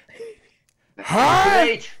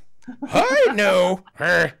 Hi! Hi, no.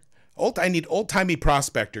 Her. I need old-timey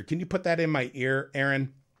prospector. Can you put that in my ear,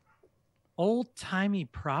 Aaron? Old-timey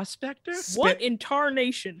prospector? What in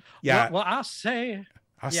tarnation? Yeah. Well, I'll say.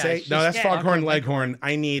 No, that's Foghorn Leghorn.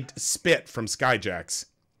 I need Spit from Skyjacks.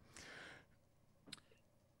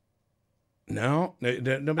 No,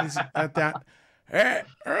 nobody's at that.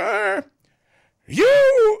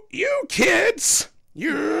 You kids.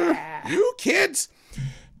 You kids.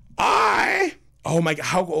 Oh my God,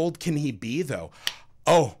 how old can he be though?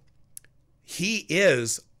 Oh, he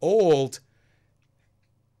is old.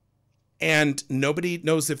 And nobody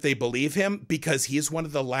knows if they believe him because he's one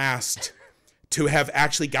of the last to have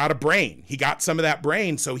actually got a brain. He got some of that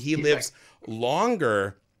brain, so he lives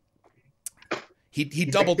longer. He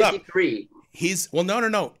doubled like up. 53.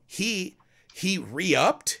 No. He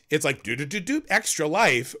re-upped. It's like do extra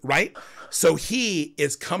life, right? So he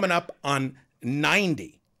is coming up on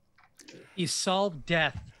 90. He solved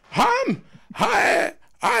death. Hi,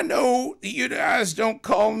 I know you guys don't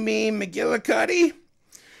call me McGillicuddy.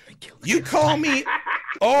 You call me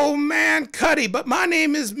Old Man Cuddy, but my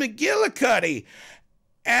name is McGillicuddy.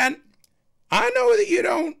 And I know that you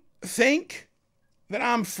don't think that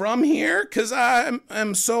I'm from here because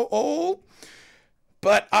I'm so old,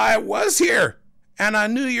 but I was here. And I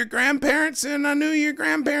knew your grandparents and I knew your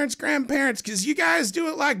grandparents' grandparents because you guys do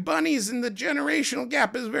it like bunnies and the generational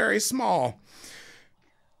gap is very small.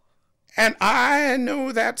 And I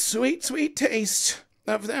know that sweet, sweet taste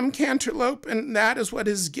of them cantaloupe, and that is what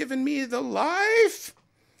has given me the life.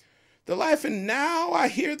 The life, and now I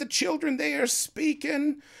hear the children, they are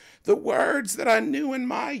speaking the words that I knew in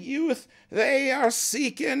my youth. They are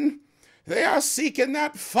seeking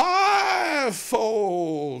that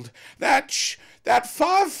fivefold, that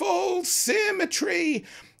fivefold symmetry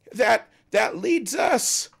that leads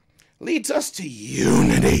us to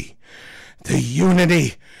unity. The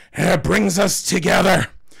unity that brings us together.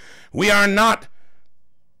 We are not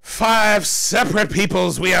 5 separate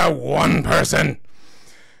peoples. We are one person.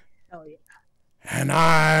 Hell yeah. And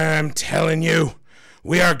I'm telling you,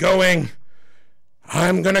 I'm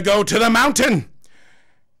going to go to the mountain.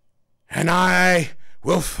 And I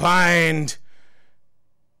will find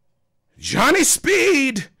Johnny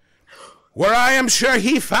Speed, where I am sure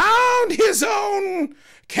he found his own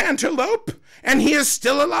cantaloupe, and he is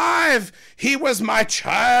still alive. He was my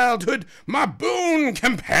childhood, my boon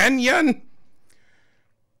companion.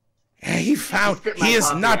 He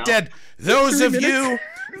is not dead. Those of you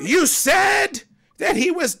said that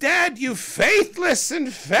he was dead, you faithless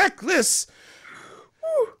and feckless.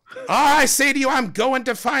 I say to you, I'm going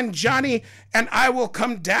to find Johnny, and I will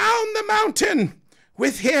come down the mountain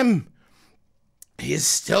with him. He is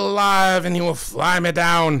still alive, and he will fly me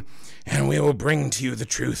down, and we will bring to you the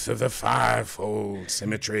truth of the fivefold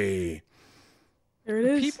symmetry. There it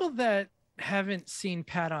is. People that haven't seen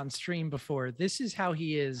Pat on stream before, this is how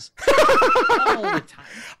he is all the time.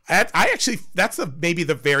 That's maybe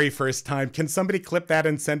the very first time. Can somebody clip that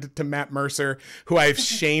and send it to Matt Mercer, who I've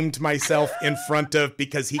shamed myself in front of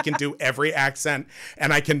because he can do every accent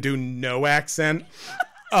and I can do no accent.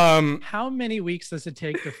 How many weeks does it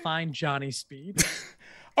take to find Johnny Speed?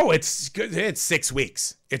 Oh, it's good. It's 6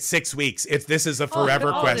 weeks. This is a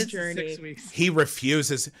forever quest. 6 weeks. He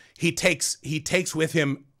refuses. He takes with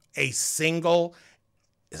him a single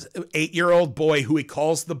 8-year-old boy who he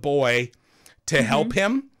calls the boy to help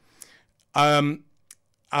him. And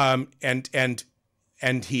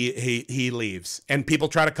he leaves, and people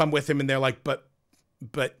try to come with him, and they're like, but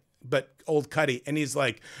but old Cuddy. And he's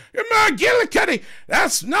like, McGillicuddy,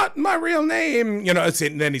 that's not my real name. You know,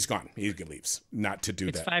 and then he's gone. He leaves, not to do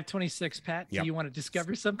It's that. 5:26, Pat. Yep. Do you want to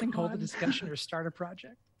discover something, hold a discussion, or start a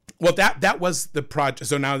project? Well, that was the project.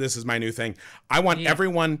 So now this is my new thing. I want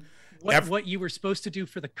everyone. What you were supposed to do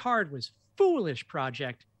for the card was foolish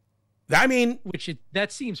project. I mean,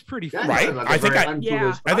 that seems pretty That foolish. right. sounds like I a think very I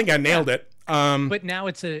unfoolish I think I nailed it. But now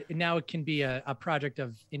it can be a project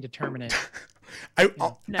of indeterminate.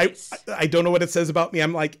 Nice. I don't know what it says about me.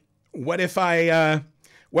 I'm like, what if I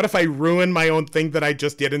ruin my own thing that I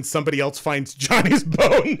just did and somebody else finds Johnny's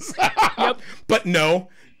bones? Yep. But no.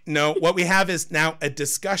 What we have is now a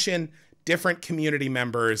discussion. Different community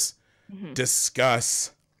members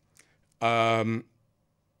discuss. Not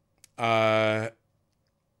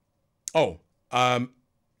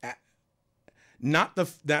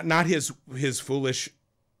his foolish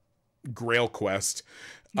Grail quest.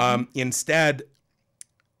 Instead,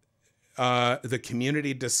 the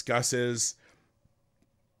community discusses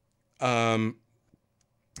the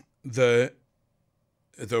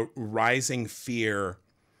rising fear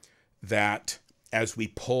that as we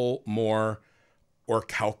pull more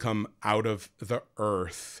orichalcum out of the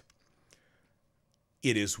earth,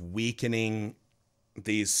 it is weakening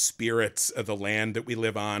these spirits of the land that we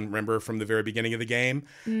live on. Remember from the very beginning of the game?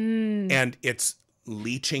 And it's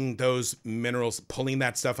leaching those minerals, pulling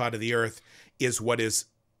that stuff out of the earth is what is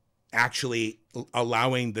actually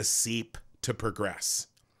allowing the seep to progress.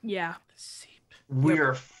 Yeah.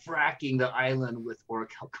 We're fracking the island with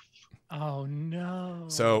orichalcum. Oh no.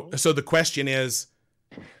 So the question is,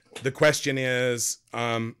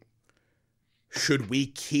 should we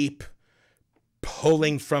keep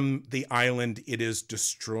pulling from the island? It is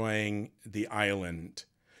destroying the island.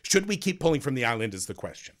 Should we keep pulling from the island is the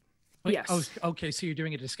question. Wait, Yes. Oh, okay. So you're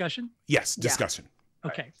doing a discussion? Yes, discussion.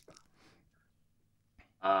 Okay.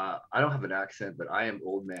 I don't have an accent, but I am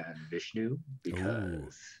Old Man Vishnu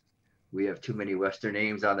because we have too many Western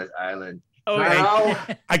names on this island. Oh,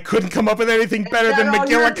 I couldn't come up with anything better than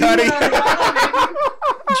McGillicuddy.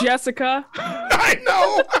 Jessica. I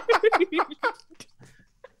know.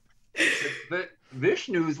 But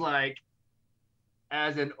Vishnu's like,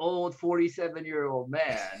 as an old 47-year-old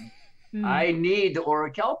man, I need the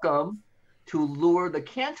orichalcum to lure the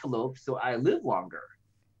cantaloupe so I live longer.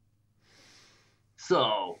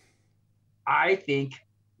 So I think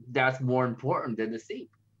that's more important than the seep.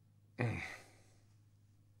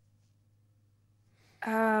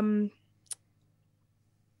 My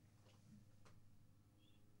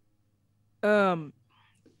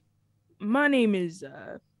name is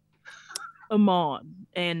Amon,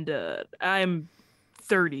 and I'm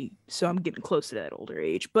 30, so I'm getting close to that older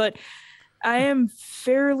age. But I am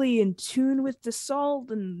fairly in tune with the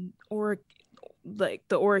salt and the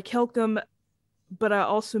orichalcum, but I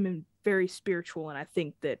also am very spiritual, and I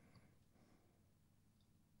think that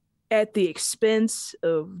at the expense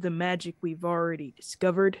of the magic we've already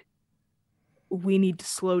discovered, we need to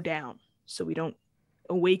slow down so we don't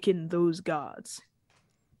awaken those gods.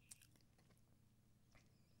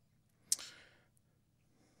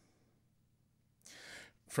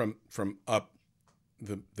 From up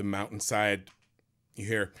the mountainside, you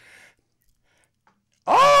hear,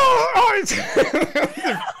 oh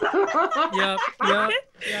Yep.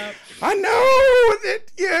 I know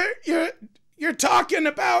that you're talking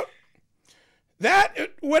about that.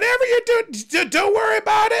 Whatever you're doing, don't worry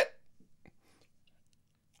about it.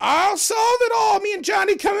 I'll solve it all. Me and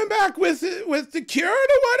Johnny coming back with the cure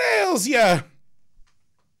to what ails you.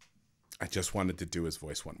 I just wanted to do his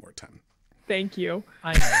voice one more time. Thank you.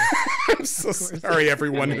 I know. I'm so sorry,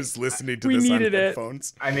 everyone who's listening to We this on needed it.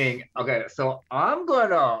 headphones. I mean, okay, so I'm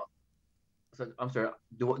gonna. So I'm sorry.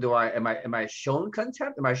 Am I showing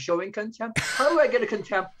contempt? Am I showing contempt? How do I get a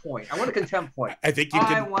contempt point? I want a contempt point. I think you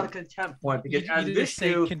I can. want a contempt point because You as need to say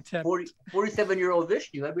Vishnu, contempt. 47-year-old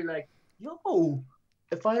Vishnu, I'd be like, yo,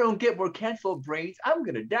 if I don't get more cantaloupe brains, I'm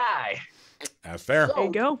gonna die. That's fair. So There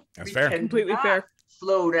you go. That's we fair. Completely cannot fair.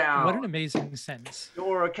 Slow down. What an amazing sentence.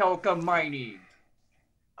 orichalcum mining.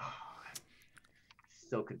 Oh,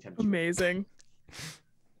 so contemptuous. Amazing.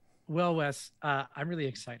 Well, Wes, I'm really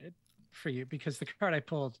excited for you because the card I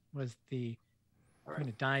pulled was the Queen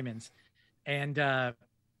of Diamonds, and a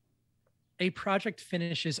project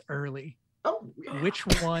finishes early. Oh, yeah. Which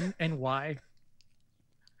one and why?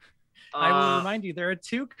 I will remind you, there are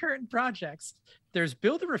two current projects. There's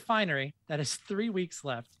Build a Refinery that has 3 weeks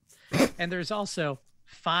left, and there's also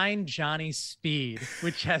Find Johnny's Speed,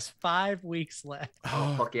 which has 5 weeks left.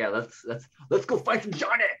 Oh, fuck yeah, let's go find some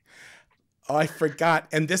Johnny. Oh, I forgot.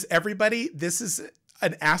 And this, everybody, this is,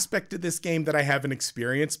 an aspect of this game that I haven't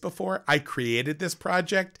experienced before. I created this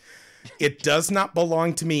project. It does not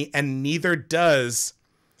belong to me, and neither does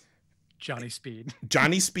Johnny Speed.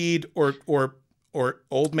 Johnny Speed or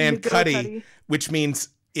Old Man Cuddy, which means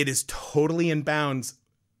it is totally in bounds.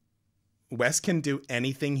 Wes can do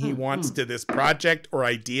anything he wants to this project or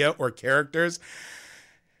idea or characters.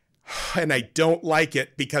 And I don't like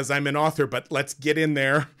it because I'm an author, but let's get in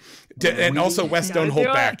there. And also, Wes, don't hold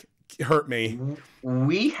back. Hurt me.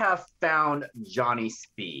 We have found Johnny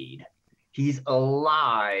Speed. He's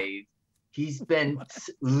alive. He's been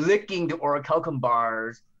licking the orichalcum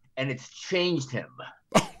bars, and it's changed him.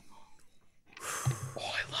 Oh,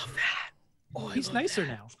 I love that. Oh, he's nicer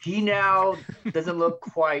now. He now doesn't look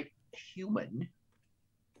quite human.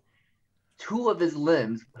 Two of his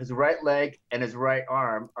limbs, his right leg and his right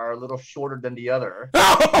arm, are a little shorter than the other.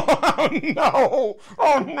 Oh, no.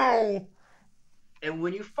 Oh, no. And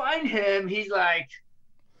when you find him, he's like,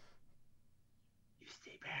 you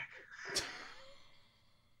stay back.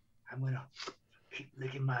 I'm going to keep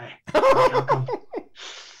licking my orichalcum.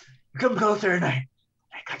 Come closer and I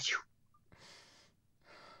got you.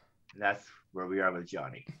 And that's where we are with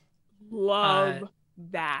Johnny. Love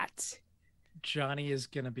that. Johnny is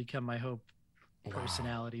going to become my hope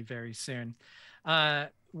personality very soon.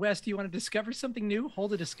 Wes, do you want to discover something new,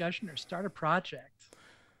 hold a discussion, or start a project?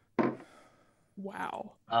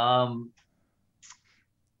 Wow.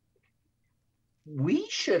 We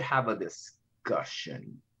should have a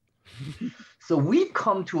discussion. So we've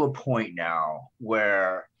come to a point now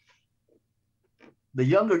where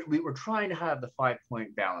we were trying to have the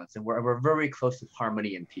 5-point balance, and we're very close to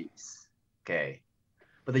harmony and peace. Okay.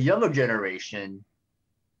 But the younger generation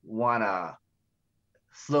want to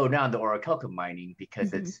slow down the orichalcum mining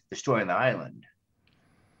because it's destroying the island.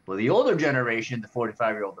 Well, the older generation, the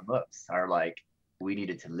 45-year-old and ups, are like, we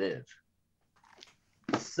needed to live.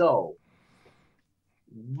 So,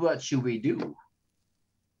 what should we do?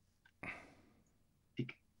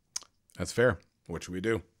 That's fair. What should we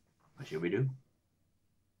do? What should we do?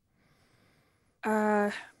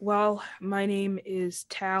 Well, my name is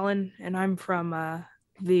Talon, and I'm from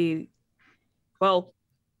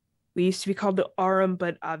we used to be called the Aurum,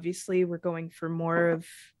 but obviously we're going for more of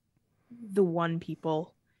the one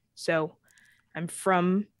people. So I'm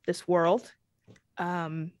from this world.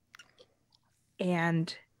 And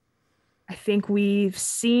I think we've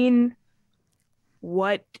seen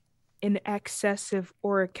what an excess of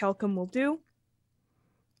orichalcum will do.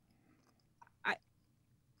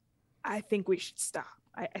 I think we should stop.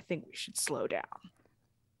 I think we should slow down.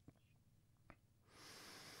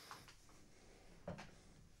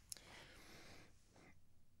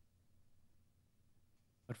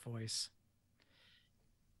 What voice?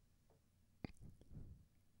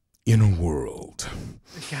 In a world,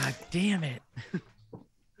 God damn it,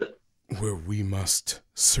 where we must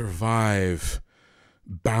survive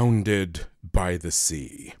bounded by the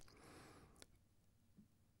sea,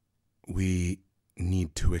 we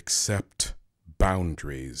need to accept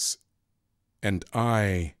boundaries. And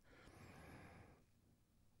my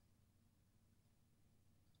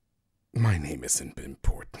name isn't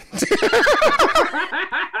important.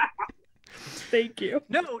 Thank you.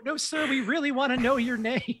 No, sir, we really want to know your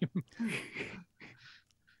name.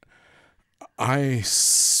 I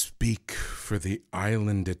speak for the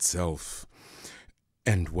island itself,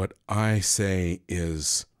 and what I say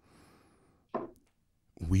is,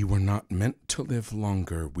 we were not meant to live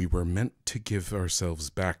longer. We were meant to give ourselves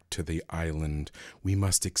back to the island. We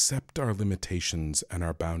must accept our limitations and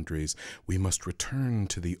our boundaries. We must return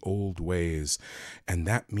to the old ways. And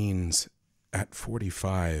that means at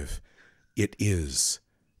 45, it is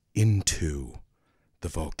into the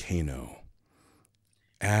volcano,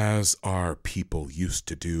 as our people used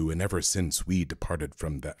to do, and ever since we departed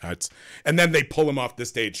from the huts. And then they pull him off the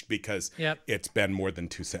stage because it's been more than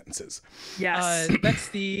 2 sentences. Yes. That's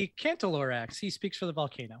the Cantalorax. He speaks for the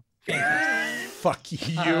volcano. Fuck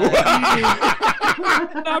you.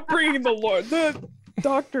 Not bringing the Lord. The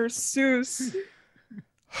Dr. Seuss.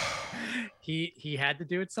 He had to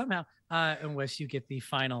do it somehow. Unless you get the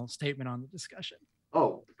final statement on the discussion.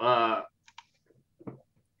 Oh,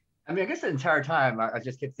 I mean, I guess the entire time I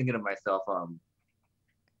just kept thinking to myself,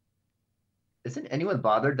 isn't anyone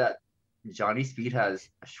bothered that Johnny Speed has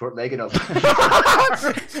a short leg and a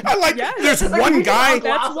I like there's one guy.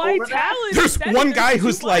 That's why Talon. There's one guy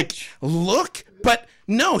who's like, look, but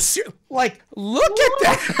no, like, look at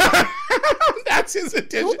that. That's his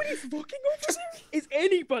addition. Nobody's looking over there. Is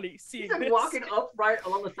anybody seeing He's like this? walking upright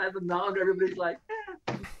along the side of the mound. Everybody's like,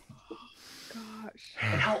 Gosh.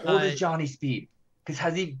 And how old is Johnny Speed? Because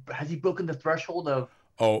has he broken the threshold of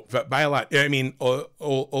Oh, by a lot. I mean,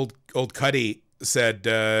 old Cuddy said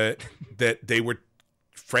that they were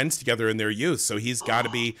friends together in their youth, so he's got to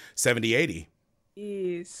be 70, 80.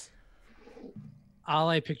 Jeez. All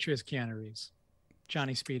I picture is Keanu Reeves.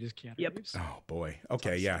 Johnny Speed is Keanu Reeves. Oh boy.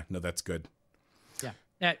 Okay, yeah. No, that's good.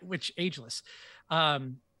 Yeah. Which ageless.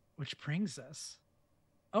 Which brings us.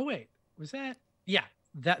 Oh wait, was that? Yeah,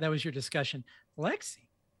 that was your discussion, Lexi.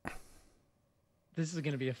 This is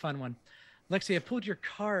going to be a fun one. Lexi, I pulled your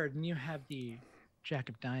card and you have the Jack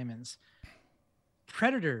of Diamonds.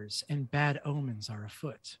 Predators and bad omens are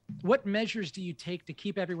afoot. What measures do you take to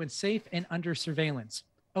keep everyone safe and under surveillance?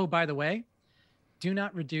 Oh, by the way, do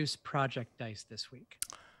not reduce project dice this week.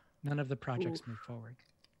 None of the projects move forward.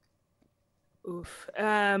 Oof.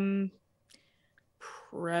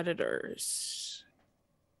 Predators.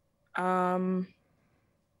 And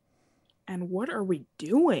what are we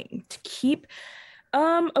doing to keep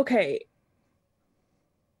okay.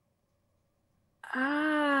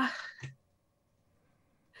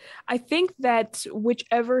 I think that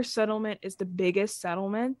whichever settlement is the biggest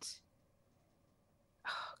settlement.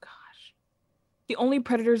 Oh gosh. The only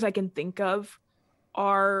predators I can think of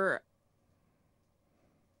are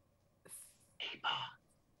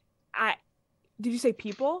did you say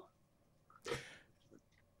people?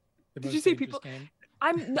 Did you say people? Game.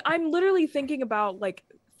 I'm literally thinking about like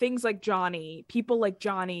things like Johnny, people like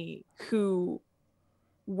Johnny who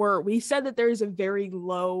we said that there is a very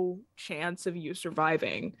low chance of you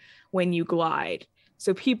surviving when you glide.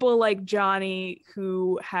 So people like Johnny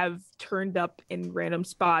who have turned up in random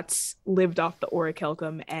spots, lived off the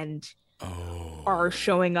orichalcum, and are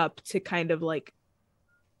showing up to kind of like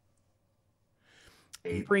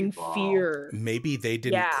bring fear. Maybe they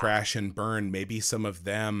didn't crash and burn. Maybe some of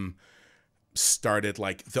them started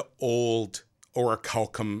like the old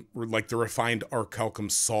orichalcum, like the refined orichalcum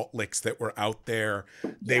salt licks that were out there.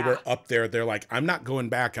 They were up there. They're like, I'm not going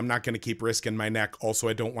back. I'm not going to keep risking my neck. Also,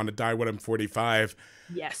 I don't want to die when I'm 45.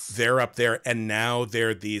 Yes. They're up there. And now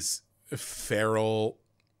they're these feral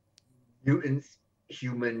mutants,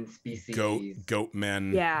 human species. Goat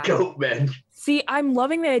men. Yeah. Goat men. See, I'm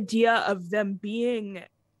loving the idea of them being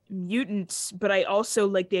mutants, but I also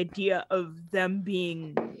like the idea of them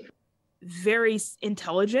being very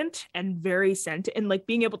intelligent and very sentient and like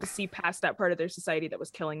being able to see past that part of their society that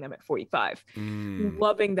was killing them at 45.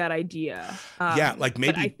 Loving that idea. Like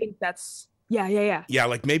maybe but I think that's yeah,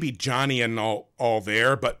 like maybe Johnny and all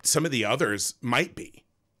there, but some of the others might be.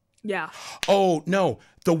 Yeah. Oh no,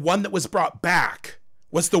 the one that was brought back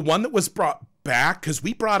was the one that was brought back because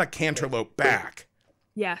we brought a cantaloupe back.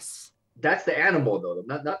 Yes. That's the animal though,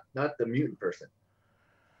 not the mutant person.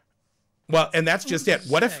 Well, and that's just it.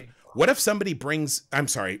 What if somebody brings, I'm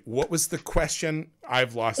sorry, what was the question?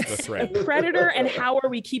 I've lost the thread. Predator and how are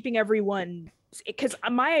we keeping everyone, because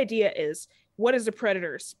my idea is what is the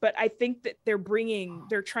predators? But I think that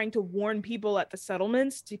they're trying to warn people at the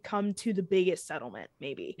settlements to come to the biggest settlement,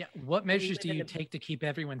 maybe. Yeah. What measures do you take to keep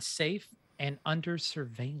everyone safe and under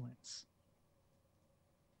surveillance?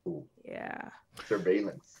 Ooh. Yeah.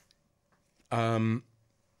 Surveillance. I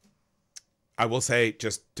will say,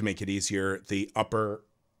 just to make it easier, the upper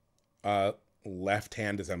left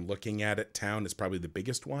hand as I'm looking at it, town is probably the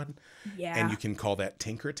biggest one. Yeah. And you can call that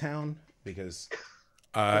Tinkertown because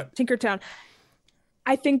Tinkertown.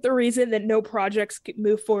 I think the reason that no projects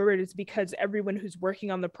move forward is because everyone who's working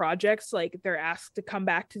on the projects, like they're asked to come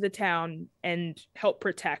back to the town and help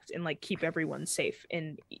protect and like keep everyone safe.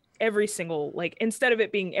 And every single, like, instead of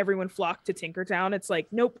it being everyone flock to Tinkertown, it's like,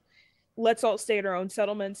 nope, let's all stay at our own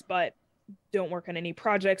settlements, but don't work on any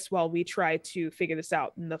projects while we try to figure this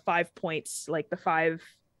out. And the 5 points, like the 5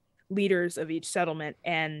 leaders of each settlement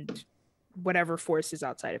and whatever forces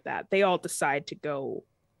outside of that, they all decide to go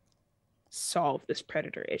solve this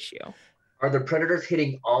predator issue. Are the predators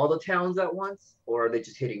hitting all the towns at once, or are they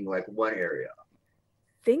just hitting like one area?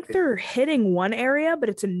 I think they're hitting one area, but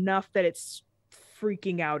it's enough that it's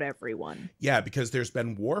freaking out everyone. Yeah, because there's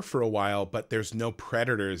been war for a while, but there's no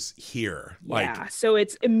predators here. Yeah, so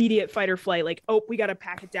it's immediate fight or flight. Like, oh, we got to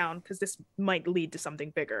pack it down because this might lead to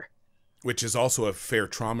something bigger. Which is also a fair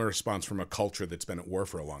trauma response from a culture that's been at war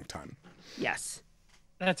for a long time. Yes.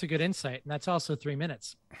 That's a good insight. And that's also 3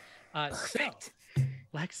 minutes. So,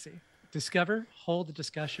 Lexi, discover, hold a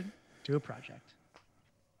discussion, do a project.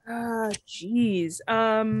 Geez.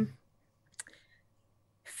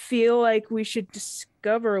 Feel like we should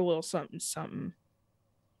discover a little something.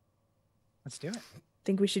 Let's do it.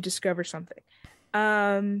 Think we should discover something.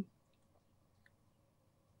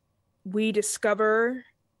 We discover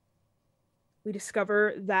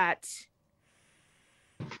that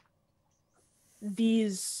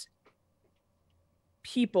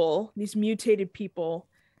people, these mutated people,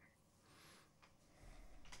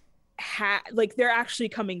 like they're actually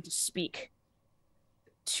coming to speak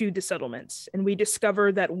to the settlements, and we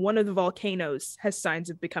discover that one of the volcanoes has signs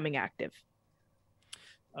of becoming active.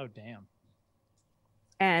 Oh, damn.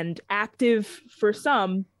 And active for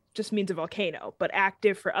some just means a volcano, but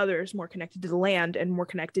active for others, more connected to the land and more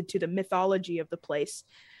connected to the mythology of the place.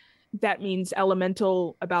 That means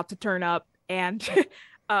elemental about to turn up and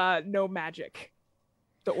no magic.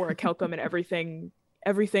 The orichalcum and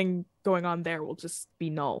everything going on there will just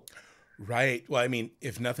be null. Right. Well, I mean,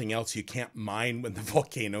 if nothing else, you can't mine when the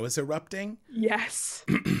volcano is erupting. Yes.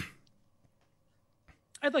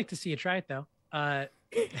 I'd like to see you try it, though.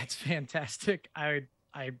 That's fantastic.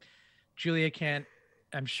 Julia can't,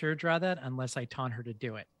 I'm sure, draw that unless I taunt her to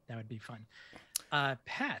do it. That would be fun.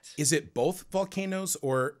 Pat. Is it both volcanoes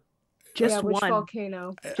or just which one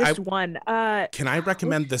volcano? Just one. Can I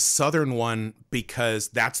recommend the southern one because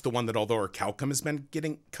that's the one that all the orichalcum has been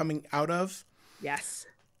coming out of? Yes.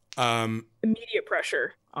 Immediate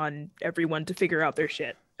pressure on everyone to figure out their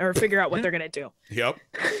shit or figure out what they're gonna do. Yep.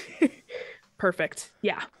 Perfect.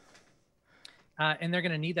 Yeah. And they're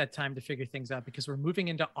gonna need that time to figure things out because we're moving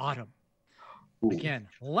into autumn. Ooh. Again,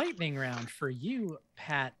 lightning round for you,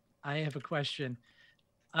 Pat. I have a question.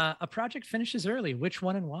 A project finishes early. Which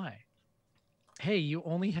one and why? Hey, you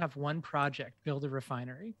only have one project. Build a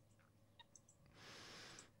refinery.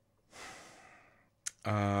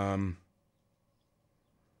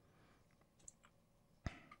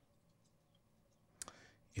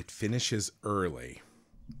 It finishes early,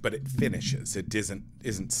 but it finishes. It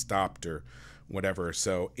isn't stopped or whatever.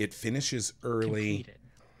 So it finishes early. Completed.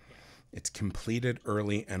 It's completed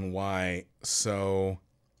early, and why? So,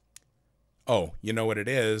 oh, you know what it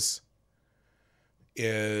is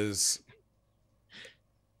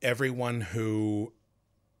everyone who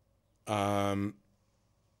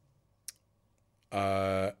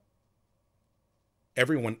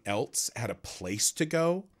everyone else had a place to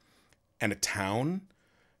go and a town,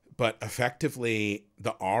 but effectively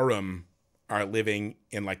the Arum are living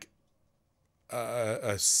in like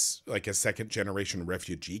a second generation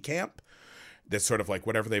refugee camp that's sort of like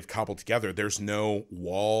whatever they've cobbled together. There's no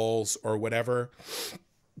walls or whatever.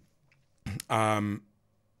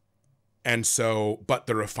 And so, but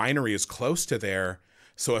the refinery is close to there.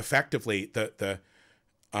 So effectively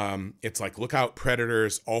it's like, look out,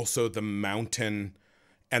 predators, also the mountain.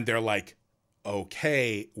 And they're like,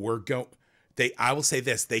 okay, I will say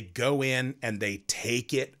this, they go in and they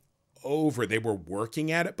take it over. They were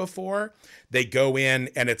working at it before. They go in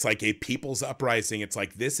and it's like a people's uprising. It's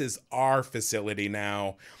like, this is our facility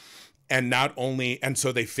now. And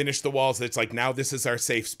so they finish the walls. It's like, now this is our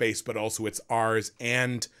safe space, but also it's ours.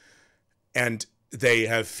 And they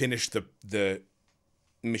have finished the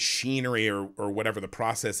machinery or whatever the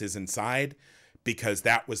process is inside, because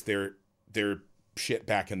that was their shit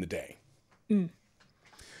back in the day. Mm.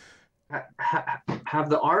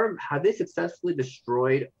 Have they successfully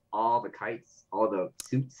destroyed all the kites, all the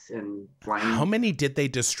suits and flying? How many did they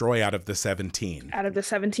destroy out of the 17? Out of the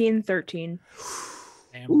 17, 13.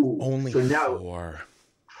 Ooh, only so now 4.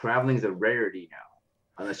 Traveling is a rarity now,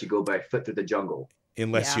 unless you go by foot through the jungle.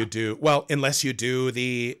 Unless you do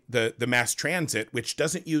the mass transit, which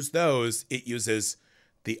doesn't use those, it uses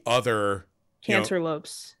the other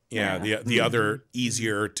Canterlopes. The other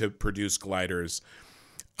easier to produce gliders.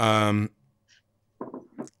 Okay.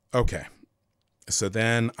 So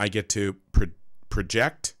then I get to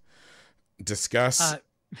project, discuss.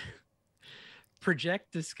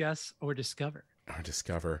 Project, discuss, or discover. Or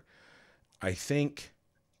discover. I think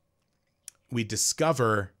we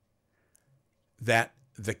discover that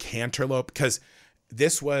the canterlope, because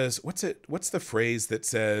this was, what's the phrase that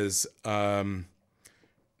says,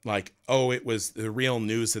 like, oh, it was the real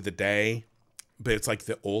news of the day, but it's like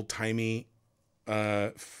the old timey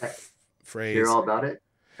phrase. You're all about it.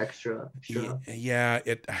 Extra. Yeah,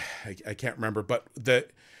 I can't remember, but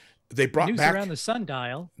they brought news back around the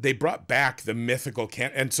sundial. They brought back the mythical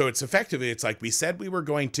and so it's effectively, it's like, we said we were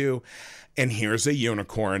going to, and here's a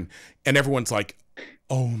unicorn, and everyone's like,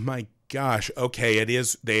 oh my gosh, okay, it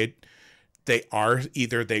is. They are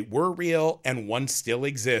either they were real and one still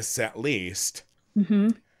exists at least. Mm-hmm.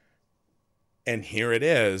 And here it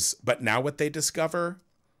is. But now what they discover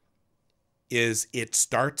is it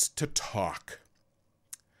starts to talk.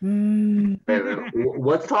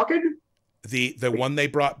 What's talking? The one they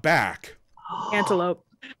brought back. Antelope.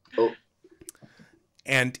 Oh.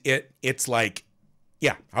 And it's like,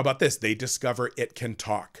 yeah, how about this? They discover it can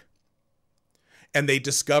talk. And they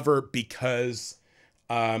discover because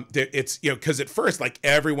it's, because at first, like,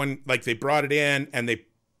 everyone, like, they brought it in and they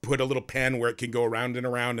put a little pen where it can go around and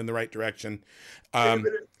around in the right direction. And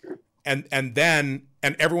then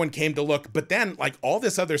everyone came to look, but then like all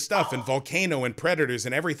this other stuff and volcano and predators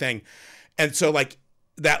and everything. And so like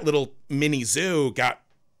that little mini zoo got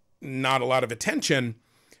not a lot of attention.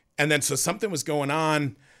 And then so something was going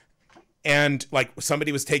on and like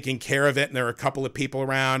somebody was taking care of it. And there were a couple of people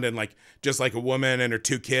around and like just like a woman and her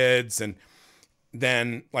 2 kids. And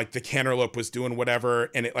then like the cantaloupe was doing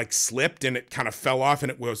whatever and it like slipped and it kind of fell off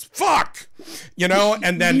and it was fuck, you know?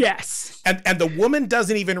 And then yes. And the woman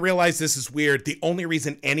doesn't even realize this is weird. The only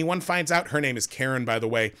reason anyone finds out, her name is Karen, by the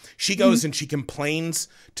way, she goes and she complains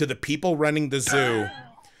to the people running the zoo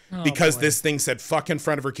because this thing said fuck in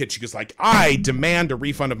front of her kid. She goes like, I demand a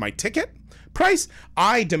refund of my ticket price.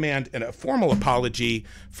 I demand a formal apology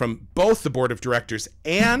from both the board of directors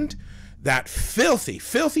and that filthy,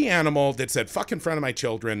 filthy animal that said fuck in front of my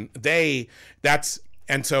children. And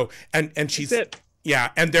she's,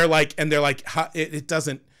 yeah. And they're like,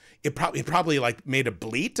 it probably like made a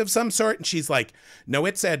bleat of some sort. And she's like, no,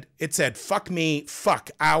 it said fuck me,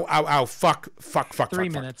 fuck, ow, ow, ow, fuck. 3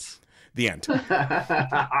 minutes. The end.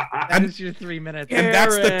 That is your 3 minutes. And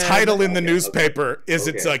that's the title in the newspaper is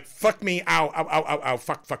it's like, fuck me, ow, ow, ow, ow, ow,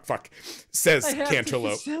 fuck, says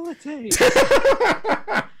Cantaloupe.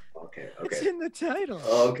 Okay. It's in the title.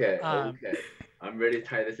 Okay. I'm ready to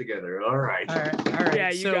tie this together. All right.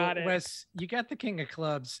 Yeah, you got it. Wes, you got the King of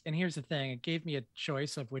Clubs, and here's the thing. It gave me a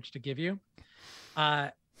choice of which to give you.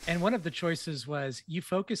 And one of the choices was you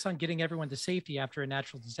focus on getting everyone to safety after a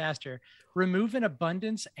natural disaster. Remove an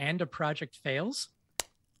abundance and a project fails.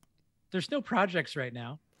 There's no projects right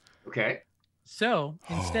now. Okay. So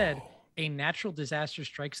instead, a natural disaster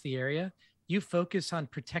strikes the area. You focus on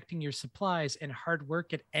protecting your supplies and hard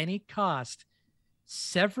work at any cost.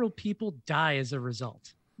 Several people die as a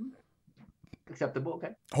result. Acceptable. Okay.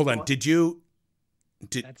 Hold on.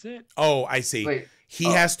 That's it. Oh, I see. Wait. He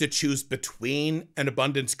has to choose between an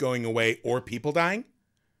abundance going away or people dying?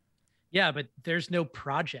 Yeah, but there's no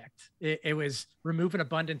project. It was remove an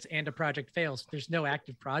abundance and a project fails. There's no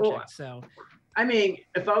active project. So, I mean,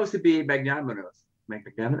 if I was to be magnanimous, I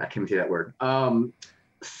can't even say that word.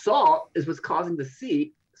 Salt is what's causing the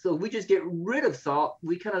seep. So if we just get rid of salt,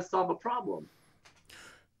 we kind of solve a problem,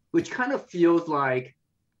 which kind of feels like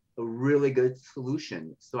a really good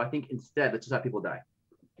solution. So I think instead, let's just have people die.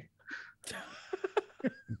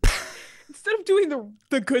 Instead of doing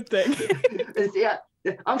the good thing. Yeah,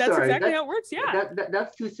 that's sorry. Exactly how it works. Yeah.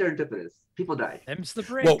 That's too serendipitous. People die. Them's the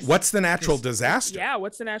breaks. Well, what's the natural disaster? Yeah,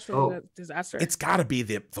 what's the natural disaster? It's got to be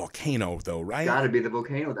the volcano, though, right? Got to be the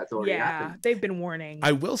volcano. That's already happened. They've been warning.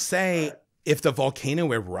 I will say, if the volcano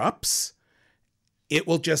erupts, it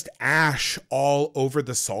will just ash all over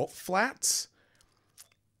the salt flats,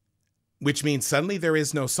 which means suddenly there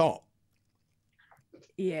is no salt.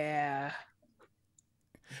 Yeah.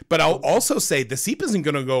 But I'll also say the seep isn't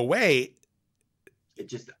going to go away.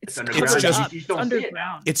 It's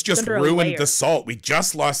underground. It's just ruined the salt. We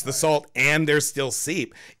just lost the salt and there's still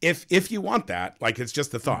seep. If you want that, like it's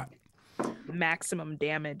just a thought. Maximum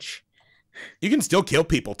damage. You can still kill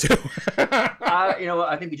people too. You know what?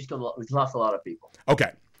 I think we lost a lot of people.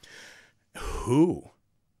 Okay. Who?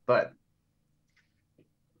 But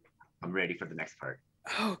I'm ready for the next part.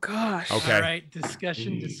 Oh gosh. Okay. All right.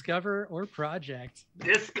 Discussion, discover, or project.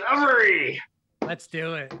 Discovery. Let's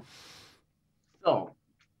do it. So,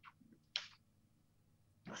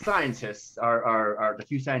 scientists are the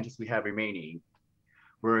few scientists we have remaining.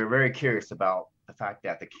 We're very curious about the fact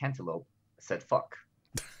that the cantaloupe said fuck.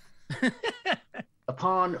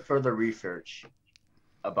 Upon further research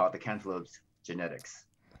about the cantaloupe's genetics,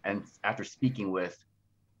 and after speaking with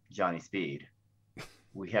Johnny Speed,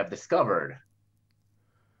 we have discovered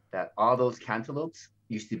that all those cantaloupes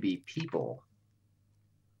used to be people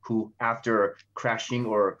who, after crashing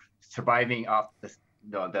or surviving off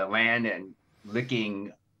the land and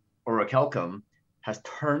licking orichalcum, has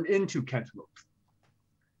turned into cantaloupes.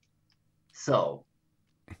 So,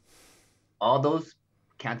 all those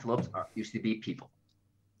cantaloupes used to be people.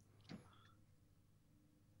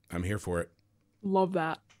 I'm here for it. Love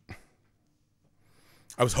that.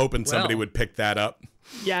 I was hoping somebody would pick that up.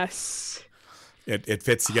 Yes. It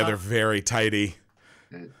fits together very tidy.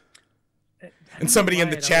 And somebody in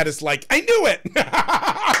the chat is like, I knew it.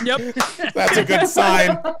 Yep. That's a good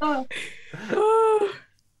sign.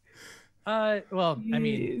 Well, I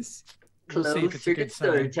mean, we'll see if it's a good sign.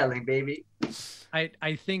 Storytelling, baby.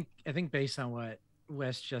 I think based on what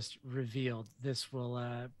Wes just revealed, this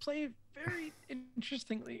will play very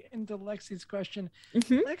interestingly into Lexi's question.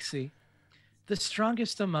 Lexi, the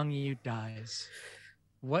strongest among you dies.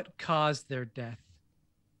 What caused their death?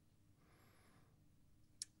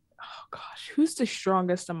 gosh, who's the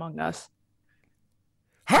strongest among us?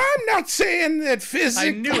 I'm not saying that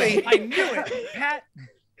physically. I knew it. Pat.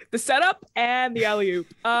 The setup and the alley-oop.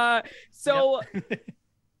 So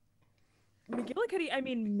McGillicuddy, I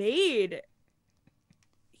mean, made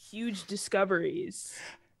huge discoveries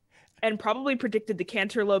and probably predicted the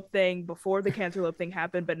cantaloupe thing before the cantaloupe thing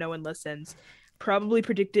happened, but no one listens. Probably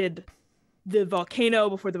predicted the volcano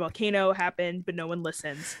before the volcano happened, but no one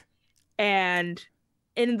listens. And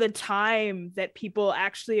in the time that people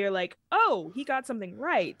actually are like, oh, he got something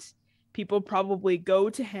right, people probably go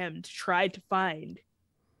to him to try to find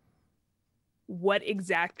what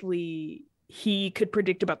exactly he could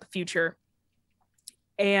predict about the future.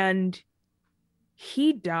 And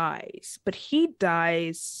he dies, but he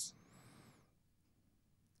dies.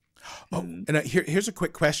 Oh, and here's a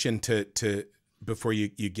quick question to before you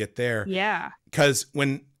get there. Yeah. Because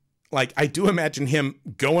when, like, I do imagine him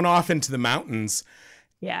going off into the mountains.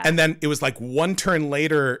 Yeah. And then it was like one turn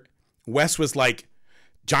later, Wes was like,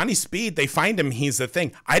 Johnny Speed, they find him, he's the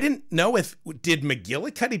thing. I didn't know did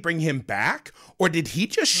McGillicuddy bring him back or did he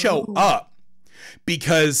just show up?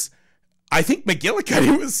 Because I think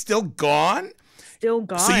McGillicuddy was still gone. Still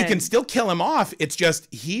gone. So you can still kill him off. It's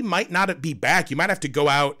just he might not be back. You might have to go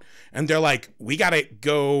out and they're like, we got to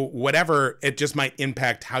go whatever. It just might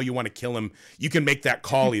impact how you want to kill him. You can make that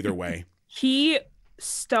call either way. He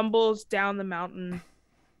stumbles down the mountain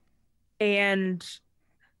and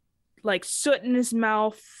like soot in his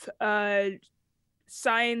mouth,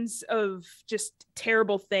 signs of just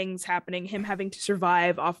terrible things happening, him having to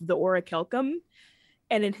survive off of the orichalcum.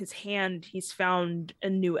 And in his hand, he's found a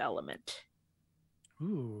new element.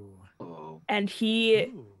 Ooh. And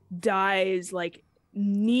he dies like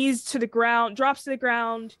knees to the ground, drops to the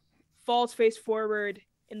ground, falls face forward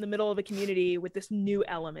in the middle of a community with this new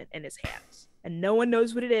element in his hands. And no one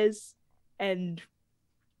knows what it is and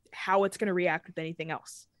how it's going to react with anything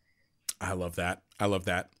else. I love that. I love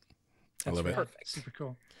that. I love it. Perfect. Super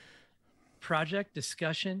cool. Project,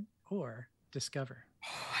 discussion, or discover?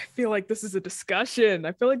 I feel like this is a discussion.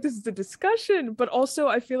 But also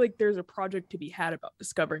I feel like there's a project to be had about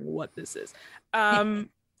discovering what this is. Or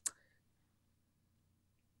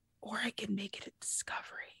I can make it a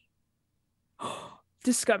discovery.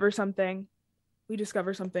 Discover something. We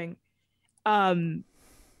discover something.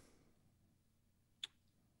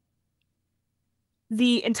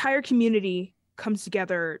 The entire community comes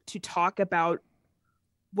together to talk about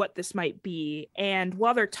what this might be, and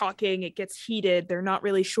while they're talking, it gets heated. They're not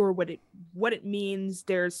really sure what it means.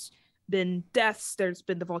 There's been deaths. There's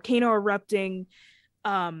been the volcano erupting,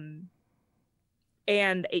 and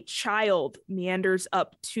a child meanders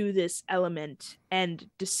up to this element and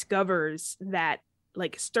discovers that,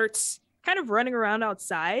 like, starts kind of running around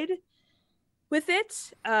outside with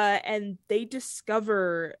it, and they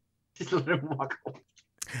discover. Just let him walk away.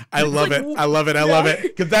 I love it. I love it.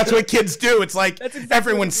 Because that's what kids do. It's like exactly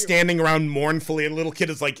everyone's standing around mournfully, and a little kid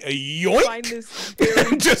is like, a yoink. Find this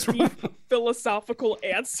very just deep philosophical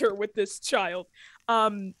answer with this child.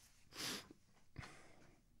 Oh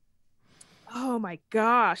my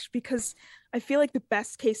gosh, because I feel like the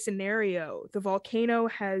best case scenario, the volcano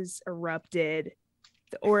has erupted.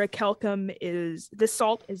 The orichalcum the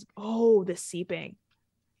salt is, the seeping.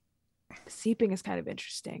 The seeping is kind of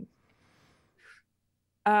interesting.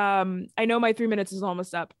 I know my 3 minutes is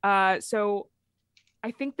almost up. So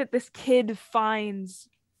I think that this kid finds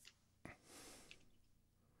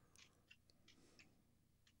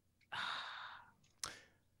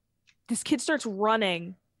this kid starts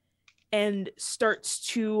running and starts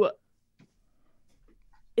to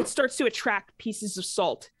attract pieces of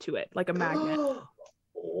salt to it like a magnet.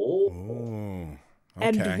 Okay.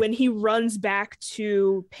 And when he runs back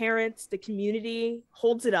to parents, the community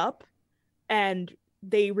holds it up, and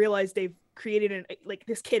they realize they've created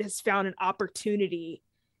this kid has found an opportunity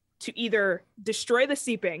to either destroy the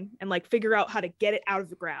seeping and like figure out how to get it out of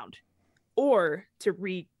the ground, or to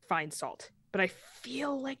find salt. But I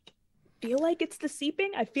feel like it's the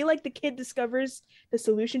seeping. I feel like the kid discovers the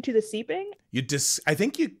solution to the seeping. I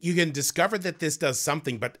think you can discover that this does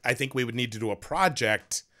something, but I think we would need to do a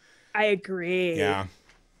project. I agree. Yeah.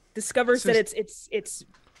 Discovers that it's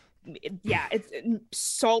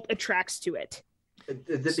salt attracts to it.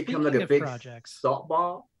 Does it become like a big salt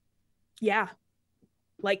ball? Yeah.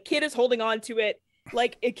 Like, kid is holding on to it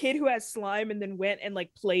like a kid who has slime and then went and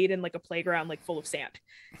like played in like a playground like full of sand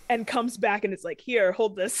and comes back and it's like, here,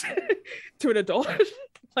 hold this to an adult.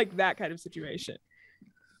 Like that kind of situation.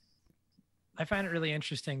 I find it really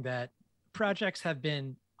interesting that projects have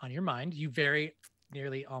been on your mind. You very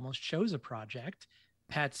nearly almost chose a project.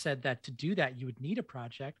 Pat said that to do that, you would need a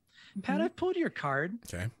project. Mm-hmm. Pat, I've pulled your card.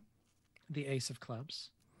 Okay. the Ace of Clubs,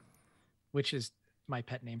 which is my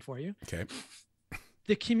pet name for you. Okay.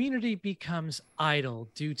 The community becomes idle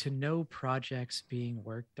due to no projects being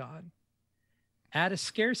worked on. Add a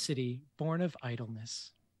scarcity born of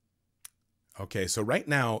idleness. Okay, so right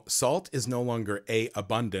now, salt is no longer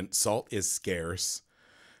abundant. Salt is scarce.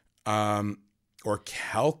 Or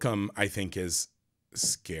calcum, I think, is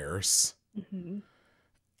scarce.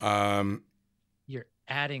 Mm-hmm. You're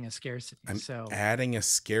adding a scarcity. I'm adding a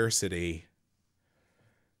scarcity.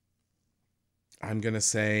 I'm gonna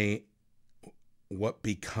say what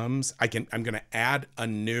becomes. I'm gonna add a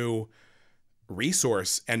new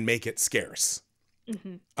resource and make it scarce.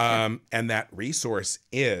 Mm-hmm. And that resource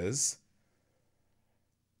is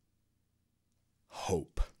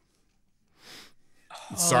hope.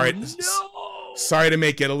 Sorry to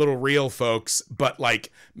make it a little real, folks, but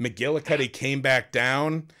like McGillicuddy came back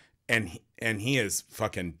down and he is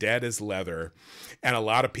fucking dead as leather. And a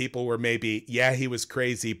lot of people were maybe, yeah, he was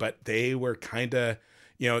crazy, but they were kind of,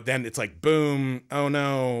 then it's like, boom, oh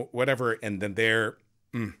no, whatever. And then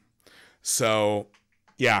so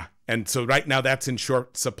yeah. And so right now that's in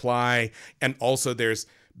short supply. And also there's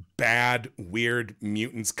bad, weird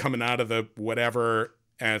mutants coming out of the whatever.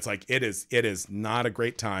 And it's like, it is not a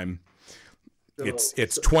great time. It's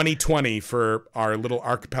 2020 for our little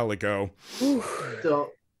archipelago.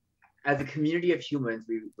 So as a community of humans,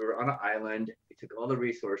 we were on an island. We took all the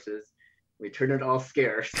resources. We turned it all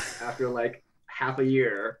scarce after like half a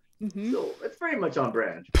year. Mm-hmm. So it's very much on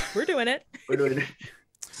brand. We're doing it.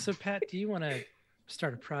 So Pat, do you want to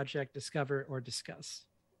start a project, discover, or discuss?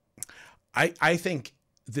 I think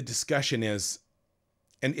the discussion is,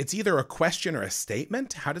 and it's either a question or a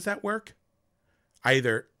statement. How does that work?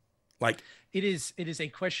 Either like it is a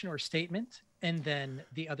question or statement, and then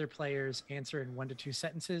the other players answer in 1 to 2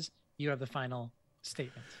 sentences. You have the final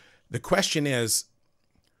statement. The question is,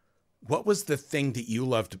 what was the thing that you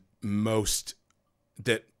loved most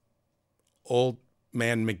that old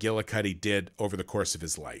man McGillicuddy did over the course of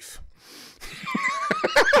his life?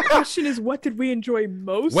 The question is, what did we enjoy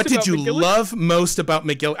most? What did you love most about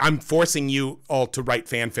McGill? I'm forcing you all to write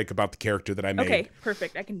fanfic about the character that I made. Okay,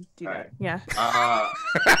 perfect. I can do that. Yeah.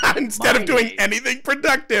 Instead of doing anything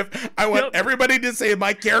productive, I want everybody to say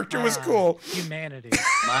my character was cool. Humanity.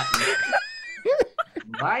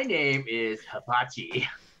 My name is Hibachi.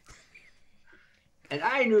 And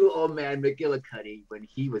I knew old man McGillicuddy when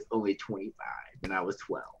he was only 25 and I was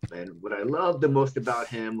 12. And what I loved the most about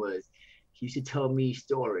him was he used to tell me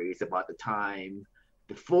stories about the time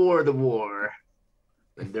before the war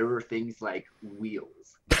when there were things like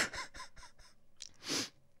wheels. That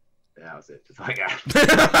was it. That's all I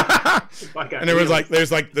got. And there's like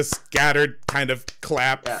the scattered kind of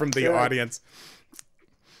clap from the audience.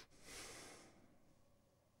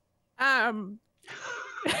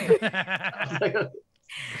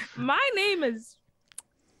 My name is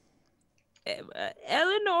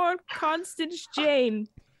Eleanor Constance Jane.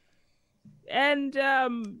 And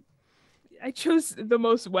I chose the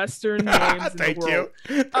most Western names in the world.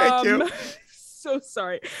 Thank you. So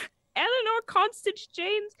sorry. Eleanor Constance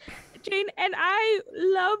Jane, and I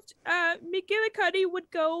loved McGillicuddy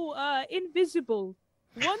would go invisible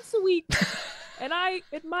once a week. And I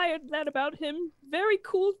admired that about him. Very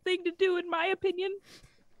cool thing to do, in my opinion.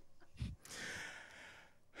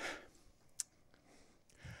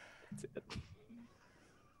 That's it.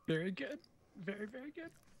 Very good. Very, very good.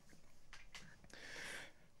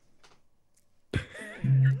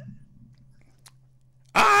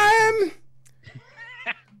 I'm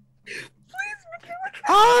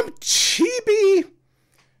Chibi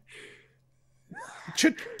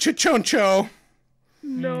Chichoncho.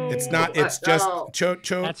 No, it's not. It's just Cho.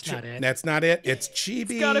 That's not it. That's not it. It's Chibi.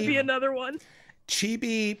 It's gotta be another one.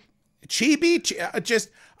 Chibi. Just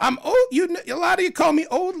I'm old. A lot of you call me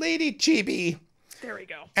old lady Chibi. There we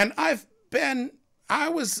go. And I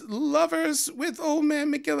was lovers with old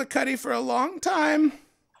man McGillicuddy for a long time.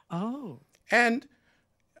 Oh. And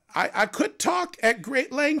I could talk at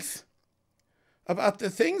great length about the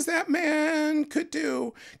things that man could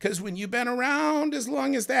do. Because when you've been around as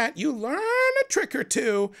long as that, you learn a trick or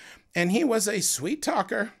two. And he was a sweet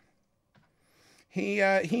talker.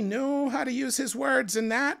 He knew how to use his words,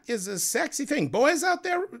 and that is a sexy thing. Boys out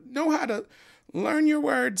there know how to learn your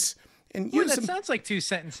words. And use them. Sounds like 2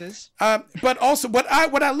 sentences. But also, what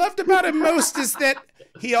I loved about him most is that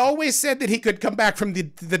he always said that he could come back from the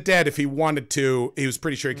dead if he wanted to. He was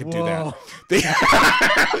pretty sure he could do that.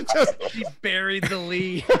 He buried the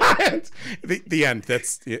lead. The end.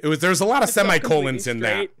 There was a lot of semicolons in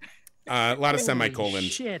that. A lot of Holy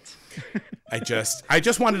semicolons. Shit. I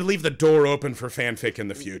just wanted to leave the door open for fanfic in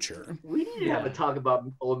the future. We need to have a talk about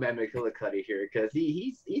old man McGillicuddy here, because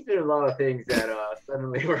he's did a lot of things that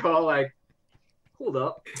suddenly we're all like, hold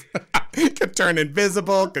up. Could turn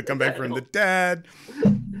invisible, could come back from the dead.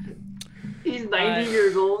 He's 90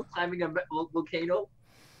 years old, climbing a volcano.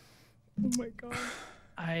 Oh my god.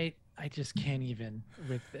 I just can't even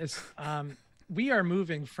with this. We are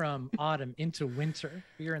moving from autumn into winter.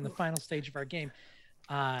 We are in the final stage of our game.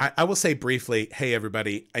 I will say briefly, hey,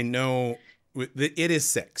 everybody, I know it is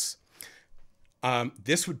 6.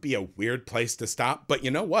 This would be a weird place to stop, but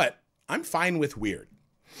you know what? I'm fine with weird.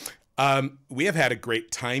 We have had a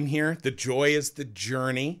great time here. The joy is the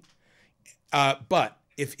journey. But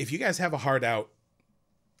if you guys have a hard out,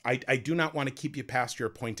 I do not want to keep you past your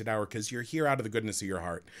appointed hour because you're here out of the goodness of your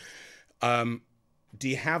heart. Do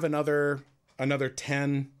you have another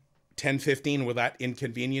 10, 15? Will that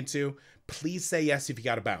inconvenience you? Please say yes if you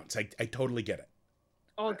got to bounce. I totally get it.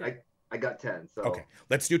 All good. I got 10. So Okay,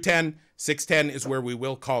 let's do 10. 610 is where we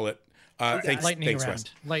will call it. Thanks, Lightning round. Wes.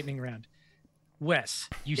 Lightning round. Wes,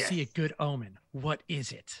 you see a good omen. What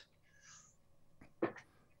is it?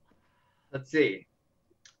 Let's see.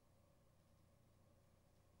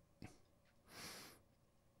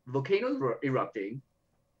 Volcanoes erupting.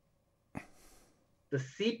 The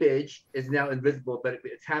seepage is now invisible, but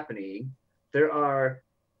it's happening. There are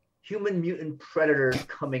human mutant predators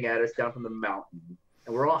coming at us down from the mountain,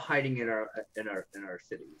 and we're all hiding in our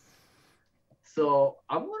cities. So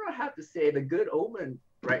I'm gonna have to say the good omen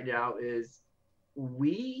right now is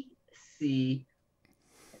we see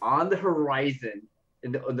on the horizon,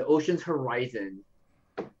 on the ocean's horizon,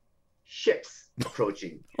 ships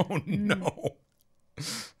approaching. Oh no.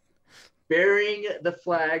 Bearing the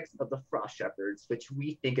flags of the Frost Shepherds, which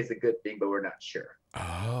we think is a good thing, but we're not sure.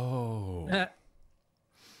 Oh.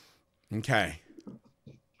 Okay.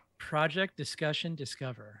 Project discussion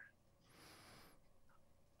discover.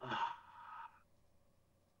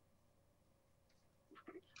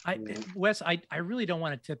 Wes, I really don't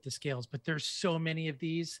want to tip the scales, but there's so many of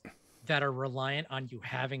these that are reliant on you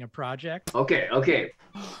having a project. Okay.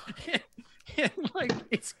 Like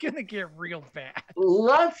it's gonna get real bad.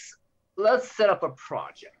 Let's set up a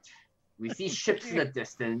project. We see ships in the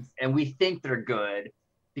distance, and we think they're good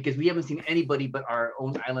because we haven't seen anybody but our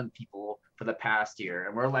own island people for the past year.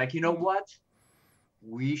 And we're like, you know what?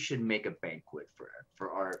 We should make a banquet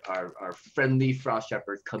for our friendly Frost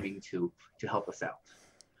Shepherds coming to help us out.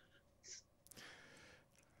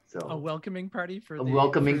 So A welcoming party for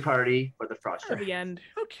party for the Frost Till Shepherds. the end.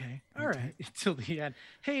 Okay, all right, till the end.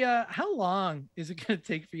 Hey, how long is it gonna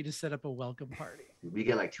take for you to set up a welcome party? We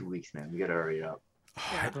get like 2 weeks, man. We gotta hurry it up.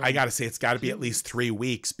 I gotta say, it's got to be at least 3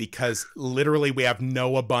 weeks because literally we have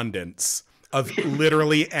no abundance of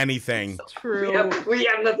literally anything. True. We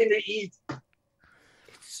have nothing to eat.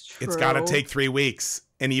 It's got to take 3 weeks,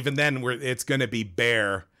 and even then, it's going to be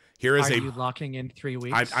bare. Here is Are you locking in 3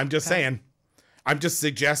 weeks? I'm just Pat? saying. I'm just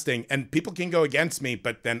suggesting, and people can go against me,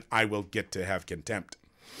 but then I will get to have contempt.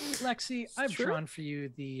 Lexi, I've True. drawn for you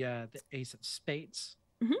the Ace of Spades,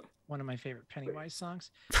 one of my favorite Pennywise songs.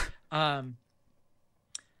 Now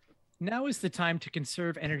is the time to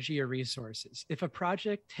conserve energy or resources. If a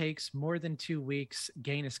project takes more than 2 weeks,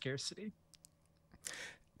 gain a scarcity.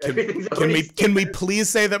 Can we please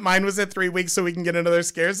say that mine was at 3 weeks so we can get another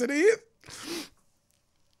scarcity?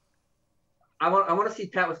 I want to see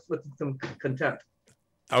Pat with some contempt.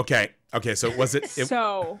 Okay. So was it?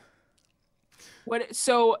 So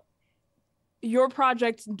your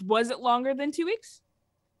project, was it longer than 2 weeks?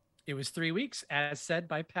 It was 3 weeks, as said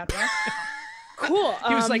by Pat Rothfuss. Cool.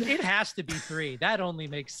 He was like, it has to be 3. That only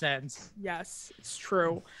makes sense. Yes, it's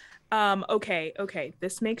true. Okay.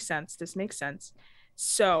 This makes sense.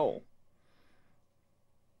 So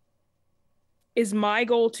is my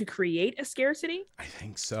goal to create a scarcity? I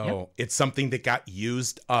think so. Yep. It's something that got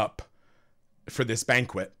used up for this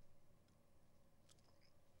banquet.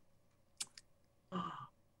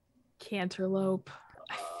 Cantaloupe.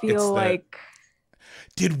 I feel like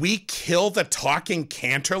Did we kill the talking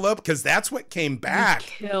cantaloupe? Because that's what came back.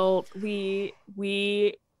 we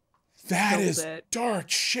That killed is it. dark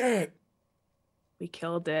shit. We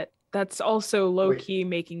killed it. That's also low key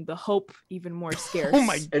making the hope even more scarce. Oh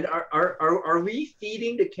my! And are we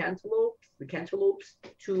feeding the cantaloupes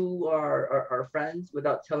to our friends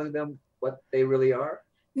without telling them what they really are?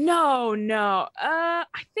 No. I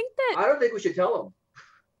think that I don't think we should tell them.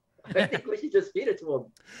 I think we should just feed it to them.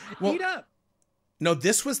 Well, Heat up. no,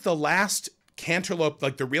 this was the last cantaloupe,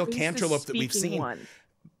 like the real who's the cantaloupe that we've speaking seen. one?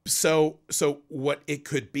 So what it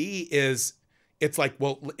could be is it's like,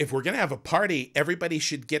 well, if we're going to have a party, everybody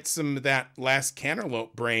should get some of that last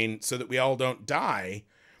cantaloupe brain so that we all don't die.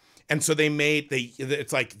 And so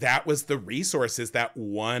it's like, that was the resources, that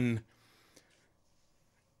one.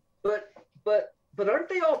 But aren't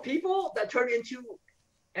they all people that turn into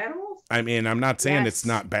animals? I mean, I'm not saying it's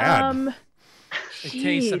not bad. It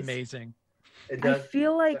tastes amazing. It I does.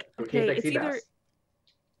 feel like, It okay, tastes like it's sea either, bass.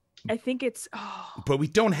 I think it's, But we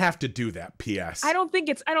don't have to do that, P.S. I don't think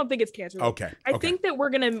it's cantaloupe. Okay. I think that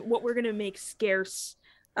what we're gonna make scarce.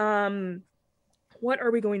 What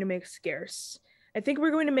are we going to make scarce? I think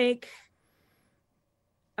we're going to make.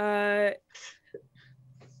 We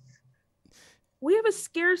have a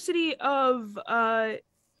scarcity of. God,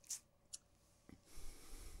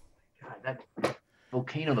 that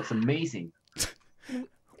volcano looks amazing.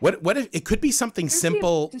 What if it could be something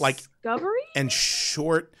simple like discovery and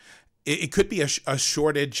short? It could be a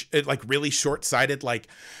shortage, like really short-sighted, like,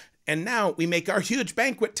 and now we make our huge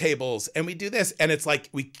banquet tables and we do this, and it's like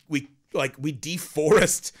we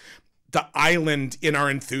deforest the island in our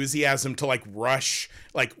enthusiasm to like rush,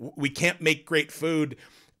 like we can't make great food,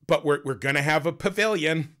 but we're gonna have a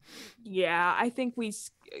pavilion. Yeah, I think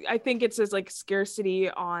it says like scarcity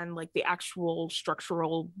on like the actual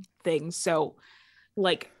structural things. So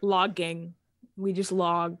like logging, we just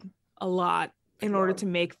log a lot in order to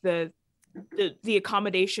make the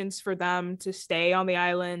accommodations for them to stay on the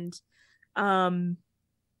island,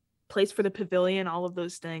 place for the pavilion, all of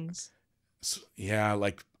those things. So, It's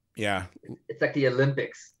like the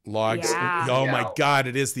Olympics. logs. Yeah. Oh my God,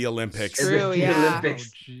 it is the Olympics. It's True, the yeah.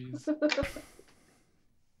 Olympics. Oh, jeez.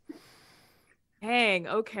 Dang,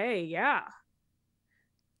 okay, yeah.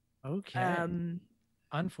 Okay.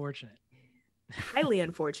 Unfortunate. Highly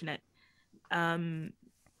unfortunate.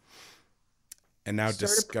 And now Start a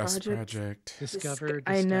discuss project. project. Discover.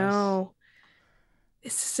 I discuss. know.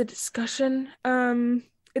 Is this a discussion?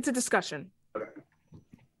 It's a discussion.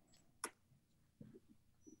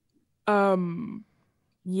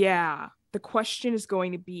 Yeah. The question is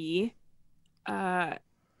going to be,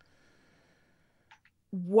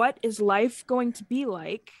 what is life going to be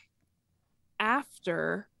like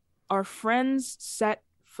after our friends set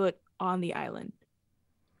foot on the island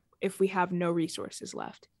if we have no resources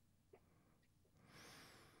left?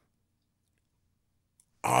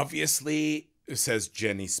 Obviously, says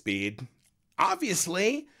Jenny Speed,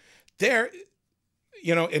 obviously there,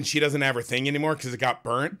 and she doesn't have her thing anymore because it got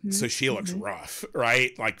burnt. Mm-hmm. So she looks rough,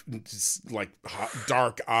 right? Like, just like hot,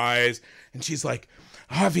 dark eyes. And she's like,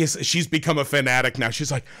 obviously, she's become a fanatic now.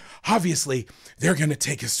 She's like, obviously, they're going to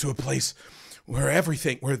take us to a place where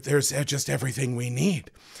there's just everything we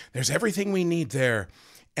need. There's everything we need there.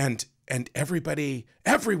 And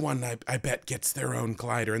everyone, I bet, gets their own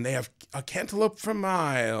glider, and they have a cantaloupe for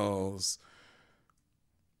miles.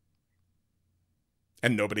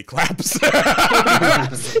 And nobody claps.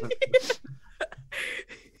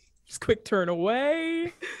 Just quick turn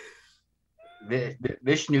away.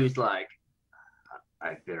 Vishnu's like,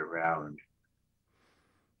 I've been around.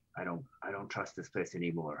 I don't trust this place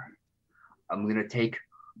anymore. I'm gonna take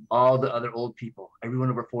all the other old people, everyone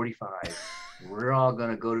over 45. We're all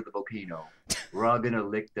gonna go to the volcano. We're all gonna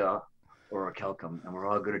lick the orichalcum, and we're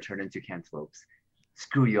all gonna turn into cantaloupes.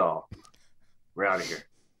 Screw y'all. We're out of here.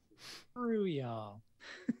 Screw y'all.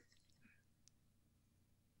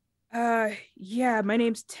 Yeah, my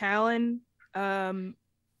name's Talon.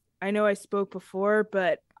 I know I spoke before,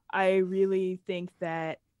 but I really think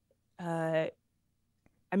that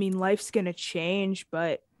life's gonna change,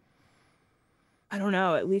 but I don't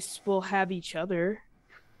know, at least we'll have each other.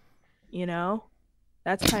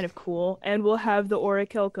 That's kind of cool. And we'll have the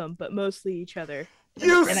orichalcum, but mostly each other.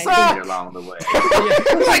 You And suck! I think along the way.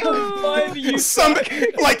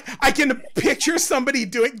 Like I can picture somebody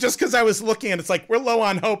doing, just because I was looking and it's like, we're low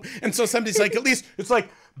on hope. And so somebody's like, at least it's like,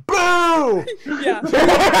 boo! Yeah.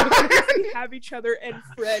 Have each other and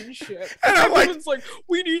friendship. And I'm like, Everyone's like,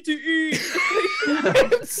 we need to eat.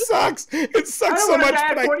 it sucks. It sucks so much,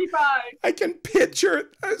 but I can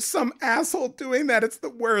picture some asshole doing that. It's the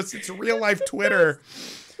worst. It's real life Twitter.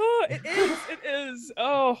 Oh, it is. It is.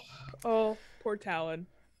 Oh, poor Talon.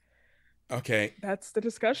 Okay. That's the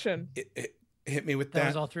discussion. It hit me with that. That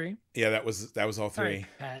was all three? Yeah, that was all three. All right,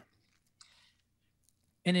 Pat.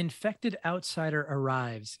 An infected outsider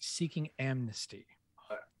arrives seeking amnesty.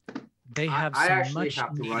 They have I some actually much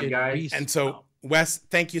have to run, needed guys. research. And so, Wes,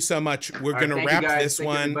 thank you so much. We're going to Thank you, wrap guys. this Thank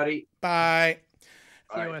you, one. everybody. Bye. See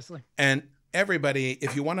you, All right. Wesley. And everybody,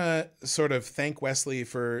 if you want to sort of thank Wesley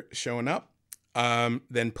for showing up,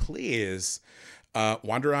 then please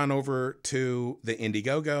wander on over to the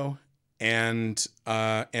Indiegogo and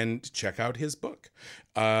check out his book.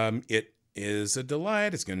 is a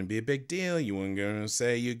delight. It's going to be a big deal. You weren't going to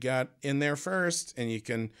say you got in there first and you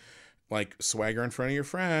can like swagger in front of your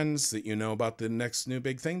friends that you know about the next new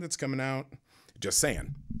big thing that's coming out. Just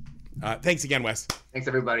saying. Thanks again, Wes. Thanks,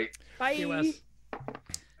 everybody. Bye. See you, Wes. Bye,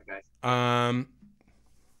 guys.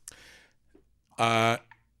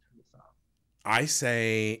 I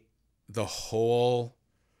say the whole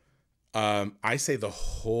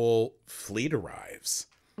fleet arrives.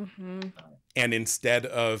 Mm-hmm. And instead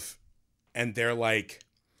of, and they're like,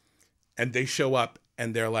 and they show up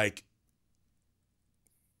and they're like,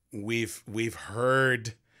 we've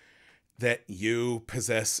heard that you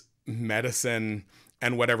possess medicine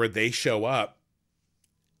and whatever. They show up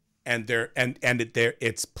and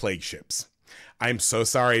it's plague ships. I'm so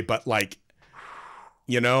sorry, but like,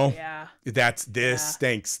 you know,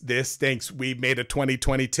 stinks. This stinks. We made a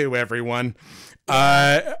 2022, everyone.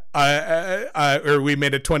 Or we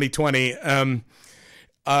made a 2020.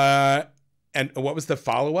 And what was the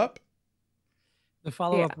follow-up? The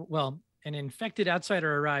follow-up, well, an infected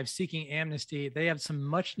outsider arrives seeking amnesty. They have some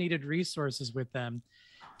much needed resources with them.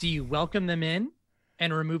 Do you welcome them in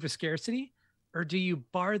and remove a scarcity, or do you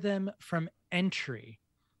bar them from entry?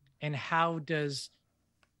 And how does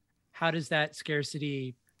that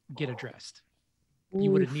scarcity get addressed?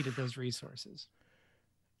 You would have needed those resources.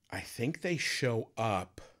 I think they show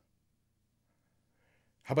up.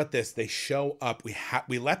 How about this? They show up.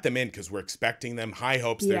 We let them in because we're expecting them. High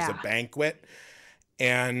hopes. There's a banquet,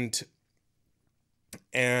 and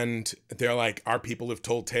they're like, our people have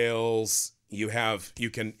told tales. You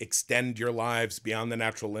can extend your lives beyond the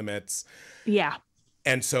natural limits. Yeah.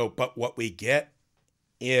 And so, but what we get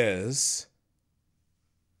is,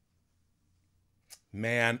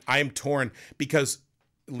 man, I'm torn because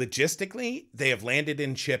logistically they have landed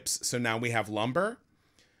in ships. So now we have lumber.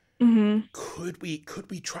 Mm-hmm. Could we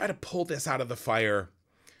try to pull this out of the fire?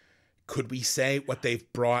 Could we say what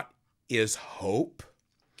they've brought is hope?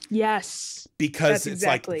 Yes. Because it's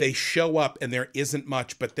like they show up and there isn't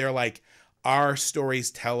much, but they're like, our stories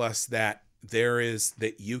tell us that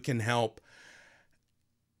that you can help.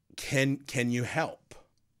 Can you help?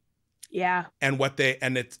 Yeah. And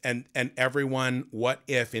and everyone, what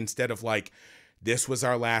if instead of like, this was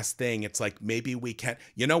our last thing, it's like, maybe we can,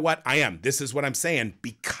 you know what? This is what I'm saying,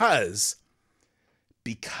 because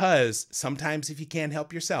sometimes if you can't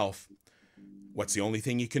help yourself, what's the only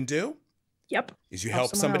thing you can do? Yep. Is you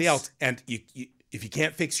help somebody else. And if you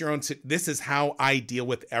can't fix your own, this is how I deal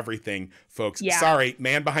with everything, folks. Yeah. Sorry,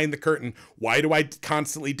 man behind the curtain. Why do I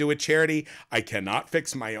constantly do a charity? I cannot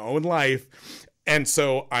fix my own life. And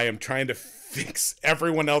so I am trying to fix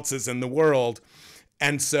everyone else's in the world.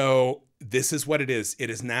 And so this is what it is. It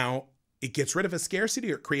is now, it gets rid of a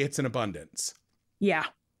scarcity or it creates an abundance. Yeah.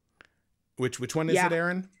 Which one is it,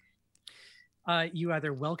 Aaron? You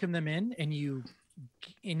either welcome them in and you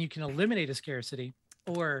can eliminate a scarcity,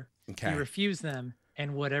 or you refuse them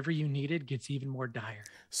and whatever you needed gets even more dire.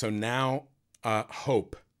 So now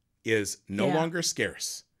hope is no longer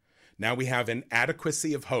scarce. Now we have an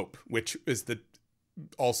adequacy of hope, which is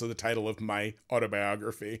also the title of my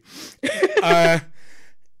autobiography.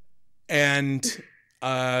 And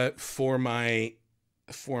for my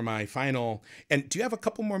final, and do you have a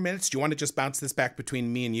couple more minutes? Do you want to just bounce this back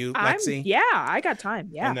between me and you, Lexi? Yeah, I got time.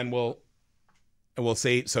 Yeah. And then we'll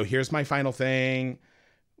say, so here's my final thing.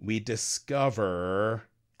 We discover,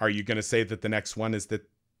 are you going to say that the next one is that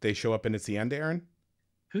they show up and it's the end, Aaron?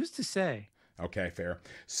 Who's to say? Okay, fair.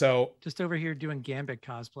 So just over here doing Gambit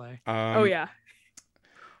cosplay. Oh yeah.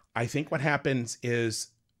 I think what happens is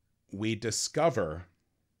we discover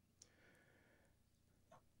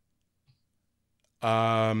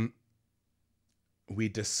with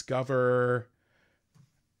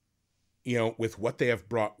what they have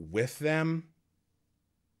brought with them,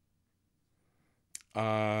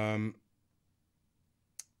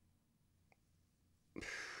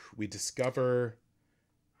 we discover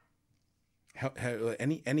how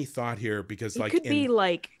any thought here, because it could be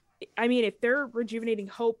like, I mean, if they're rejuvenating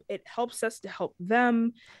hope, it helps us to help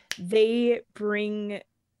them. They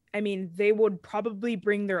would probably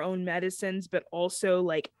bring their own medicines, but also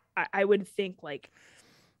like I would think like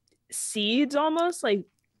seeds, almost like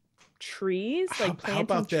trees, like planting how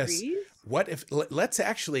about trees. This? What if, let's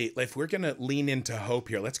actually, if we're going to lean into hope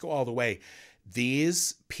here, let's go all the way.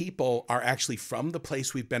 These people are actually from the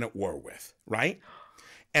place we've been at war with, right?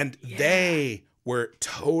 And they were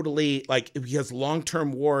totally like, because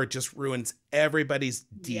long-term war just ruins everybody's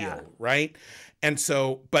deal, right? And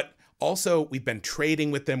so, but also we've been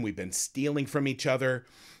trading with them. We've been stealing from each other.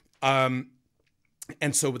 And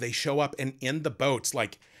so they show up and in the boats,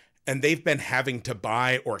 like, and they've been having to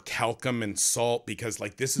buy orichalcum and salt because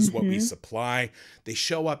like this is what we supply. They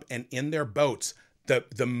show up, and in their boats,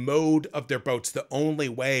 the mode of their boats, the only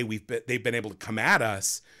way they've been able to come at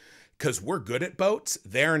us, because we're good at boats,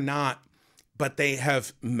 they're not, but they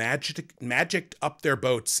have magicked up their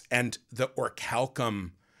boats, and the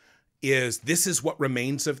orichalcum this is what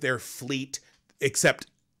remains of their fleet, except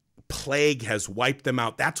plague has wiped them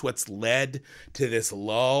out. That's what's led to this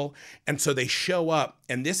lull. And so they show up,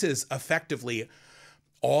 and this is effectively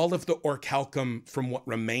all of the orichalcum from what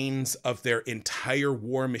remains of their entire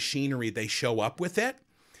war machinery. They show up with it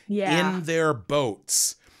in their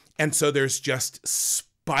boats. And so there's just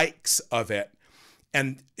spikes of it.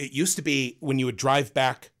 And it used to be when you would drive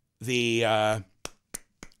back the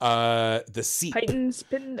seat.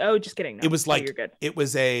 Oh, just kidding. No. It was like, you're good. it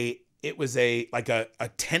was like a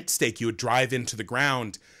tent stake you would drive into the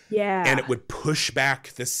ground. Yeah. And it would push back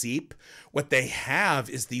the seep. What they have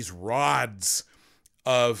is these rods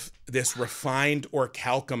of this refined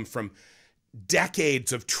orichalcum from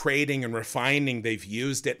decades of trading and refining. They've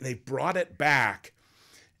used it, and they brought it back.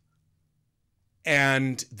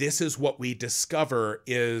 And this is what we discover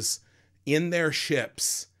is in their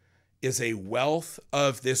ships is a wealth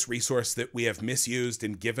of this resource that we have misused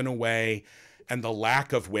and given away, and the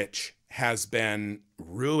lack of which has been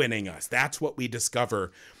ruining us. That's what we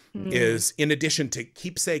discover is, in addition to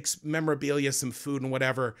keepsakes, memorabilia, some food and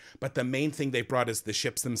whatever, but the main thing they brought is the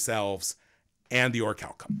ships themselves and the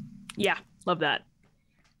orichalcum. Yeah, love that.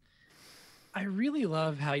 I really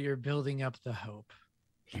love how you're building up the hope.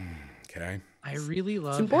 Okay. I really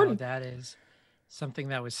love how that is something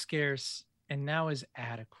that was scarce and now is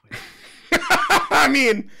adequate. I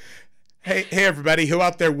mean, hey, everybody, who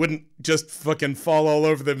out there wouldn't just fucking fall all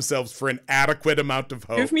over themselves for an adequate amount of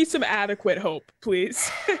hope? Give me some adequate hope,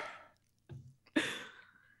 please.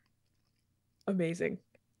 Amazing.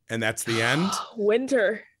 And that's the end?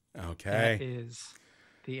 Winter. Okay. That is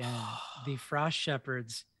the end. The Frost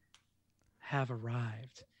Shepherds have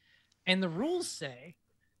arrived. And the rules say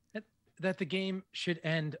that the game should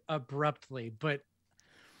end abruptly, but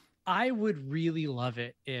I would really love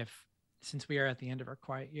it if, since we are at the end of our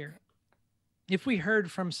quiet year, if we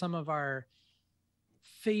heard from some of our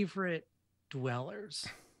favorite dwellers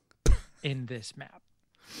in this map.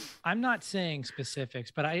 I'm not saying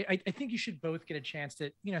specifics, but I think you should both get a chance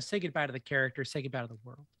to, say goodbye to the character, say goodbye to the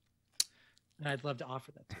world. And I'd love to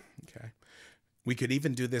offer that to you. Okay. We could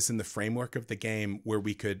even do this in the framework of the game where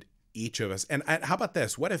we could, each of us, and how about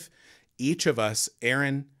this? What if each of us,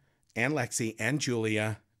 Aaron and Lexi and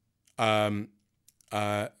Julia,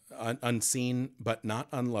 unseen but not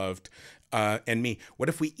unloved, and me, what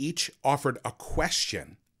if we each offered a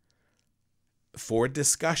question for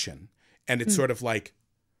discussion, and it's sort of like,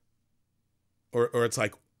 or it's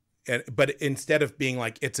like, but instead of being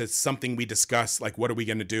like it's something we discuss, like what are we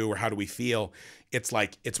going to do or how do we feel, it's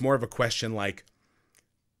like it's more of a question like,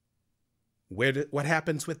 what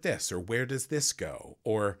happens with this, or where does this go,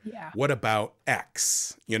 or what about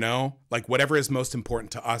X, like whatever is most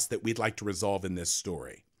important to us that we'd like to resolve in this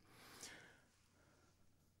story.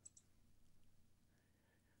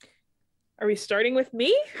 Are we starting with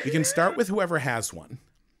me? You can start with whoever has one.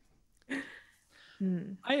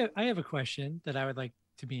 I have a question that I would like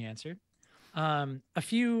to be answered. A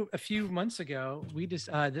few months ago, we just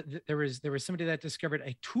there was somebody that discovered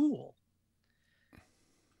a tool.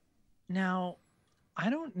 Now, I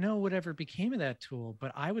don't know whatever became of that tool,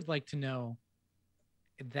 but I would like to know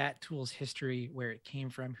that tool's history, where it came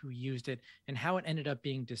from, who used it, and how it ended up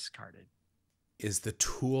being discarded. Is the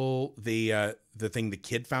tool the thing the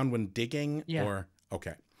kid found when digging? Yeah. Or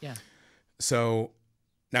okay. Yeah. So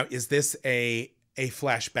now, is this a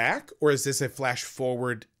flashback, or is this a flash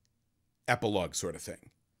forward epilogue sort of thing?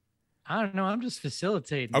 I don't know. I'm just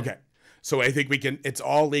facilitating. Okay. So I think it's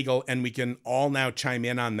all legal, and we can all now chime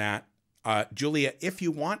in on that. Julia, if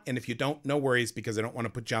you want, and if you don't, no worries, because I don't want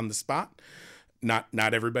to put you on the spot. Not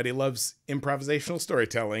everybody loves improvisational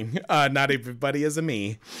storytelling. Not everybody is a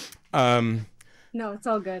me. No, it's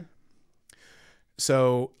all good.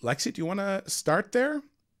 So, Lexi, do you want to start there?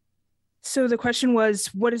 So the question was,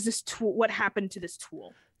 what is this tool? What happened to this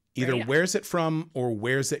tool? Either Right. where's it from, or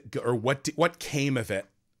where's it, or what came of it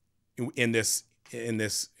in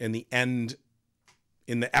the end,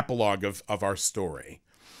 in the epilogue of our story.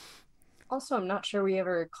 Also, I'm not sure we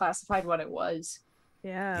ever classified what it was.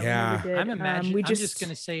 Yeah. we Yeah. never did. I'm imagining. We I'm just going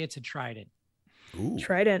to say it's a trident. Ooh.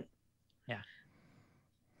 Trident. Yeah.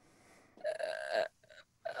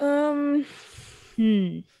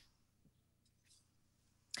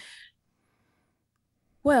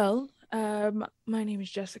 Well, my name is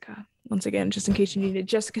Jessica. Once again, just in case you needed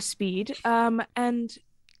Jessica Speed. And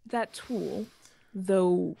that tool,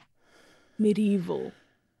 though medieval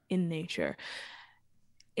in nature,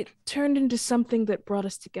 it turned into something that brought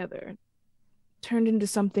us together, turned into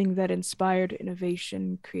something that inspired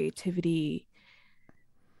innovation, creativity,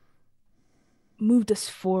 moved us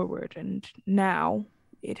forward, and now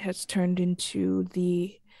it has turned into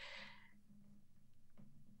the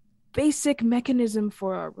basic mechanism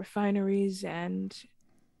for our refineries and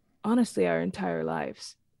honestly our entire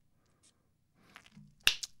lives.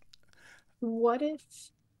 What if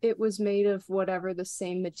it was made of whatever the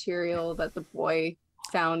same material that the boy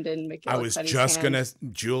found in McGillicuddy's I was just hand? gonna,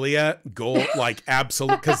 Julia, go like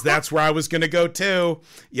absolute, because that's where I was gonna go too.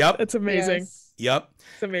 Yep. That's amazing. Yes. Yep.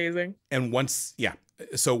 It's amazing. And once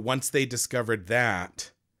they discovered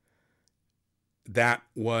that, that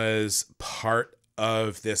was part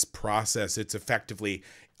of this process. It's effectively,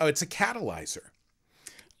 it's a catalyzer.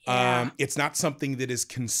 Yeah. It's not something that is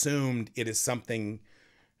consumed. It is something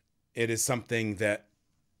that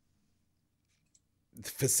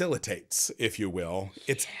facilitates, if you will.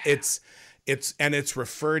 It's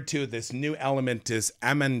referred to, this new element is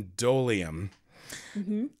amandolium.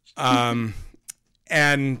 Mm-hmm.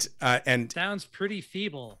 And Sounds pretty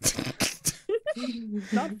feeble.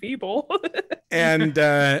 Not feeble. and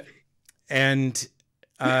that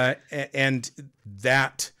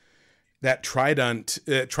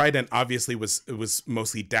trident obviously was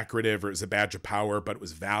mostly decorative, or it was a badge of power, but it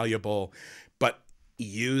was valuable. But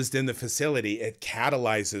used in the facility, it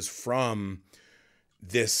catalyzes from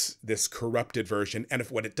this corrupted version, and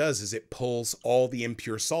what it does is it pulls all the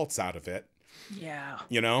impure salts out of it. Yeah.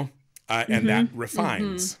 You know, and that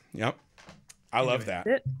refines. Yep, I love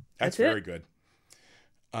that. That's very good.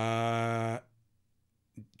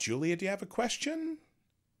 Julia, do you have a question?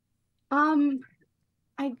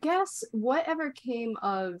 I guess whatever came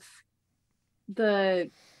of the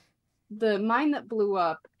mine that blew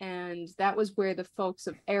up, and that was where the folks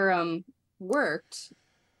of Aram worked.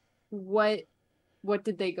 What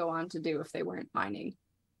did they go on to do if they weren't mining?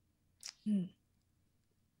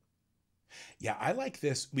 Yeah, I like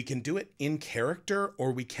this. We can do it in character,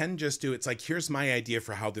 or we can just do it's like, here's my idea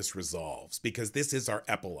for how this resolves, because this is our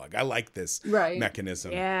epilogue. I like this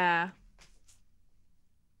mechanism. Yeah.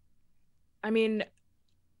 I mean,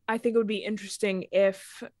 I think it would be interesting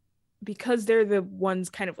if, because they're the ones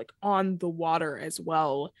kind of like on the water as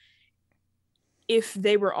well, if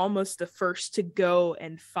they were almost the first to go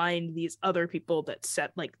and find these other people that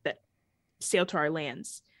sail to our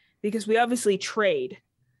lands, because we obviously trade.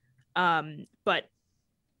 But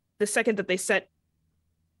the second that they set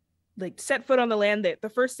foot on the land, the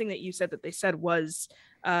first thing that you said that they said was,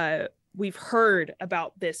 we've heard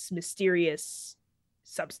about this mysterious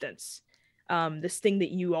substance, this thing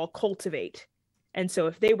that you all cultivate. And so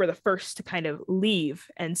if they were the first to kind of leave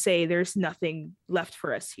and say there's nothing left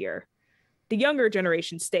for us here, the younger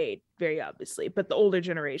generation stayed, very obviously, but the older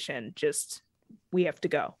generation just, we have to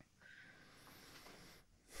go.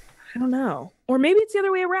 I don't know. Or maybe it's the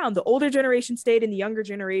other way around. The older generation stayed and the younger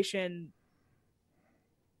generation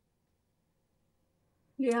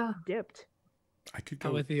dipped. I could go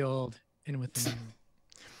Out with the old, in with the new.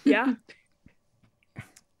 Yeah.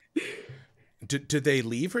 Did they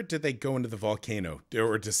leave, or did they go into the volcano?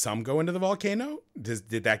 Or does some go into the volcano?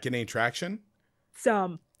 Did that get any traction?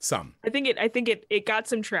 Some. Some. I think it got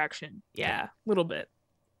some traction. Yeah, a little bit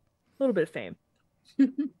of fame.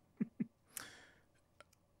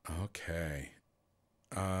 Okay.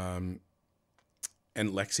 And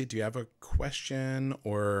Lexi, do you have a question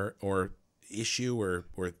or issue or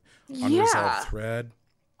unresolved thread?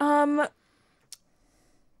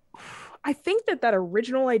 I think that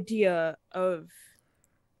original idea of,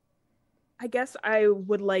 I guess I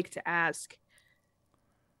would like to ask,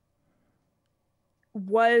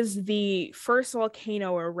 was the first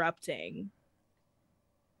volcano erupting?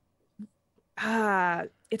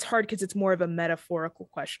 It's hard because it's more of a metaphorical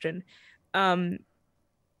question.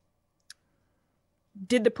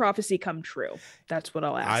 Did the prophecy come true? That's what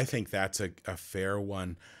I'll ask. I think that's a fair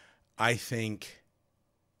one. I think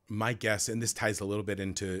my guess, and this ties a little bit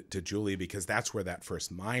into Julie, because that's where that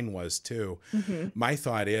first mine was too. Mm-hmm. My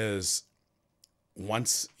thought is,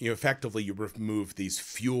 once effectively you remove these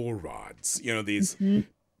fuel rods, these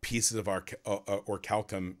pieces of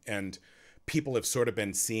orichalcum, and people have sort of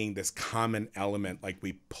been seeing this common element, like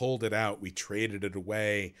we pulled it out, we traded it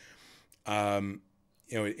away.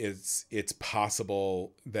 It's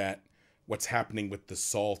possible that what's happening with the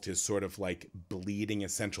salt is sort of like bleeding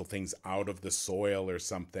essential things out of the soil or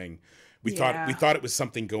something. We thought it was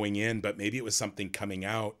something going in, but maybe it was something coming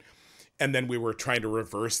out. And then we were trying to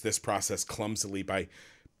reverse this process clumsily by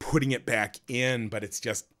putting it back in, but it's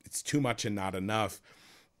too much and not enough.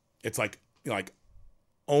 it's like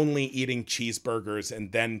only eating cheeseburgers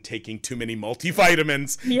and then taking too many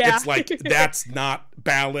multivitamins. Yeah. It's like, that's not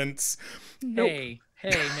balance. Nope.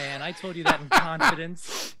 Hey, man, I told you that in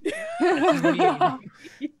confidence.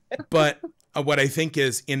 But what I think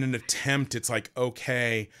is, in an attempt, it's like,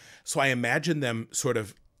 okay, so I imagine them sort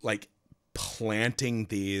of like planting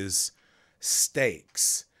these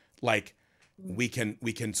stakes. Like, we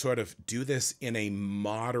can sort of do this in a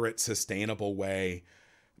moderate, sustainable way,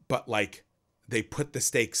 but like they put the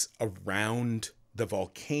stakes around the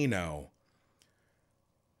volcano,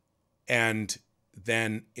 and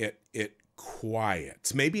then it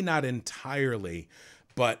quiets. Maybe not entirely,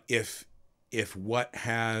 but if what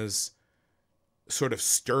has sort of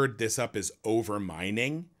stirred this up is over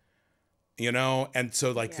mining, you know, and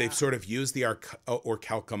so like they've sort of used the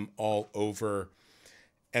orichalcum all over,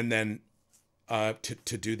 and then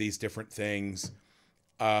to do these different things,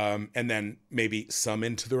 and then maybe some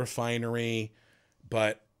into the refinery,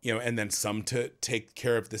 but you know, and then some to take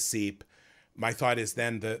care of the seep. My thought is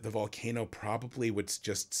then the volcano probably would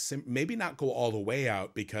just maybe not go all the way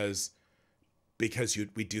out, because we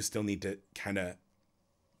do still need to kind of,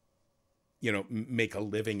 you know, make a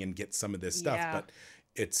living and get some of this stuff, but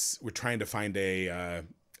we're trying to find a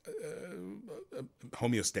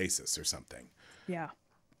homeostasis or something. Yeah.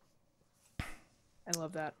 I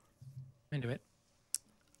love that. Into it.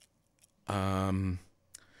 And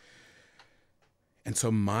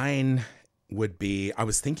so mine would be, I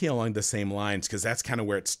was thinking along the same lines, because that's kind of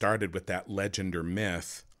where it started with that legend or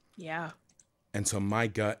myth. Yeah. And so my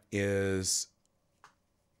gut is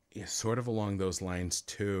sort of along those lines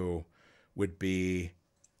too, would be,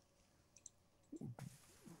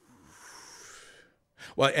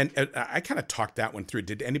 well, and I kind of talked that one through.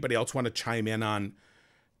 Did anybody else want to chime in on,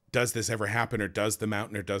 does this ever happen, or does the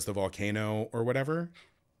mountain, or does the volcano, or whatever?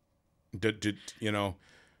 Did you know,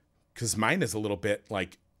 because mine is a little bit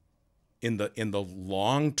like, in the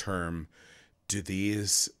long term, do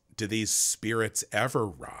these spirits ever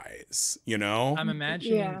rise? You know, I'm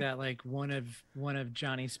imagining that like one of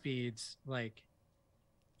Johnny Speed's like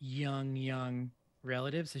young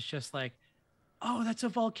relatives is just like, oh, that's a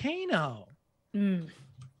volcano, and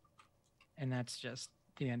that's just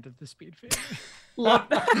the end of the Speed family. Love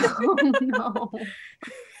that. Oh, no.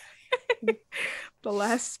 The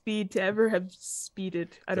last Speed to ever have speeded.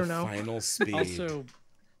 I don't know. Final Speed. Also,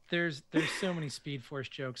 there's so many Speed Force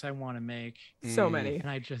jokes I want to make. So many. And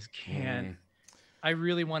I just can't. I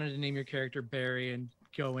really wanted to name your character Barry and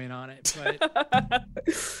go in on it, but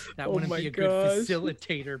that wouldn't be a good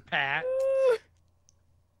facilitator, Pat.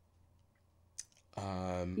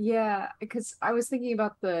 Yeah, because I was thinking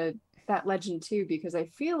about that legend too, because I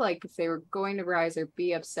feel like if they were going to rise or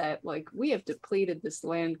be upset, like, we have depleted this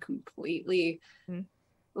land completely.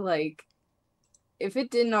 Like, if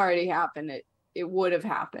it didn't already happen, it would have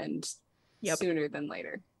happened sooner than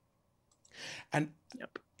later. And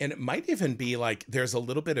it might even be like, there's a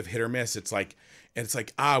little bit of hit or miss. It's like,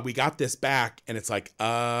 we got this back, and it's like,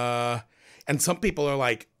 and some people are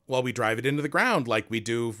like, well, we drive it into the ground like we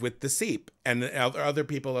do with the seep, and other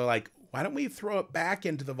people are like, why don't we throw it back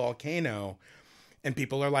into the volcano? And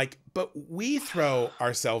people are like, but we throw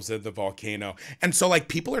ourselves into the volcano. And so like,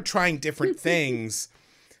 people are trying different things.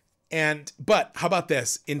 But how about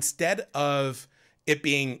this? Instead of it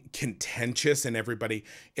being contentious and everybody,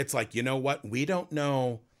 it's like, you know what? We don't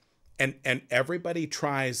know. And everybody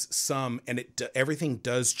tries some, and everything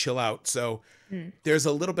does chill out. So there's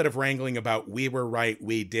a little bit of wrangling about, we were right,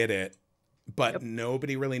 we did it, but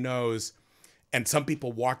nobody really knows. And some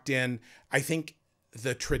people walked in. I think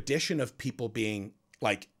the tradition of people being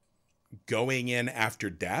like going in after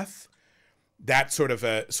death, that's sort of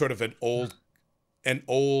an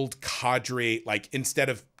old cadre. Like, instead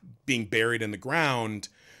of being buried in the ground,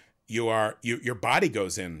 your body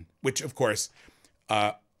goes in, which of course,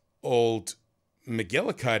 old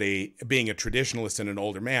McGillicuddy, being a traditionalist and an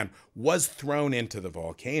older man, was thrown into the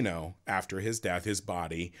volcano after his death, his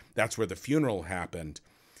body. That's where the funeral happened.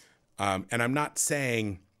 And I'm not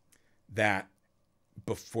saying that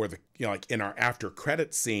before like in our after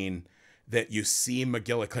credit scene, that you see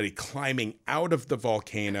McGillicuddy climbing out of the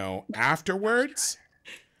volcano afterwards.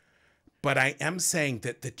 But I am saying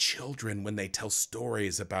that the children, when they tell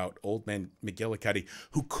stories about old man McGillicuddy,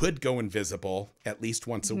 who could go invisible at least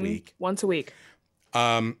once a week,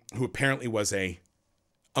 who apparently was a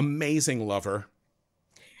amazing lover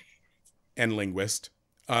and linguist,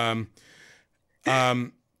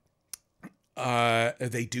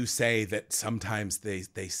 they do say that sometimes they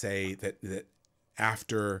say that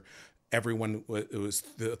after everyone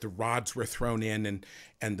the rods were thrown in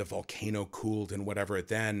and the volcano cooled and whatever,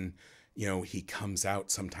 then you know, he comes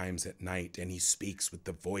out sometimes at night and he speaks with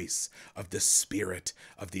the voice of the spirit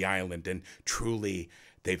of the island. And truly,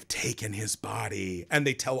 they've taken his body, and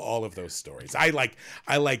they tell all of those stories. I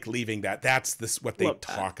like leaving that. That's what they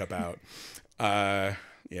talk about.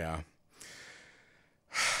 Yeah.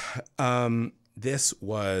 This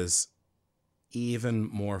was even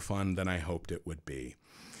more fun than I hoped it would be.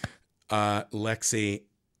 Lexi,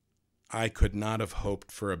 I could not have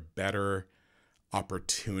hoped for a better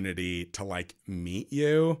opportunity to like meet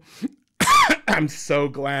you. I'm so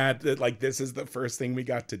glad that like this is the first thing we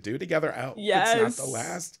got to do together. Yes. It's not the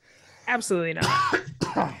last. Absolutely not.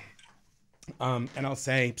 And I'll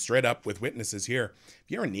say straight up with witnesses here,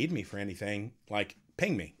 if you ever need me for anything, like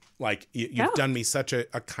ping me. Like you've done me such a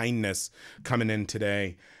kindness coming in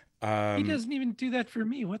today. He doesn't even do that for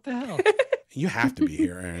me. What the hell? You have to be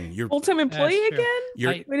here, and you're Full-time employee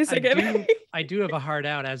again? Wait a second. I do have a hard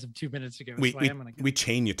out as of 2 minutes ago. We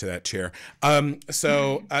chain you to that chair.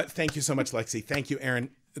 So thank you so much, Lexi. Thank you, Aaron.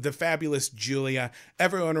 The fabulous Julia.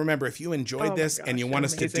 Everyone, remember, if you enjoyed this and you want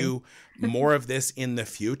us to do more of this in the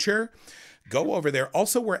future, go over there.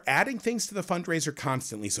 Also, we're adding things to the fundraiser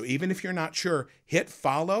constantly. So even if you're not sure, hit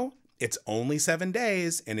follow. It's only 7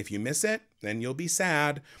 days. And if you miss it, then you'll be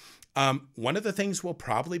sad. One of the things we'll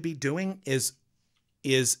probably be doing is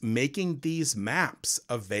making these maps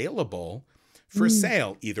available for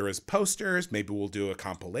sale, either as posters. Maybe we'll do a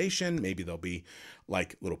compilation. Maybe they'll be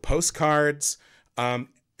like little postcards. And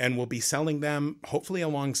we'll be selling them hopefully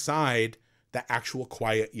alongside the actual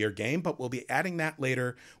Quiet Year game, but we'll be adding that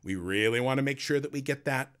later. We really want to make sure that we get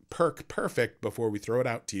that perk perfect before we throw it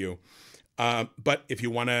out to you. But if you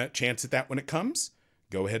want a chance at that when it comes,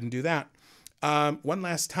 go ahead and do that. One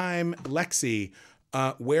last time, Lexi,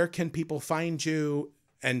 where can people find you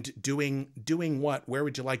and doing what? Where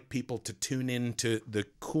would you like people to tune in to the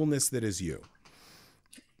coolness that is you?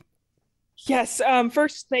 Yes.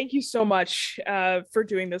 First, thank you so much for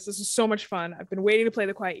doing this. This is so much fun. I've been waiting to play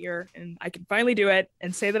the Quiet Year, and I can finally do it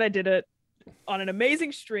and say that I did it on an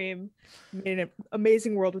amazing stream, made an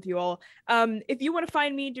amazing world with you all. If you want to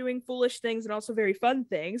find me doing foolish things and also very fun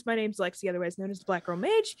things, my name's Lexi, otherwise known as the Black Girl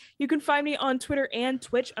Mage. You can find me on Twitter and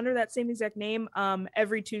Twitch under that same exact name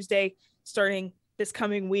every Tuesday starting this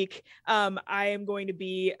coming week. I am going to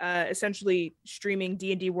be essentially streaming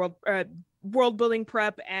D&D world building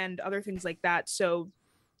prep and other things like that. So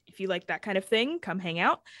if you like that kind of thing, come hang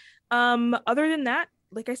out. Other than that,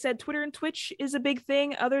 like I said, Twitter and Twitch is a big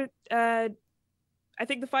thing. I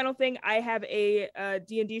think the final thing, I have a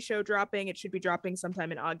D&D show dropping. It should be dropping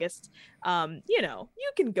sometime in August. You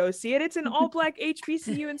can go see it. It's an all-black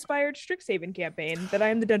HBCU-inspired Strixhaven campaign that I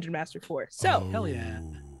am the Dungeon Master for. So, hell yeah.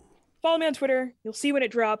 Follow me on Twitter. You'll see when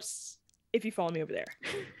it drops if you follow me over there.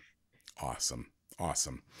 Awesome.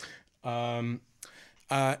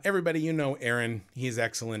 Everybody, you know Aaron. He's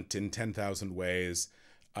excellent in 10,000 ways.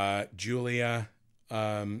 Julia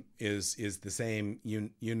is the same.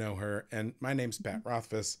 You know her. And my name's Pat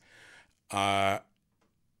Rothfuss. And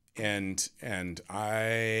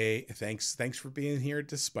I thanks for being here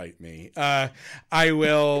despite me. I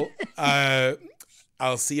will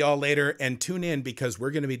I'll see y'all later, and tune in because we're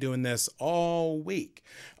going to be doing this all week.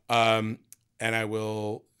 And I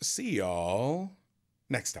will see y'all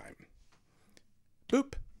next time.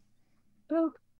 Boop. Boop.